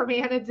check from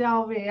Anna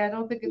Delvey. I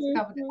don't think it's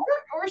coming.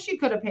 Or she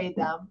could have paid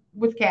them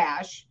with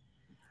cash.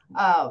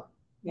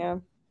 Yeah.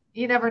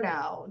 You never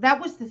know. That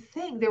was the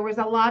thing. There was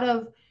a lot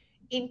of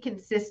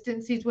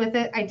inconsistencies with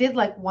it. I did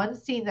like one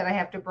scene that I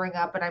have to bring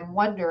up, and I'm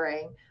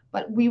wondering,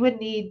 but we would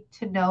need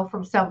to know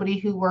from somebody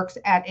who works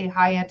at a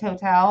high-end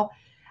hotel.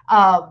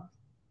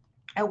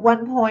 At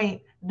one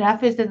point,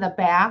 Neff is in the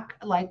back,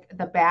 like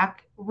the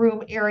back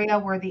room area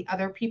where the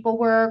other people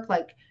work,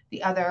 like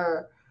the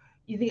other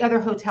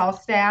hotel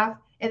staff,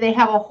 and they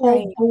have a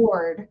whole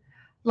board,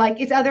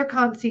 like it's other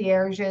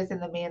concierges and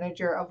the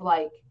manager of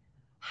like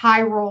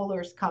high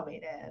rollers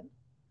coming in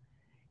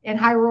and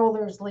high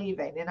rollers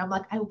leaving. And I'm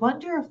like, I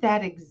wonder if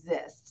that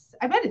exists.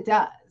 I bet it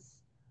does.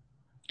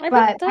 I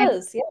bet it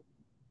does, yeah.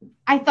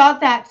 I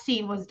thought that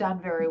scene was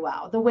done very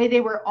well. The way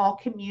they were all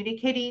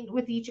communicating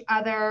with each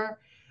other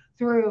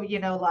through, you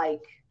know,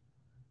 like,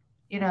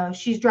 you know,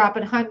 she's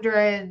dropping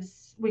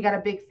hundreds. We got a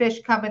big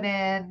fish coming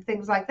in,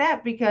 things like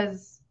that,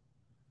 because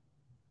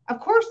of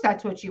course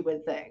that's what you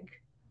would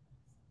think,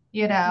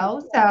 you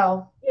know?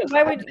 So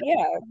why would,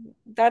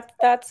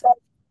 that's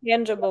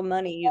tangible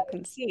money you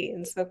can see.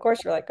 And so of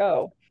course you're like,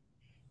 oh,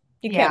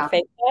 you can't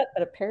fake that,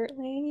 but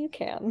apparently you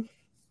can.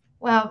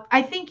 Well,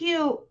 I think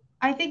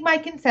my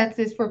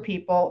consensus for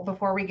people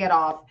before we get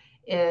off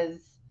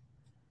is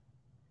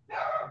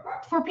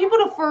for people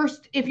to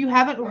first, if you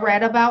haven't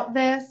read about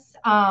this,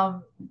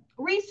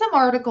 read some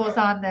articles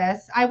on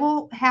this. I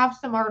will have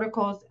some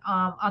articles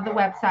on the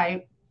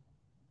website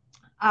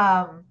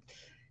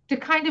to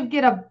kind of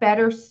get a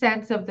better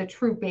sense of the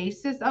true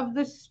basis of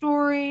the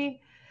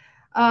story,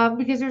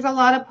 because there's a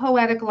lot of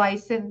poetic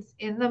license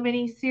in the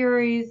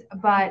miniseries.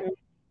 But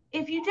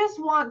if you just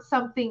want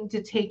something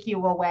to take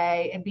you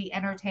away and be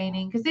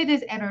entertaining, because it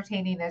is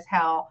entertaining as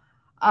hell,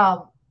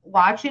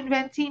 watch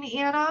Inventing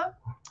Anna.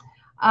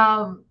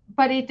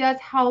 But it does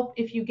help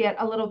if you get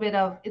a little bit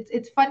of,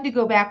 it's fun to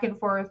go back and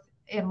forth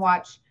and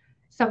watch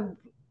some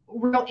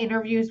real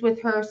interviews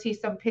with her, see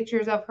some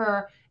pictures of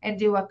her, and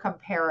do a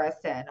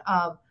comparison.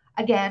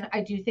 Again,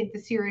 I do think the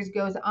series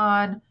goes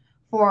on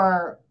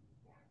for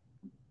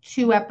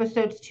 2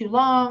 episodes too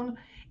long.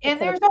 And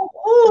there's a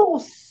whole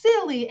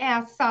silly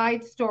ass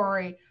side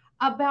story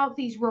about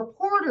these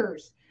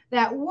reporters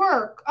that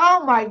work.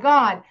 Oh my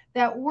God,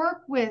 that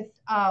work with.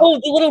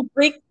 The little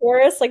Greek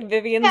chorus, like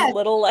Vivian's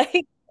little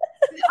like.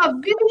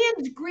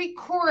 Vivian's Greek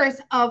chorus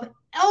of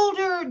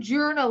elder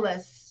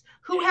journalists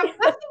who have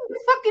nothing to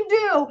fucking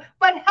do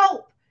but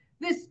help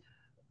this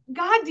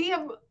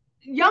goddamn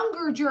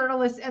younger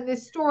journalist in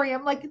this story.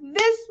 I'm like,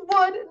 this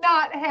would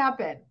not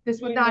happen.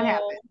 This would not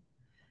happen.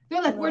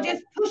 They're like, we're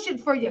just pushing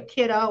for you,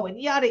 kiddo, and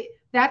yada.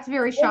 That's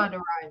very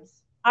Shonda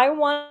Rhimes. I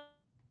want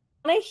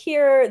to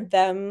hear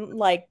them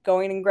like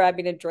going and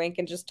grabbing a drink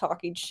and just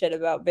talking shit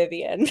about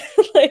Vivian.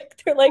 Like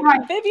they're like,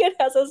 Vivian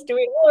has us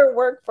doing all her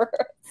work for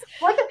her.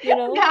 You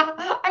know? Yeah,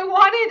 I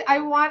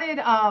wanted.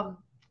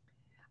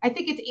 I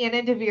think it's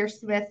Anna Deavere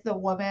Smith, the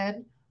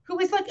woman who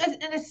is like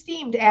an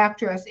esteemed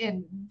actress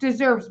and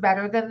deserves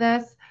better than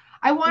this.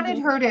 I wanted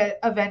her to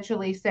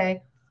eventually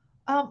say,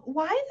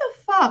 why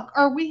the fuck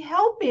are we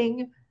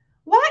helping?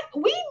 What?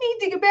 We need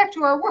to get back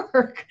to our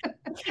work.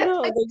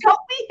 Don't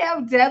we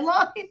have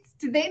deadlines?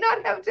 Do they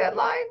not have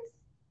deadlines?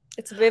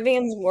 It's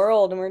Vivian's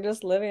world and we're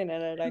just living in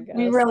it, I guess.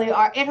 We really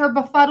are. And her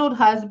befuddled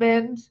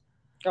husband.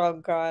 Oh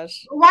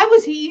gosh. Why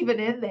was he even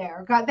in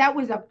there? God, that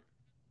was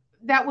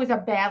a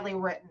badly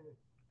written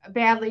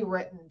badly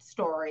written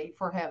story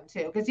for him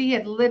too, because he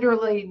had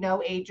literally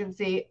no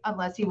agency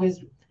unless he was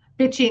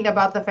bitching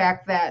about the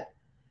fact that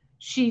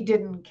she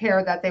didn't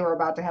care that they were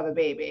about to have a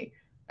baby.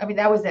 I mean,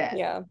 that was it.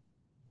 Yeah.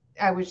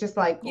 I was just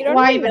like, You don't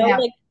why even even know have?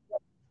 like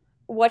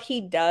what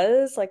he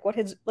does, like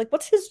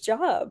what's his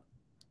job?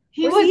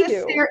 He What does was he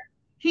a do?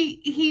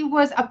 he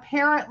was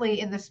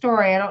apparently in the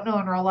story. I don't know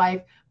in real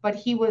life, but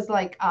he was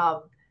like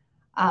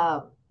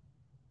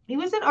he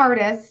was an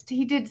artist.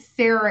 He did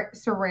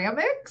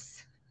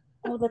ceramics,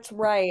 Oh, that's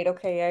right.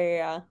 Okay,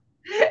 yeah,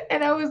 yeah,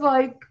 and I was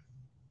like,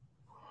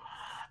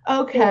 yeah.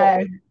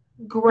 okay,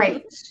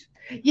 great.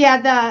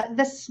 Yeah,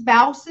 the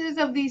spouses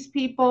of these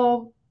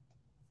people,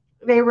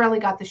 they really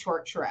got the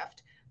short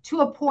shrift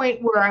to a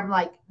point where I'm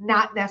like,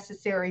 not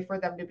necessary for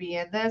them to be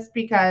in this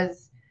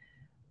because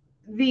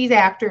these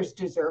actors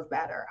deserve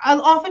better.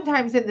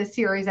 Oftentimes in the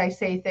series, I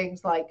say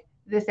things like,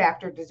 this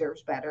actor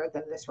deserves better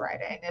than this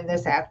writing and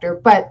this actor,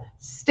 but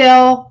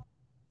still,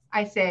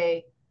 I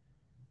say,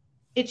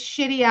 it's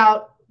shitty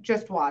out.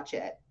 Just watch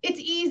it. It's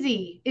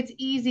easy. It's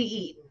easy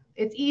eating.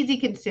 It's easy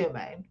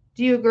consuming.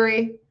 Do you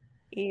agree?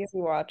 Easy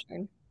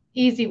watching.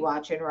 Easy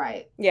watching,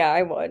 right? Yeah,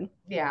 I would.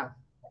 Yeah.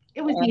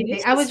 It was It's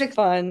easy. I was just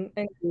fun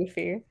and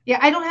goofy. Yeah,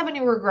 I don't have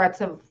any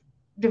regrets of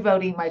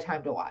devoting my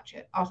time to watch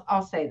it.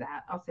 I'll say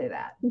that. I'll say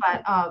that.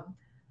 But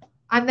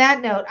on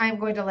that note, I'm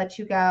going to let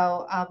you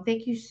go.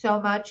 Thank you so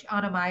much,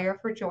 Anna Meyer,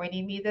 for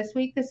joining me this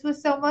week. This was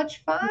so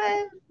much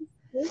fun.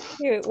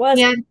 It was.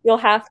 And you'll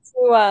have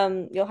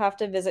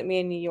to visit me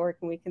in New York,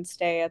 and we can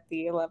stay at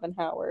the 11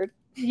 Howard.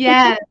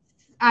 yes,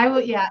 I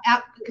will. Yeah,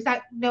 because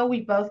I know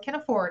we both can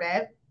afford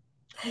it.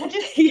 We'll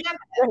just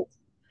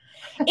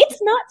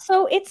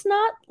It's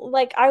not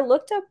like I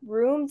looked up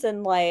rooms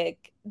and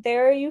like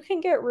there you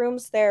can get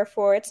rooms there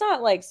for it's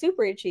not like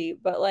super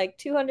cheap, but like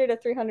 $200 to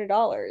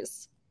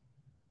 $300.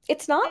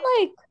 It's not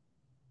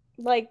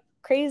like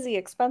crazy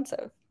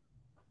expensive.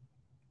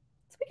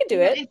 So we could do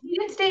it. You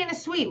didn't stay in a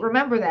suite.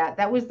 Remember that.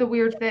 That was the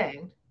weird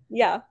thing.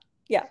 Yeah.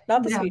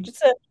 Not the suite.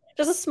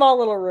 Just a small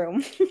little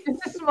room.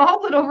 It's a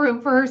small little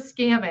room for her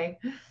scamming.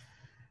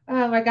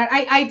 Oh my God.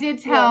 I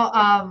did tell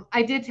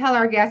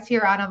our guest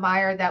here, Anna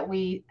Meyer, that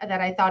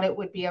I thought it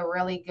would be a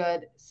really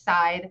good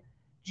side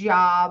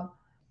job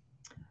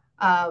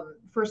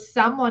for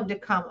someone to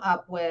come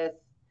up with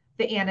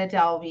the Anna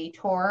Delvey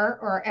tour,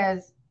 or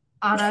as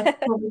Anna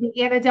told me,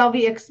 the Anna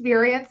Delvey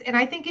experience. And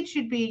I think it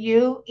should be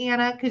you,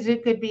 Anna, because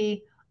it could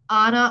be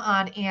Anna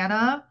on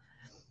Anna.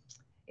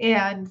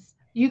 And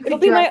you could It'll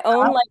be my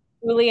own like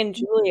Julie and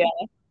Julia.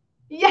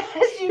 Yes,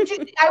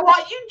 I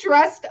want you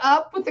dressed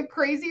up with a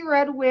crazy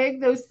red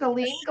wig, those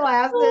Celine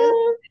glasses,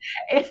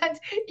 and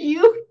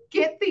you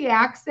get the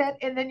accent,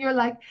 and then you're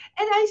like,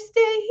 and I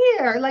stay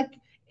here. Like,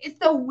 it's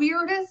the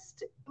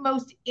weirdest,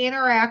 most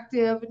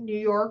interactive New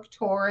York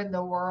tour in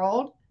the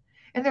world.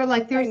 And they're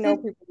like, there's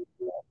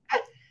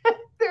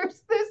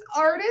this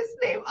artist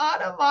named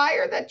Anna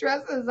Meyer that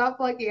dresses up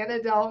like Anna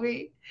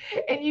Delvey,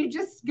 and you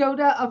just go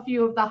to a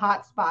few of the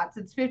hot spots.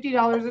 It's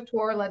 $50 a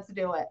tour. Let's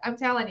do it. I'm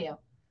telling you.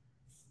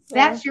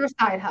 That's your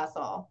side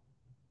hustle.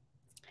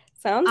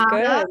 Sounds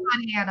good. On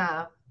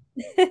Anna.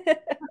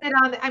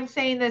 I'm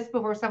saying this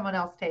before someone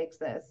else takes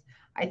this.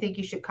 I think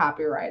you should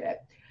copyright it.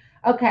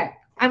 Okay.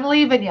 I'm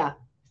leaving you.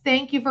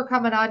 Thank you for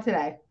coming on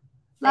today.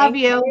 Love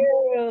you.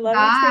 Love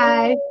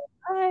Bye. you too.